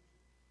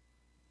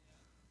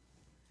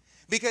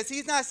 Because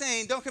he's not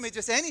saying don't commit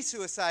just any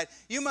suicide.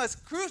 You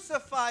must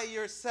crucify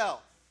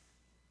yourself.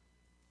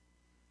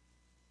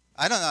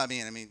 I don't know.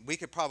 I mean, we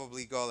could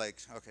probably go like,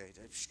 okay,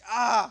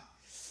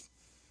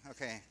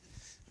 okay,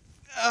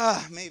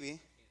 maybe.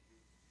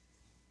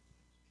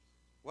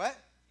 What?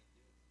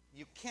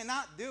 You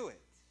cannot do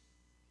it.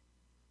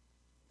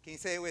 Can you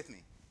say it with me?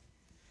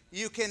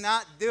 You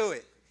cannot do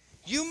it.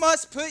 You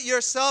must put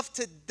yourself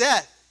to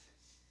death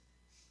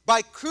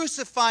by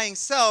crucifying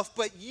self,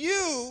 but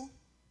you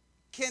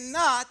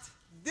cannot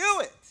do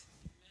it.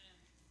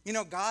 You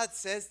know, God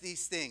says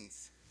these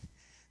things.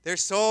 They're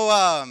so,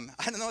 I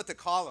don't know what to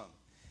call them.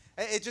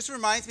 It just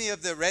reminds me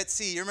of the Red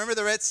Sea. You remember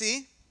the Red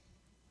Sea?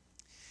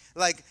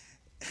 Like,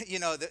 you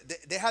know,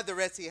 they had the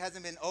Red Sea. It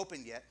hasn't been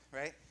opened yet,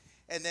 right?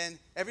 And then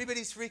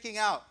everybody's freaking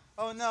out.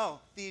 Oh, no,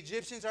 the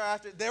Egyptians are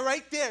after. They're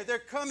right there. They're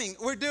coming.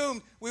 We're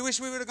doomed. We wish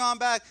we would have gone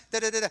back.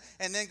 Da-da-da-da.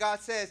 And then God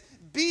says,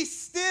 be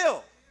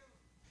still.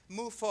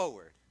 Move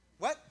forward.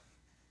 What?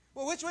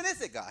 Well, which one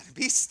is it, God?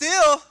 Be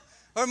still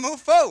or move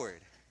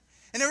forward?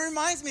 And it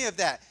reminds me of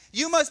that.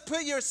 You must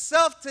put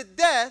yourself to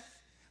death.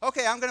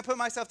 Okay, I'm going to put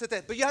myself to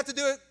death. But you have to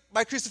do it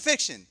by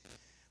crucifixion.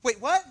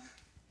 Wait, what?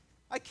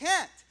 I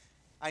can't.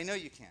 I know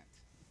you can't.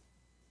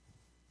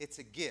 It's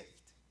a gift.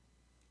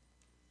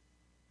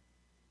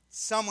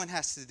 Someone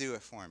has to do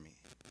it for me.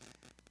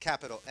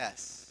 Capital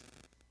S.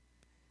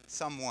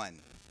 Someone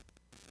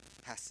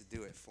has to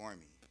do it for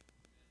me.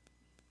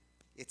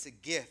 It's a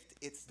gift.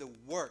 It's the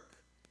work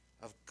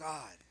of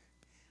God.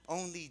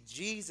 Only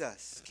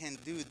Jesus can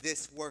do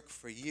this work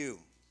for you.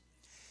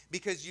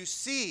 Because you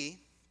see,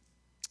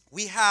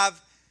 we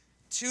have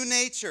two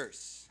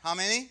natures. How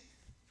many?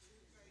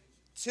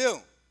 Two.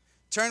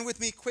 Turn with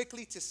me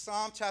quickly to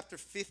Psalm chapter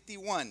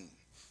 51.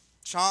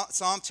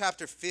 Psalm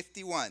chapter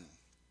 51.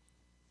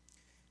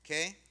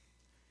 Okay?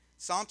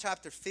 Psalm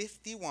chapter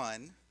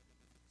 51,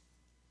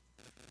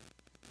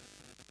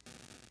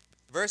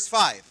 verse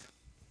 5.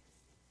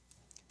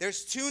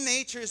 There's two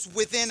natures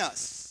within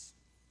us.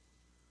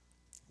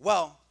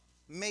 Well,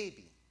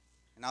 maybe.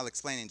 And I'll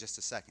explain in just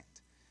a second.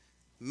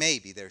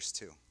 Maybe there's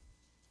two.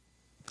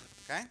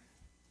 Okay?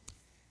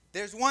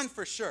 There's one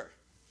for sure.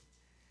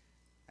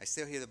 I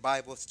still hear the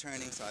Bible's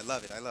turning, so I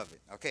love it. I love it.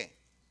 Okay.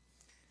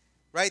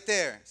 Right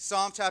there,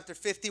 Psalm chapter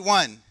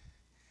 51.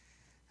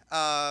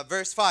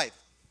 Verse 5.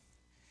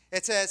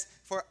 It says,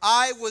 for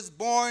I was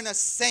born a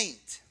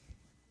saint.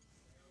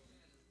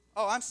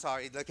 Oh, I'm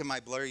sorry. Look at my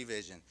blurry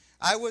vision.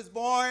 I was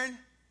born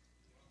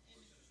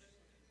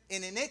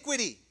in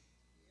iniquity.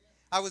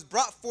 I was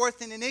brought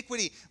forth in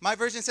iniquity. My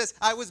version says,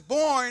 I was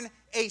born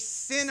a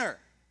sinner.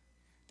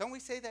 Don't we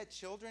say that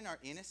children are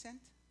innocent?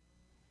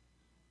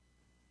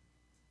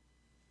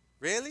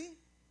 Really?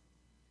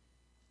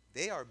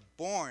 They are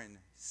born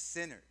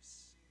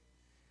sinners.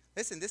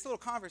 Listen, this little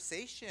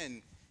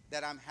conversation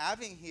that I'm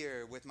having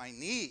here with my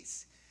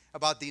niece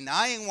about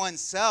denying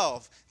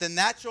oneself, the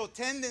natural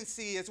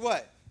tendency is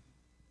what?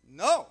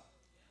 No.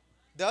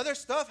 The other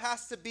stuff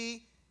has to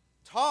be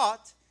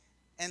taught,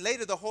 and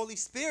later the Holy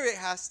Spirit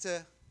has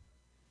to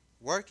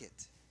work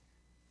it.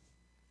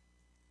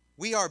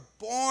 We are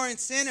born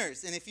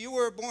sinners. And if you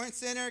were a born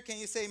sinner, can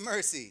you say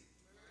mercy?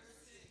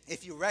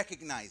 If you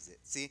recognize it.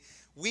 See,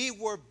 we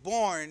were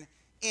born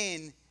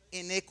in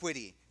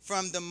iniquity.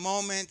 From the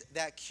moment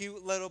that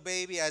cute little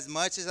baby, as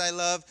much as I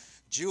love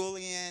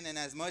Julian and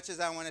as much as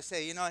I want to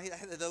say, you know,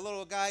 the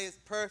little guy is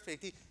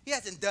perfect. He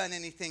hasn't done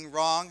anything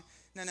wrong.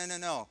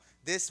 No.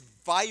 This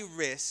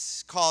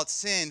virus called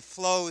sin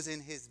flows in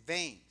his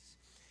veins.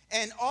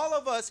 And all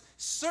of us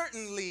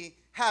certainly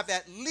have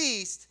at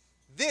least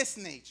this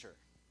nature.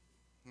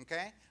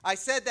 Okay? I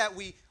said that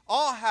we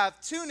all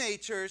have two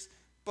natures,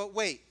 but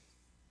wait.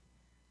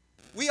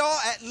 We all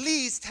at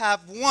least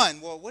have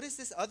one. Well, what is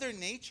this other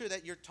nature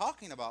that you're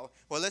talking about?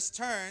 Well, let's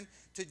turn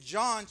to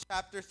John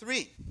chapter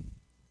 3.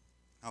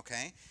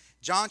 Okay?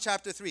 John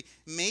chapter 3.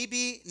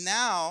 Maybe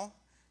now,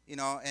 you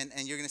know, and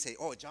you're going to say,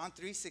 oh, John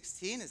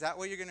 3:16, is that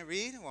what you're going to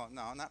read? Well,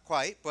 no, not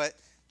quite, but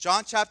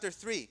John chapter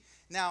 3.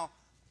 Now,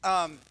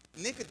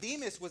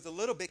 Nicodemus was a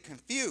little bit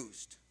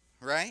confused,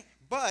 right?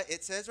 But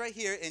it says right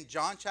here in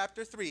John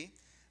chapter 3,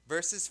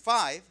 verses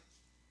 5,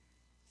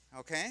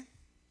 okay?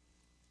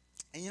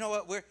 And you know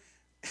what?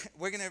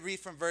 we're going to read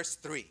from verse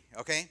 3,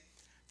 okay?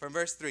 From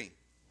verse 3.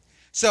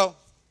 So,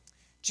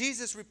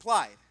 Jesus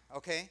replied,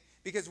 okay?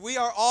 Because we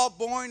are all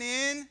born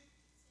in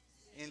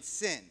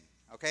sin,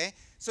 okay?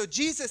 So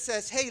Jesus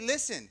says, hey,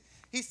 listen.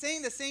 He's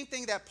saying the same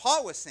thing that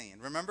Paul was saying.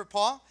 Remember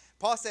Paul?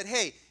 Paul said,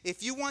 hey,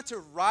 if you want to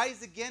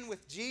rise again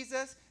with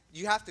Jesus,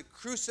 you have to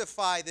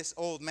crucify this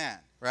old man,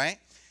 right?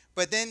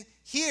 But then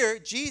here,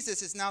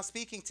 Jesus is now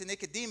speaking to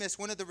Nicodemus,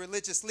 one of the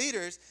religious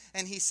leaders,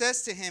 and he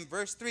says to him,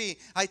 verse 3,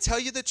 I tell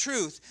you the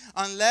truth,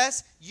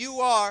 unless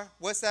you are,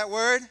 what's that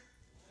word?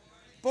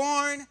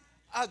 Born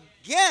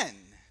again,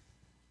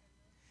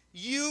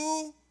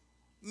 you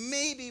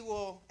maybe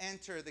will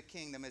enter the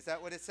kingdom. Is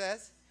that what it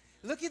says?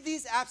 Look at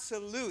these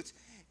absolutes.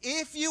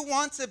 If you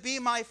want to be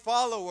my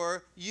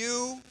follower,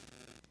 you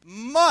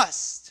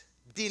must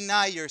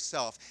deny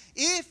yourself.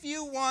 If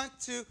you want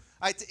to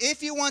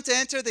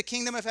enter the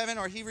kingdom of heaven,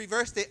 or he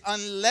reversed it,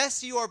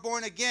 unless you are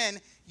born again,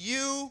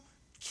 you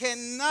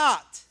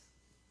cannot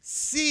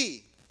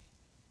see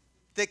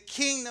the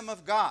kingdom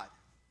of God.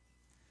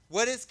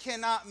 What does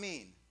cannot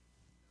mean?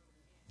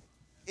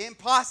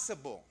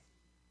 Impossible.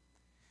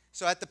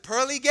 So at the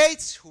pearly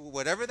gates,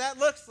 whatever that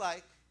looks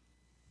like,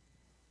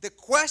 the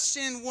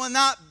question will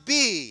not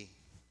be,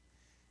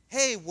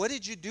 hey, what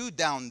did you do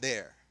down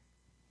there?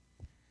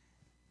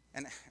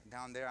 And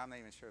down there, I'm not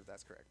even sure if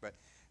that's correct, but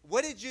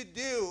what did you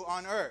do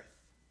on earth?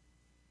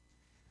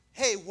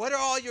 Hey, what are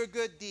all your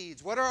good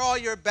deeds? What are all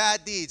your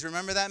bad deeds?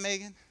 Remember that,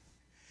 Megan?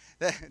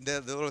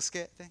 The little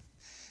skit thing?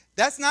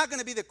 That's not going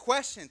to be the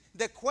question.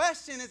 The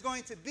question is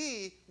going to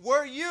be,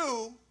 were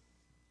you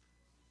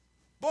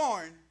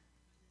born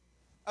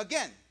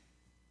again?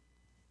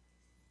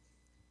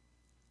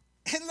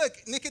 And look,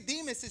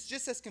 Nicodemus is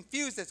just as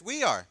confused as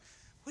we are.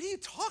 What are you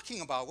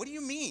talking about? What do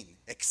you mean?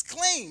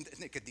 Exclaimed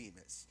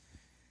Nicodemus.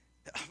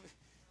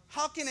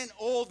 How can an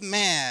old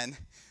man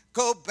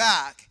go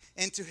back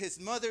into his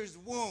mother's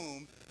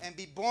womb and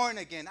be born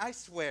again? I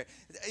swear.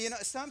 You know,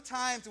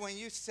 sometimes when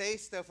you say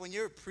stuff, when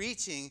you're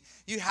preaching,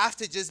 you have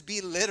to just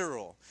be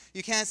literal.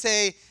 You can't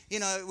say, you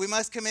know, we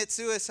must commit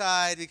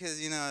suicide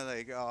because, you know,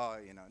 like, oh,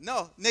 you know.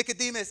 No,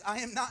 Nicodemus, I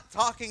am not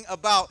talking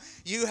about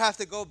you have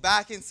to go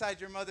back inside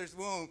your mother's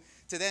womb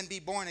to then be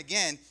born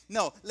again.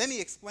 No, let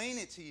me explain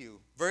it to you.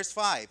 Verse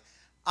 5.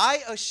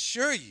 I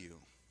assure you,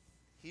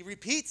 he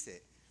repeats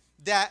it,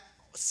 that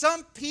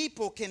some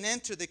people can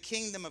enter the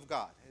kingdom of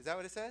God. Is that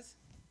what it says?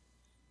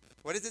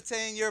 What does it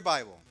say in your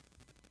Bible?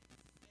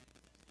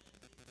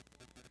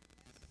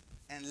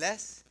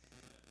 Unless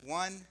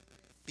one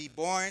be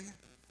born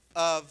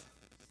of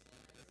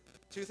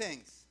two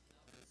things.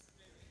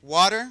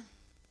 Water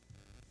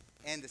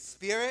and the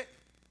Spirit.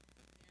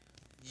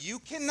 You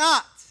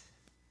cannot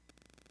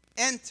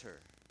enter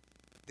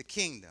the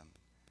kingdom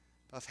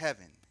of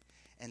heaven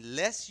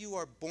unless you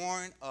are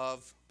born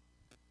of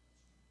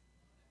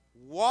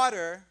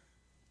water.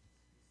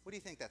 What do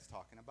you think that's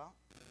talking about?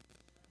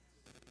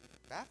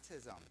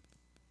 Baptism.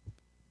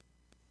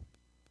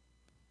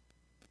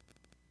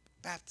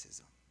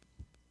 Baptism.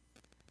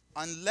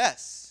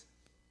 Unless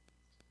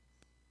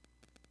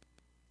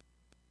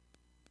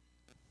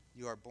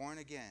you are born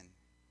again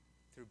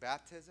through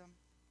baptism,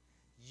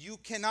 you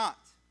cannot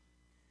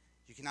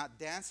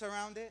dance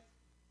around it.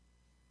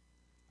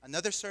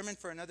 Another sermon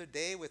for another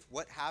day with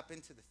what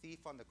happened to the thief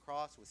on the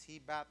cross. Was he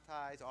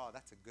baptized? Oh,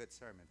 that's a good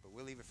sermon, but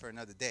we'll leave it for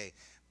another day.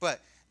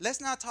 But let's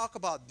not talk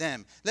about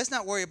them. Let's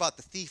not worry about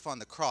the thief on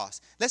the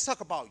cross. Let's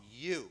talk about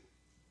you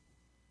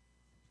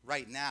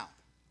right now.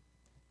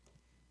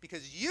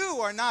 Because you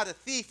are not a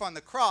thief on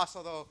the cross,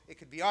 although it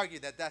could be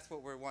argued that that's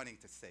what we're wanting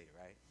to say,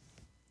 right?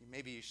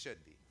 Maybe you should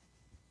be.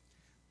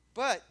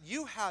 But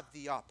you have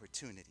the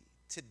opportunity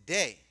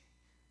today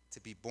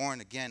to be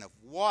born again of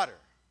water.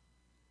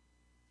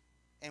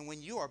 And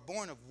when you are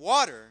born of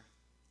water,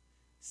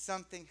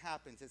 something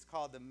happens. It's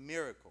called the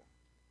miracle.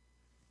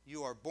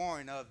 You are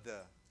born of the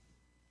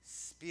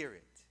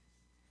Spirit.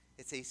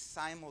 It's a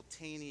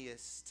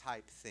simultaneous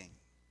type thing.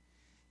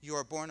 You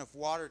are born of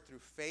water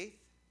through faith.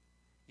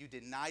 You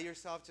deny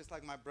yourself, just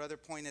like my brother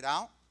pointed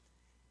out.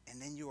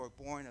 And then you are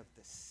born of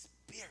the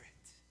Spirit.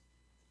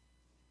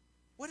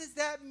 What does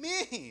that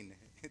mean?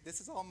 This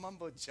is all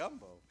mumbo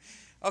jumbo.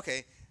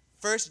 Okay,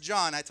 1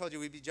 John. I told you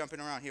we'd be jumping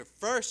around here.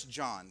 1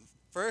 John.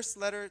 First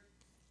letter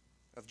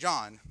of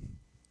John,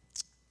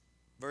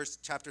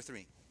 chapter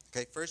 3.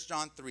 Okay, 1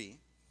 John 3.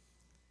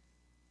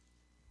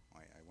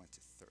 Wait, I went to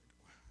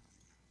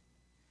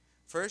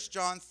 3rd. 1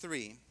 John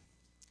 3,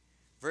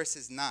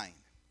 verses 9.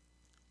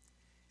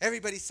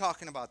 Everybody's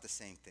talking about the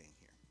same thing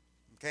here.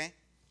 Okay?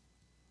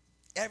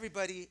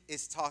 Everybody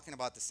is talking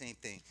about the same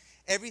thing.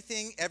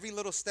 Everything, every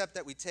little step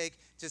that we take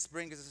just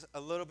brings us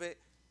a little bit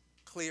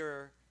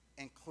clearer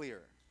and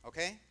clearer.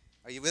 Okay?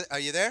 Are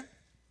you there?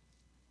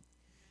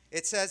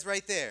 It says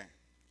right there,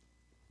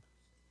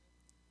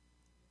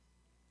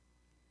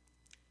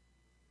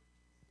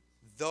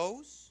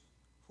 those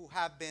who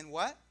have been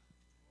what?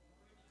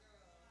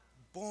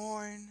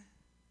 Born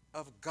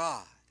of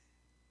God.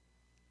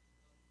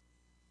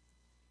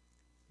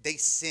 They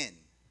sin.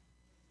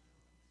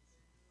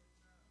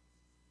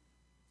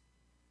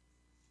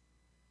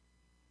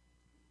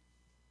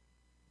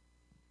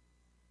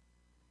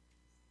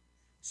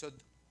 So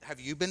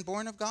have you been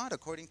born of God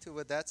according to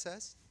what that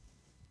says?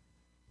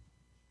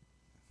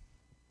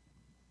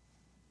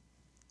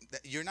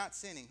 You're not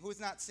sinning. Who's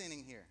not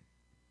sinning here?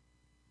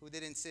 Who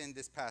didn't sin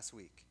this past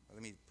week? Well,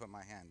 let me put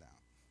my hand down,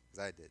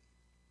 because I did.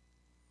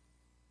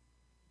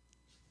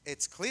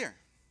 It's clear.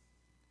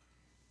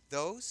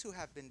 Those who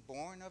have been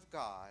born of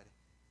God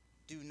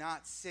do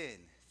not sin.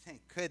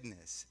 Thank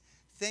goodness.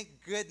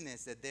 Thank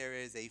goodness that there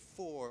is a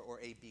for or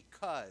a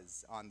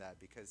because on that,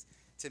 because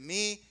to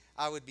me,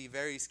 I would be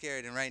very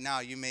scared, and right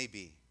now you may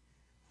be.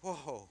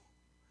 Whoa.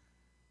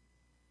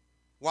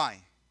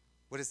 Why?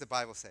 What does the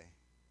Bible say?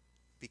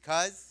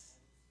 Because?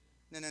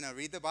 No.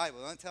 Read the Bible.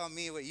 Don't tell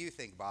me what you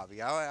think,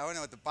 Bobby. I want to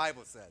know what the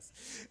Bible says.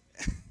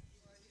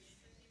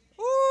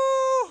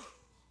 Woo!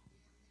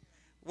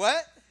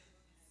 What?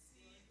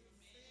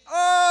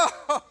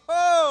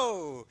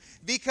 Oh!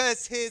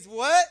 Because his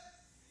what?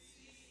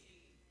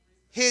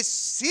 His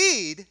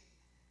seed.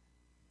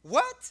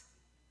 What?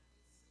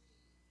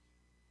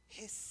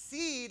 His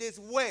seed is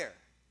where?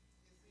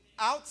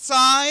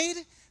 Outside.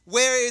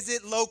 Where is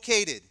it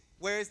located?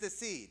 Where is the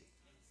seed?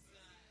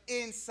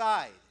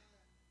 Inside.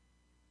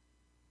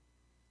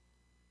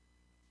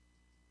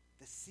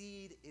 The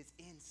seed is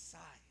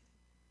inside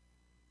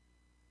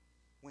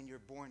when you're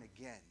born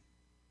again.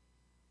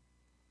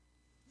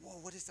 Whoa,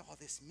 what does all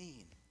this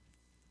mean?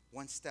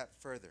 One step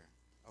further,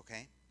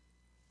 okay?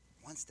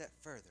 One step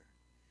further.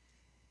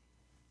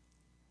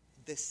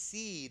 The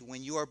seed,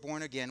 when you are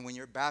born again, when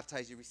you're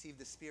baptized, you receive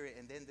the Spirit,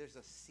 and then there's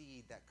a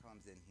seed that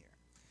comes in here.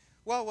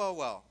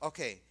 Well.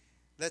 Okay,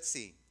 let's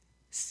see.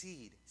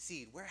 Seed.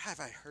 Where have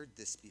I heard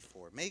this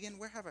before? Megan,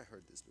 where have I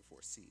heard this before?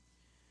 Seed.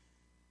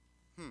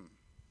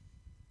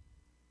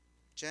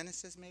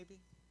 Genesis, maybe?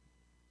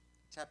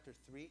 Chapter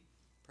 3,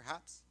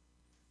 perhaps?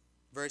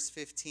 Verse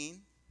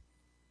 15.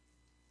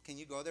 Can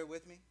you go there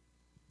with me?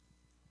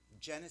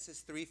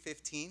 Genesis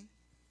 3:15.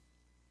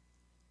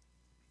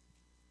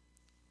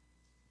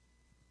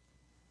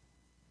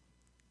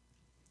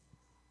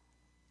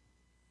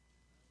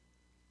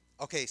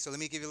 Okay, so let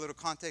me give you a little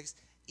context.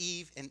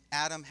 Eve and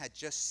Adam had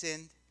just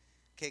sinned.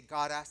 Okay,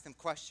 God asked them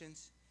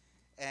questions,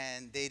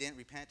 and they didn't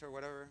repent or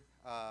whatever.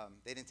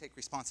 They didn't take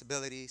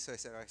responsibility, so he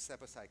said, all right,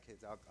 step aside,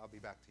 kids. I'll be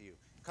back to you.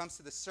 Comes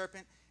to the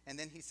serpent, and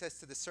then he says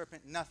to the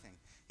serpent nothing.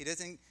 He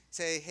doesn't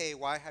say, hey,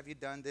 why have you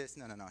done this?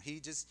 No. He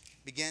just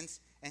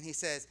begins, and he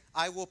says,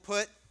 I will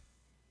put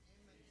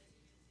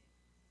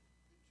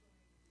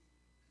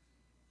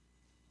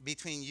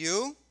between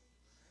you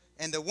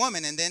and the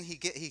woman, and then he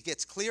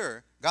gets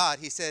clearer. God,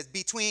 he says,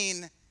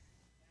 between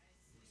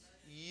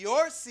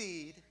your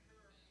seed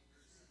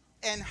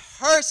and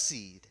her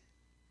seed.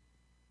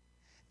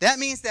 That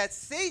means that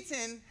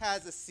Satan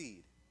has a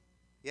seed.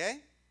 Yeah?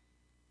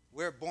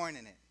 We're born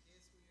in it.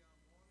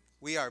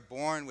 We are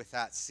born with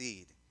that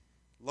seed.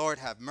 Lord,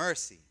 have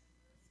mercy.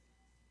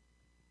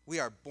 We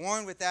are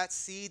born with that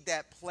seed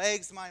that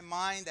plagues my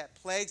mind, that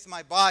plagues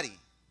my body.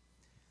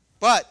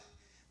 But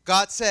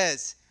God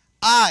says,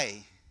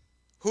 I.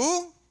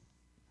 Who?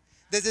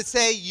 Does it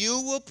say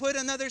you will put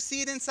another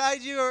seed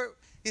inside you? Or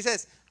he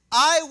says,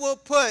 I will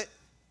put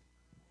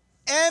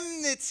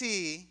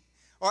enmity,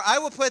 or I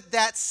will put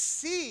that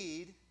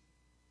seed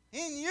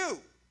in you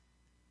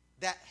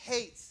that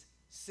hates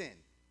sin.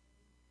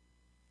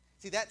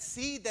 See, that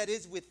seed that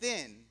is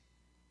within,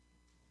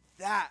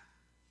 that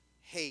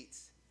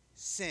hates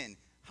sin.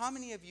 How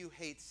many of you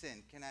hate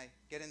sin? Can I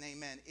get an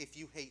amen if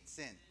you hate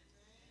sin?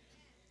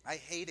 I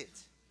hate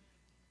it.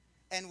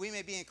 And we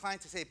may be inclined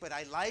to say, but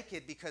I like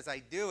it because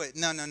I do it.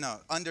 No.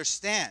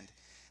 Understand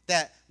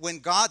that when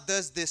God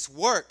does this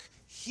work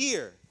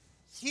here,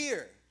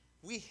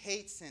 we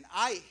hate sin.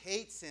 I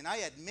hate sin. I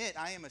admit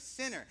I am a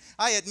sinner.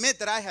 I admit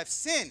that I have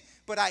sinned,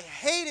 but I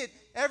hate it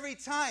every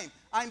time.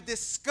 I'm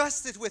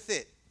disgusted with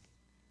it.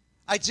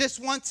 I just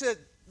want to,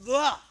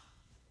 ugh.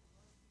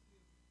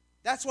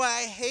 That's why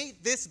I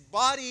hate this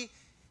body.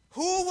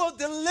 Who will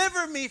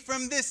deliver me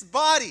from this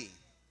body?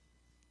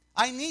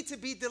 I need to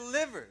be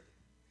delivered.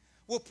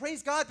 Well,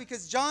 praise God,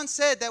 because John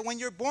said that when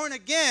you're born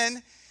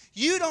again,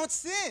 you don't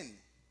sin,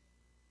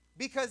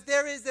 because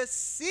there is a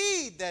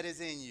seed that is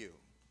in you.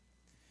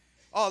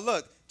 Oh,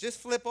 look,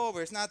 just flip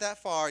over. It's not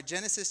that far.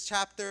 Genesis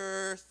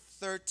chapter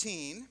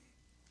 13,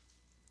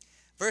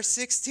 verse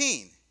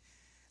 16.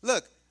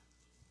 Look,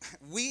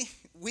 we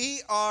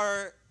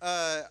are,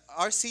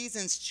 our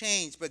seasons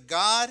change, but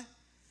God,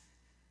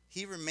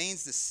 he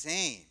remains the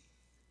same.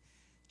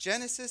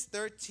 Genesis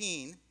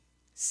 13,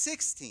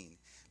 16.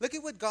 Look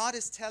at what God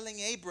is telling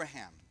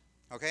Abraham,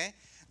 okay?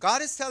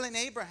 God is telling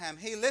Abraham,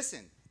 hey,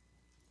 listen.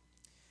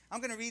 I'm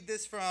going to read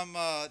this from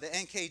the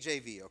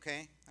NKJV,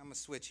 okay? I'm going to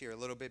switch here a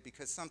little bit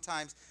because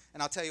sometimes,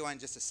 and I'll tell you why in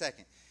just a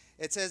second.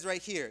 It says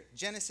right here,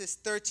 Genesis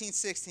 13,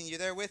 16. You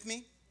there with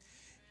me?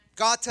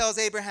 God tells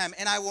Abraham,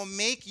 and I will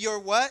make your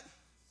what?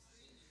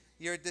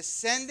 Your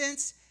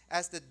descendants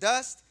as the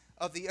dust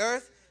of the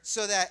earth,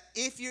 so that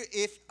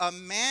if a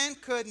man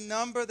could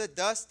number the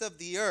dust of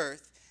the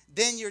earth,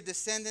 then your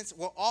descendants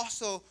will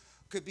also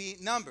could be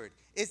numbered.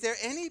 Is there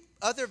any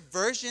other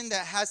version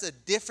that has a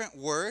different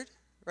word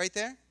right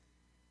there?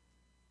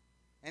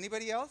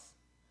 Anybody else?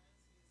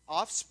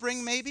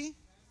 Offspring, maybe?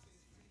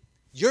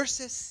 Yours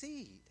says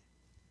seed.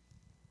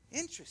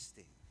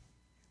 Interesting.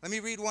 Let me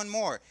read one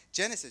more.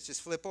 Genesis,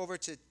 just flip over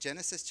to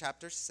Genesis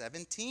chapter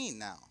 17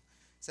 now.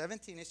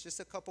 17, it's just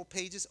a couple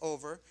pages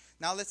over.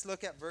 Now let's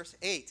look at verse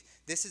 8.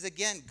 This is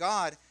again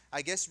God,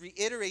 I guess,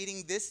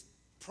 reiterating this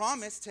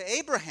promise to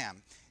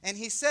Abraham. And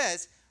he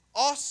says,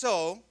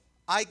 also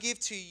I give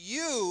to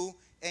you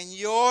and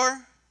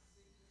your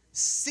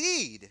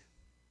seed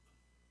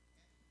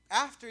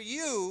after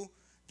you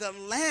the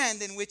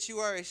land in which you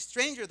are a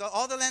stranger,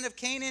 all the land of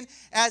Canaan,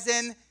 as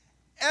an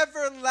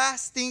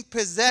everlasting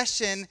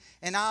possession,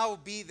 and I will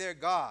be their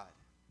God.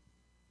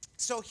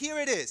 So here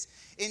it is.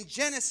 In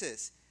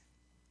Genesis,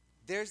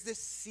 there's this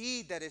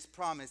seed that is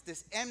promised,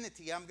 this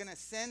enmity. I'm going to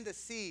send the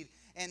seed.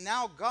 And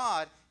now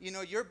God,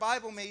 your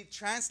Bible may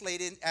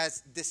translate it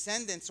as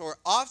descendants or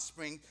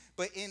offspring,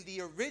 but in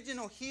the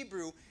original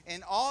Hebrew,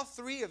 in all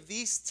three of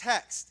these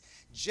texts,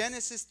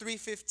 Genesis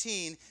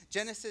 3:15,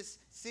 Genesis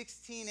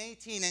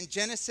 16:18, and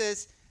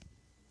Genesis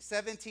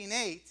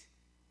 17:8,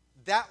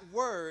 that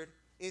word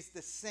is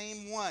the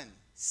same one,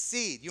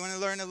 seed. You want to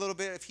learn a little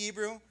bit of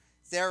Hebrew?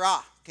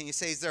 Zerah. Can you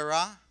say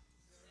zerah?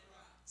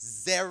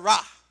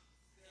 Zerah.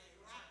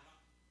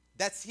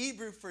 That's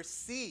Hebrew for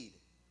seed.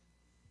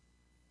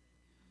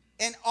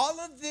 And all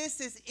of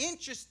this is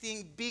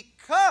interesting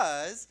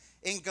because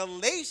in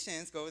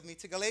Galatians, go with me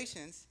to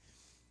Galatians.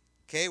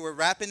 Okay, we're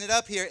wrapping it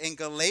up here. In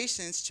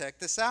Galatians, check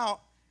this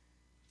out.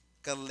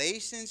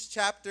 Galatians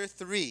chapter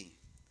 3,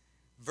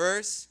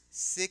 verse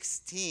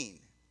 16.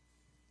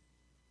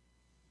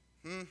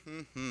 I'm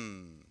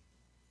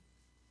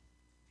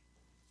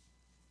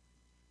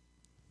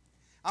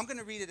going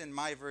to read it in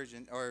my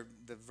version, or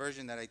the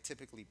version that I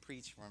typically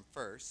preach from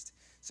first,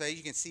 so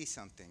you can see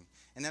something.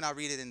 And then I'll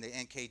read it in the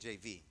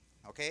NKJV.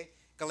 Okay?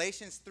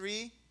 Galatians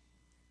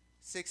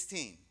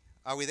 3:16.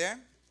 Are we there?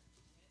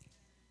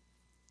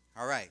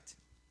 All right.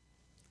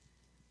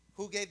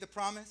 Who gave the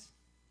promise?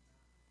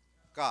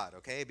 God,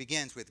 okay? It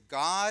begins with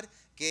God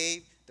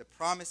gave the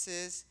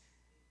promises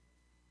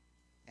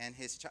and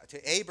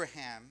to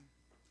Abraham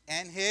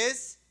and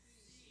his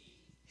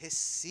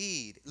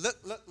seed.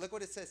 Look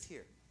what it says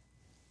here.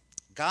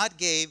 God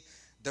gave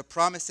the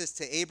promises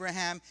to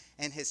Abraham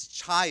and his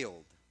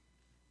child.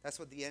 That's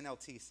what the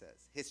NLT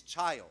says. His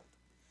child.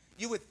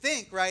 You would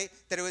think, right,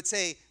 that it would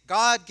say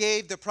God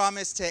gave the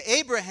promise to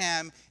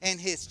Abraham and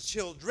his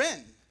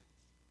children.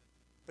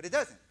 But it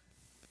doesn't.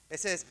 It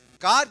says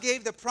God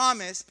gave the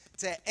promise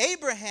to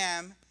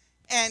Abraham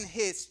and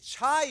his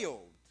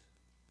child.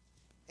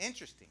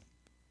 Interesting.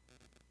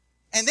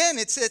 And then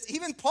it says,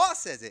 even Paul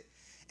says it.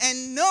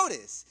 And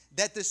notice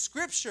that the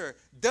scripture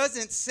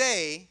doesn't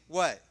say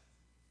what?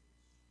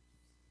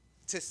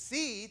 To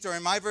seeds, or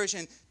in my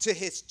version, to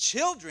his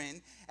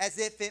children, as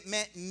if it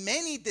meant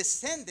many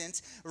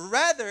descendants.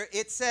 Rather,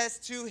 it says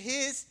to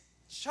his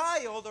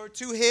child, or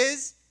to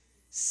his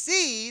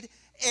seed.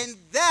 And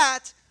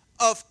that,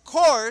 of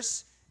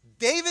course,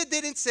 David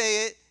didn't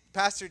say it.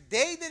 Pastor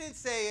Dave didn't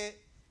say it.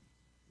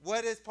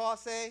 What does Paul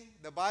say?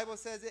 The Bible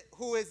says it.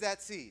 Who is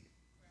that seed?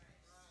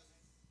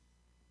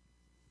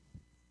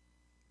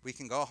 We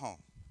can go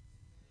home.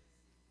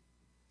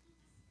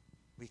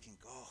 We can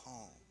go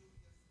home.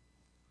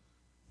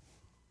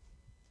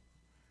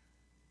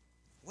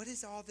 What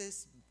is all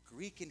this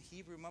Greek and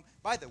Hebrew?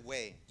 By the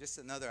way,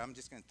 I'm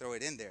just going to throw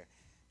it in there.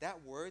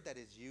 That word that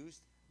is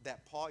used,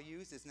 that Paul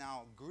used, is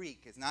now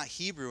Greek. It's not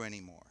Hebrew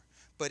anymore.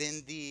 But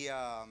in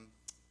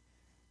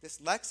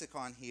this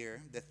lexicon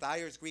here, the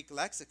Thayer's Greek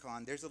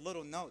lexicon, there's a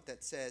little note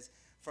that says,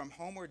 from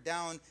homeward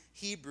down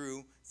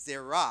Hebrew,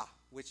 zerah,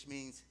 which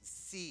means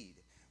seed.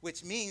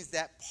 Which means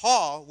that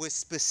Paul was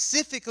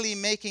specifically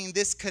making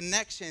this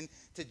connection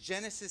to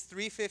Genesis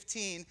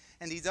 3:15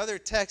 and these other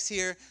texts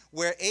here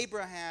where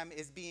Abraham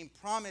is being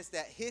promised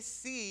that his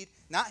seed,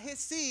 not his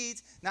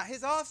seeds, not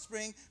his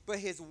offspring, but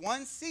his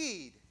one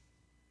seed,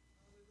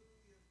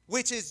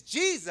 which is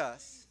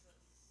Jesus,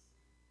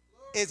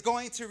 is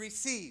going to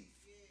receive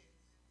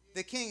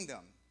the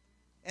kingdom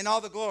and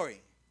all the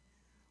glory.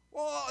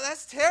 Well,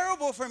 that's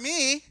terrible for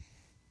me.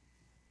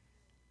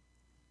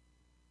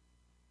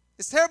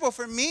 It's terrible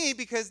for me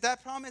because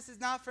that promise is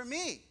not for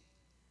me.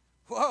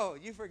 Whoa,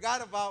 you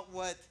forgot about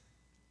what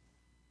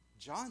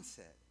John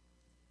said.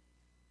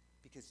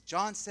 Because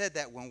John said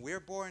that when we're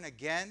born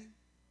again,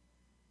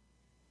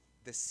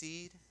 the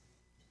seed,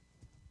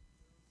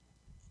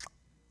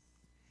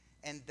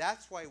 and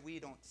that's why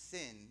we don't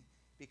sin,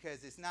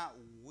 because it's not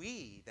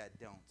we that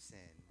don't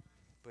sin,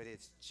 but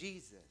it's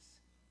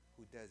Jesus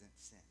who doesn't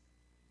sin.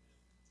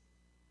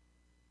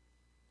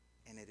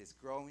 And it is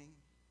growing,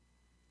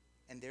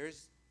 and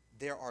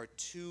there are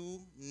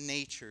two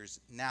natures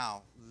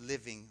now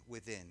living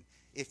within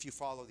if you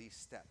follow these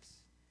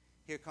steps.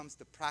 Here comes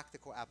the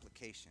practical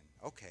application.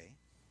 Okay.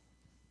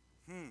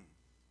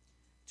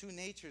 Two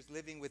natures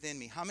living within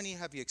me. How many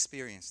have you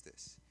experienced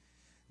this?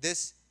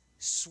 This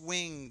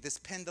swing, this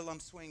pendulum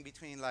swing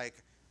between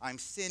like I'm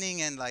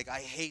sinning and like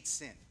I hate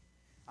sin.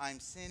 I'm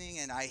sinning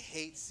and I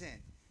hate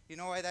sin. You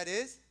know why that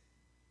is?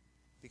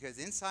 Because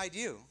inside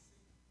you,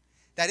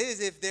 That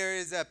is, if there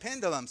is a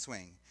pendulum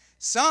swing.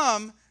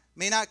 Some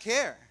may not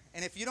care.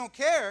 And if you don't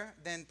care,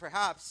 then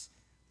perhaps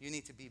you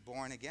need to be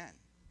born again.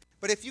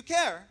 But if you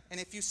care, and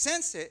if you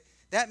sense it,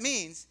 that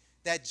means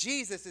that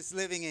Jesus is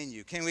living in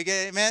you. Can we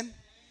get amen?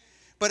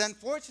 But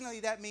unfortunately,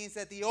 that means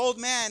that the old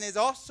man is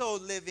also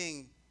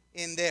living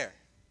in there.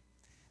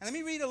 And let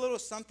me read a little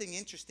something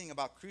interesting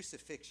about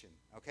crucifixion,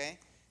 okay?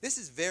 This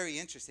is very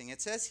interesting.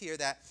 It says here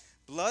that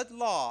blood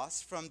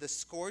loss from the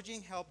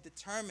scourging helped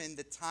determine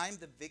the time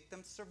the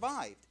victim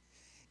survived.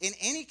 In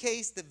any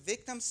case, the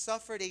victim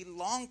suffered a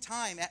long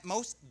time, at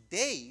most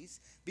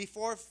days,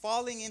 before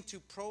falling into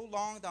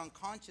prolonged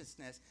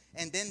unconsciousness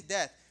and then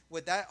death.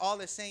 What that all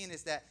is saying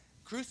is that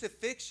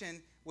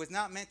crucifixion was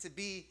not meant to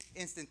be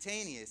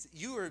instantaneous.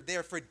 You were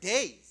there for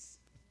days,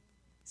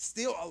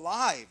 still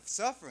alive,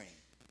 suffering.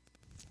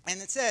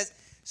 And it says,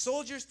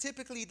 soldiers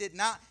typically did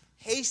not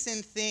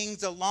hasten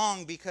things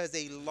along because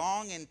a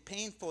long and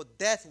painful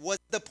death was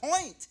the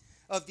point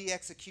of the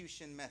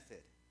execution method.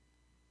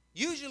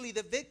 Usually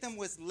the victim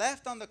was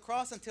left on the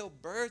cross until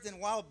birds and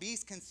wild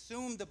beasts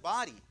consumed the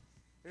body.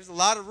 There's a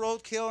lot of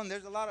roadkill and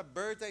there's a lot of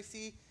birds I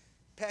see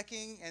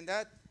pecking and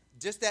that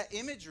just that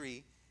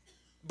imagery.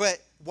 But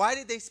why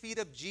did they speed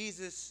up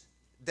Jesus'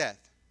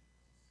 death?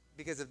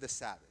 Because of the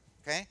Sabbath,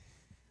 okay?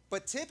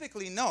 But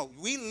typically, no,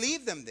 we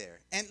leave them there.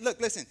 And look,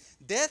 listen,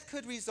 death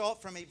could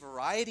result from a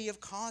variety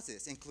of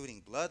causes,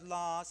 including blood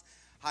loss,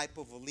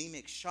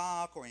 hypovolemic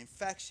shock, or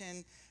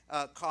infection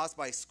caused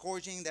by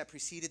scourging that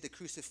preceded the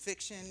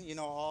crucifixion. You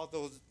know, all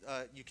those,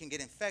 you can get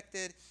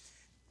infected.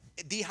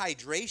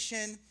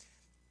 Dehydration.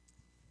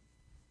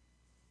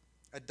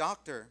 A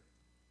doctor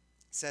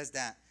says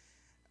that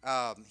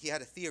he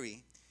had a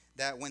theory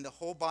that when the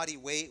whole body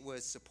weight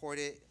was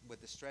supported with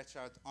the stretched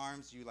out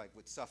arms, you like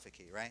would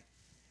suffocate, right?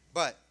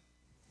 But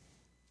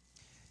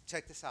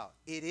check this out.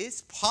 It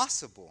is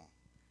possible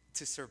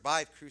to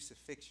survive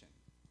crucifixion.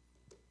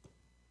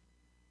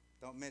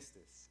 Don't miss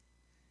this.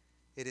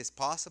 It is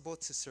possible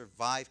to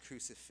survive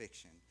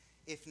crucifixion,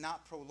 if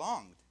not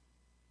prolonged.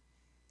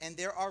 And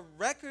there are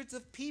records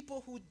of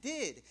people who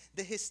did.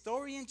 The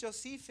historian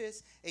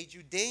Josephus, a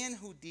Judean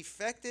who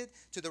defected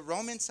to the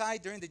Roman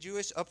side during the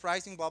Jewish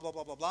uprising, blah, blah,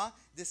 blah, blah, blah,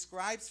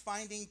 describes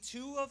finding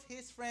two of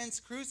his friends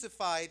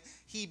crucified.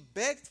 He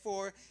begged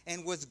for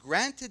and was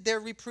granted their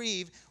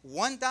reprieve.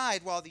 One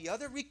died while the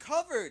other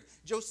recovered.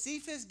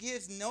 Josephus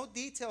gives no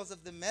details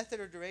of the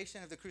method or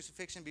duration of the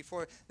crucifixion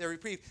before their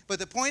reprieve. But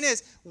the point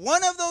is,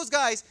 one of those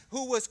guys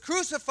who was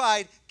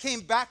crucified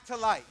came back to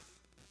life.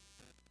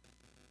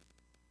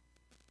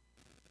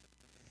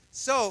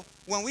 So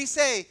when we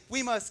say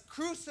we must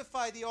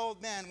crucify the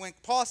old man, when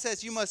Paul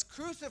says you must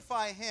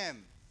crucify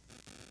him,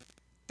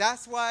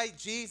 that's why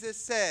Jesus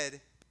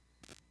said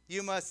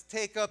you must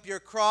take up your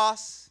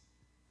cross.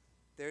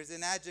 There's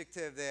an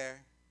adjective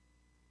there.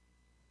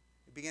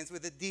 It begins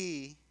with a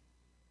D,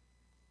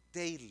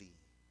 daily.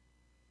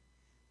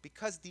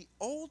 Because the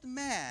old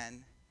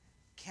man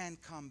can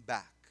come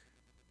back.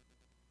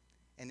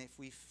 And if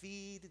we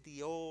feed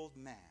the old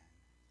man,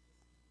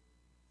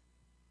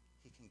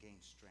 he can gain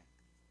strength.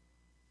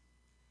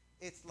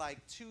 It's like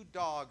two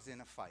dogs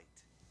in a fight.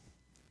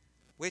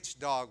 Which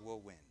dog will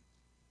win?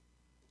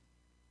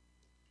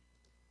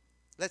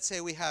 Let's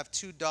say we have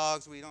two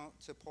dogs we don't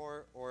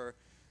support or,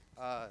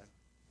 dog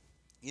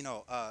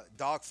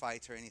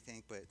fights or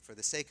anything. But for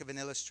the sake of an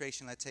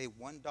illustration, let's say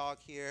one dog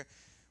here,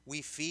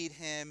 we feed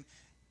him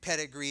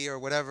pedigree or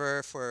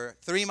whatever for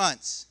 3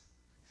 months.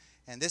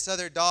 And this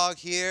other dog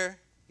here,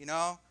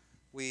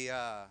 we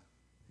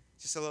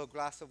just a little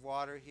glass of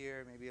water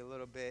here, maybe a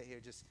little bit here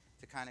just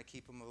to kind of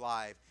keep him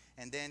alive.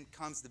 And then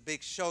comes the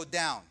big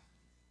showdown.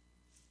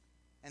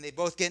 And they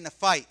both get in a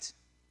fight.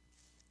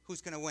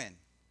 Who's going to win?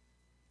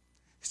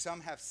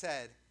 Some have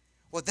said,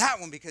 well, that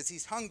one because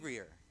he's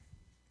hungrier.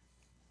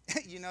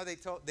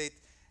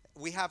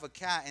 We have a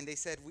cat, and they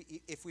said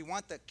if we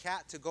want the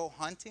cat to go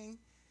hunting,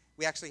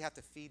 we actually have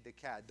to feed the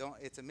cat.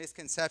 It's a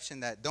misconception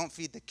that don't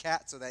feed the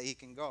cat so that he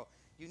can go.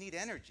 You need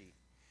energy.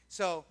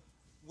 So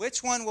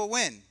which one will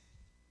win?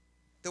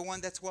 The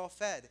one that's well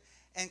fed.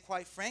 And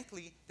quite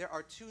frankly, there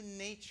are two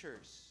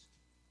natures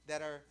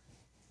that are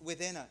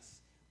within us.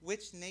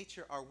 Which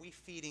nature are we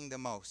feeding the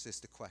most is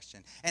the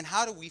question. And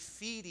how do we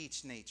feed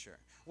each nature?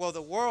 Well,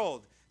 the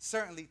world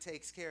certainly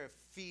takes care of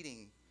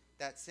feeding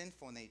that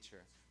sinful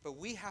nature. But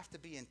we have to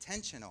be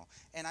intentional.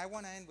 And I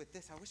want to end with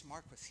this. I wish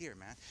Mark was here,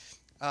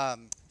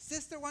 man.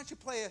 Sister, why don't you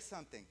play us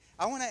something?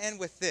 I want to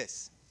end with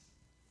this.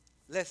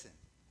 Listen.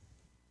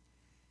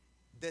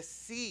 The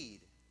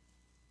seed.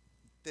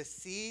 The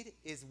seed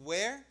is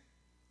where?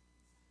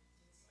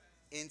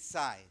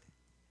 Inside.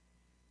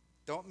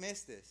 Don't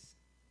miss this.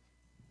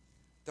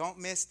 Don't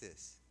miss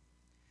this.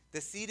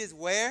 The seed is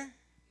where? Inside.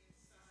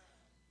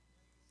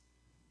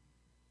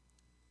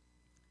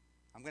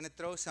 I'm going to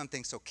throw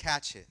something, so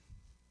catch it.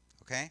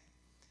 Okay?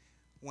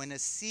 When a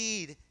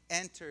seed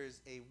enters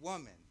a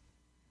woman,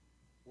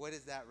 what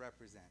does that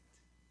represent?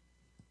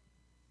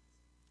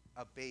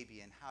 A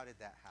baby. And how did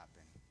that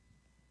happen?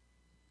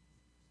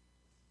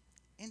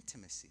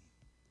 Intimacy.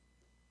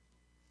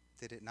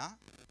 Did it not?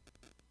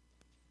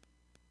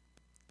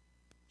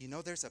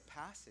 know, there's a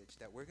passage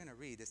that we're going to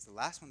read. It's the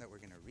last one that we're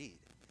going to read.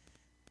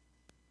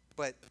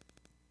 But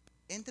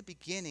in the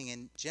beginning,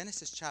 in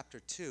Genesis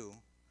chapter 2,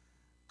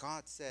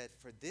 God said,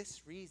 for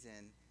this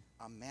reason,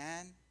 a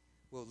man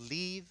will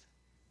leave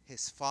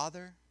his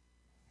father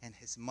and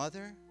his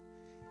mother,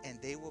 and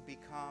they will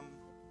become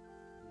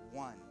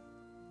one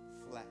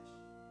flesh.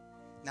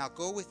 Now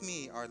go with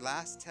me, our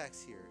last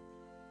text here,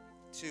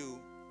 to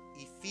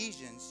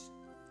Ephesians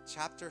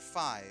chapter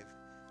 5,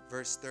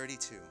 verse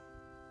 32.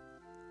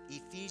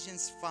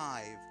 Ephesians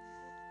 5,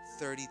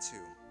 32.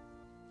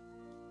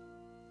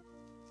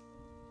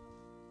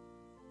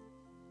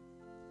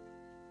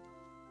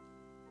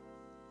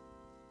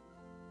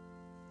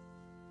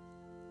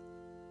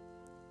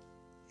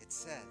 It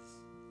says,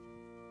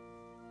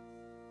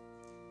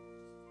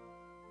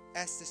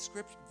 as the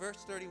scripture,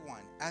 verse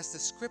 31, as the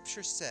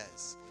scripture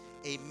says,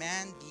 a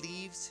man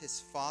leaves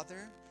his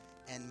father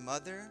and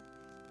mother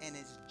and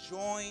is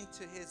joined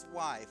to his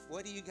wife.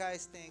 What do you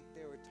guys think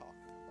they were talking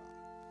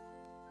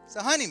about? It's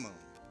a honeymoon.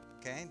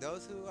 Okay,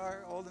 those who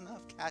are old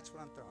enough catch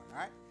what I'm throwing, all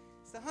right?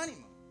 It's the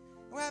honeymoon.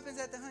 What happens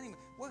at the honeymoon?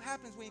 What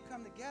happens when you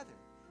come together?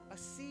 A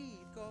seed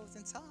goes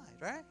inside,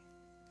 right?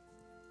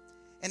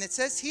 And it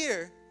says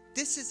here,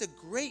 this is a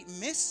great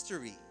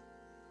mystery,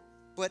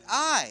 but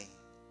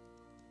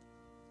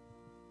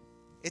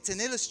it's an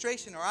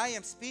illustration, or I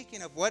am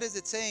speaking of, what does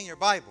it say in your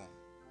Bible?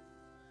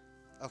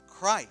 Of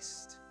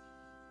Christ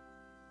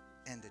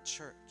and the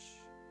church.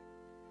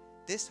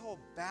 This whole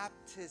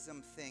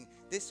baptism thing,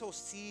 this whole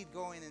seed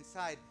going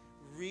inside,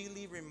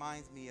 really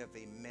reminds me of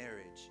a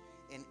marriage,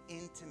 an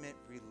intimate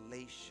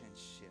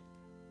relationship.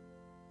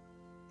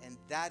 And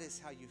that is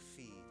how you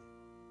feed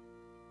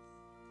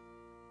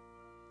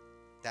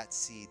that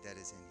seed that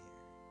is in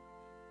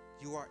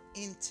here. You are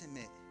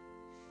intimate.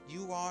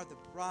 You are the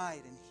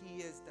bride and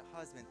he is the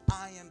husband.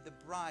 I am the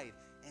bride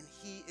and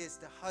he is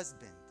the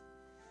husband.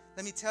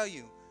 Let me tell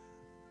you,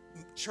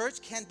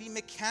 church can be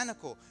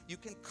mechanical. You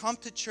can come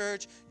to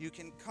church, you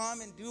can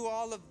come and do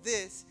all of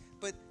this,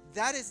 but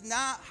that is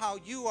not how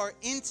you are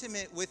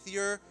intimate with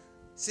your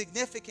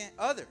significant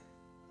other.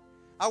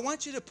 I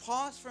want you to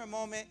pause for a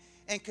moment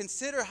and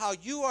consider how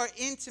you are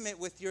intimate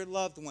with your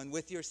loved one,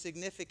 with your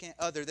significant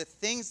other, the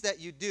things that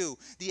you do,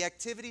 the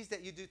activities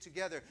that you do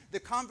together, the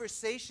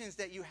conversations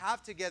that you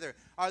have together.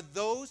 Are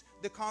those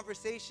the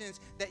conversations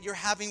that you're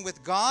having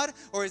with God,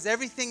 or is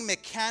everything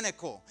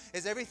mechanical?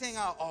 Is everything,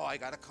 I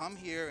got to come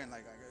here and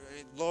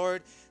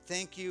Lord,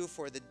 thank you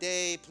for the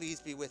day.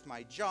 Please be with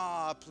my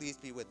job. Please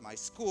be with my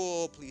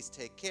school. Please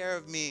take care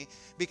of me.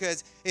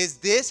 Because is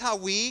this how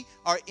we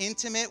are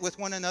intimate with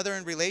one another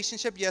in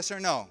relationship? Yes or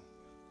no?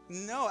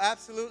 No,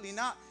 absolutely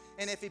not.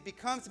 And if it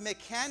becomes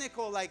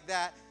mechanical like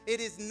that, it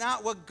is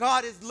not what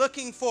God is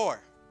looking for.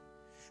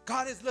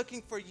 God is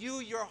looking for you,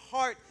 your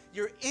heart,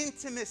 your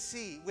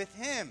intimacy with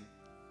Him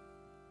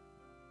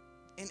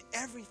in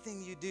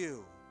everything you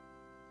do.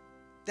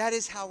 That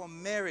is how a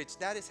marriage,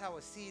 that is how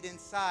a seed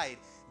inside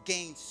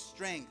gains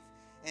strength.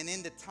 And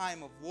in the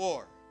time of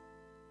war,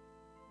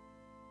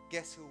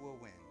 guess who will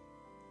win?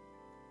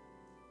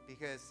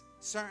 Because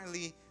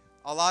certainly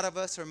a lot of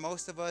us, or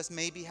most of us,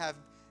 maybe have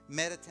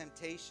met a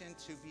temptation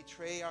to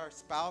betray our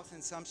spouse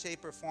in some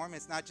shape or form.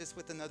 It's not just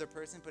with another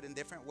person, but in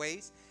different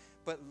ways.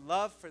 But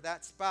love for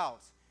that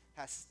spouse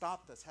has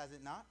stopped us, has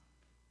it not?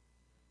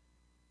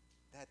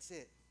 That's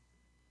it.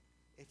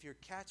 If you're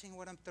catching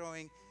what I'm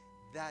throwing,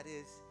 that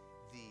is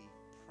the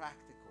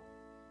practical.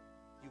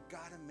 You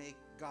got to make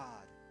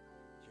God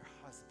your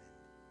husband.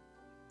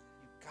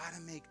 You got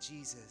to make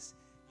Jesus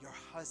your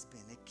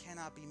husband. It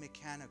cannot be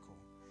mechanical.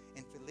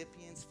 And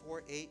Philippians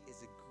 4:8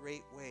 is a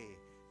great way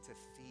to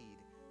feed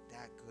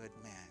that good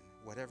man.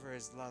 Whatever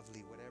is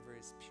lovely, whatever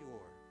is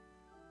pure,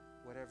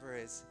 whatever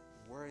is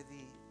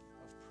worthy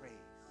of praise.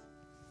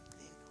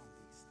 Think on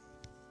these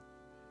things.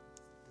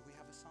 Do we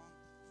have a song?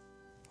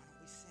 Why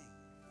don't we sing?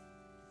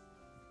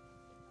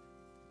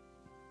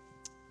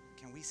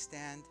 Can we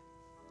stand?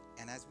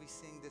 And as we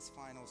sing this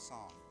final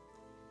song,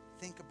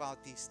 think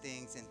about these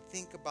things and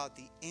think about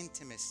the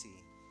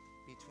intimacy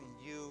between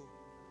you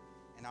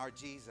and our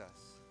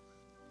Jesus.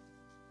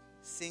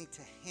 Sing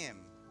to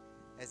Him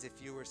as if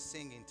you were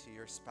singing to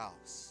your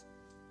spouse.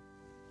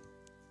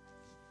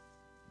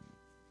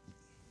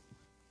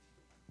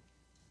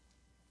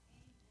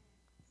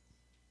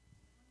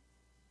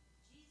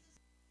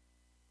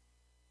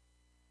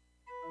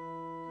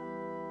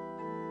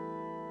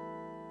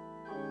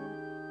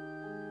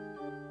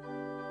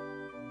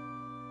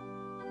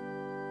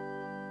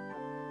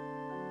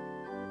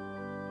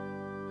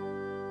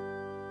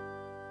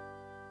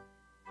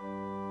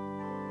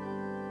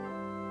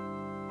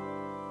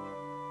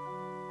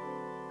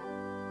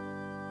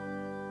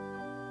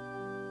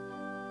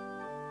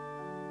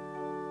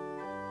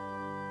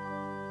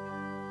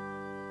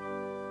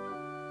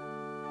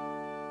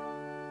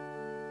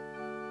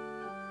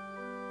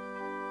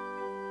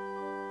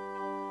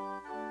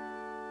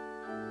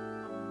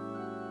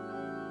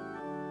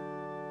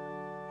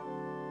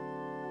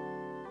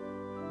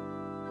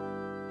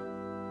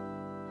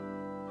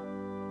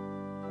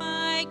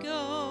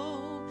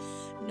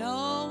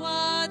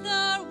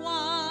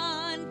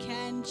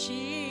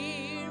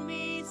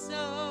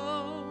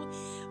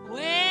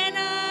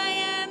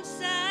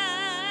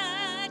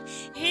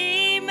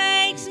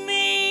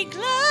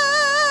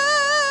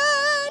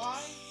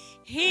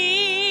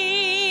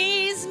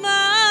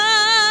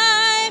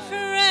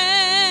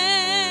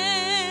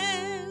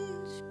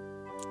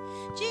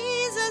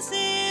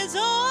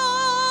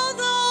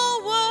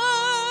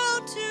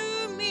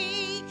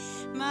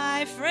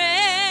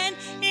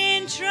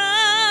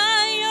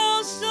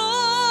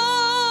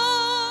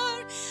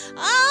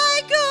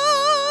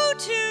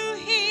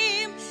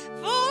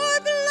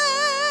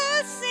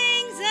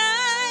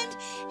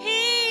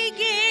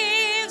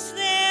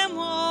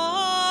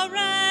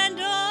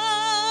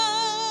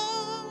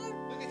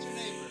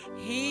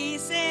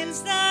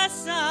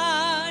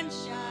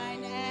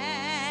 sunshine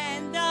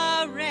and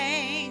the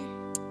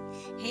rain.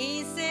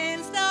 He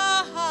sends the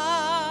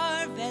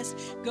harvest,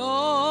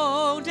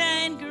 gold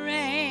and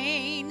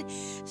grain.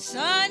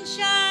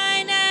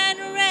 Sunshine and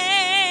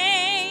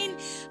rain,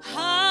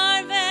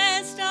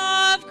 harvest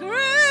of grain.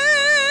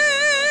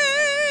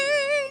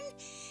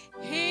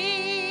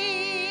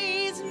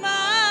 He's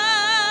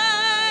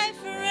my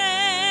friend.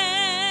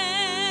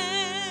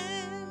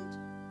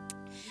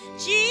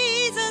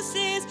 Jesus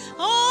is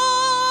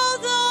all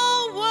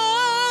the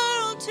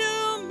world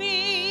to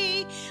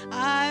me.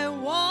 I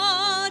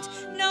want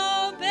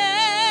no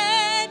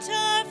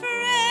better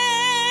friend.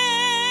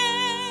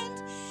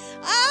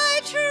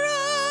 I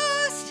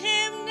trust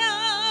him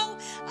now.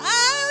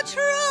 I'll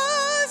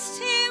trust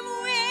him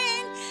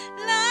when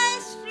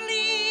life's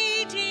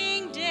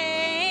fleeting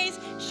days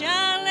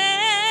shall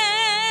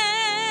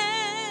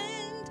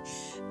end.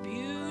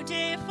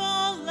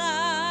 Beautiful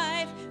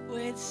life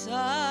with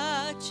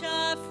such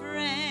a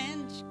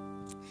friend.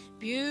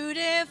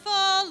 Beautiful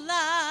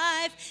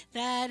life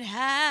that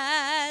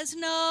has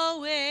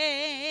no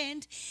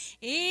end.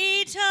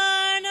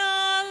 Eternal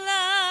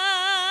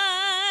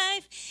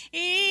life,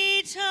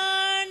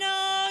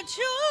 eternal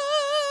joy.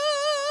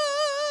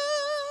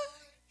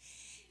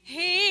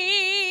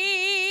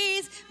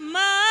 He's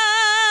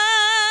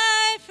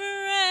my friend.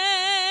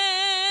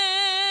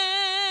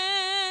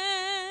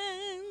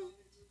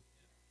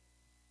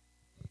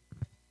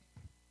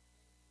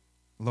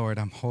 Lord,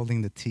 I'm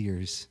holding the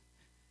tears.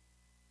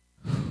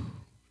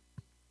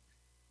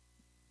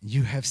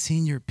 You have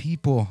seen your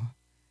people,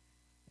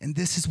 and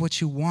this is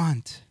what you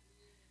want.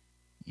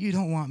 You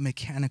don't want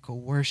mechanical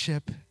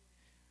worship.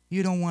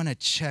 You don't want a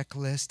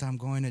checklist. I'm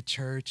going to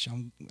church.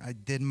 I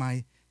did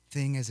my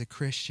thing as a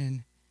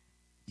Christian.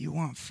 You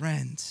want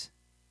friends.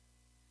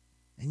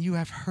 And you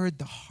have heard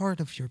the heart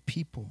of your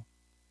people.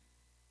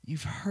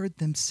 You've heard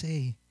them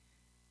say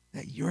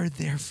that you're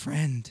their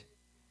friend.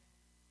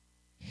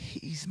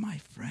 He's my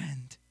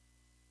friend.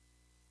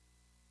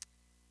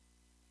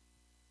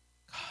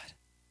 God,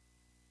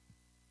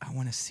 I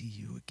want to see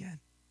you again.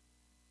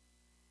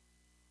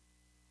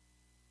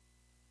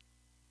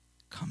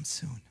 Come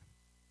soon.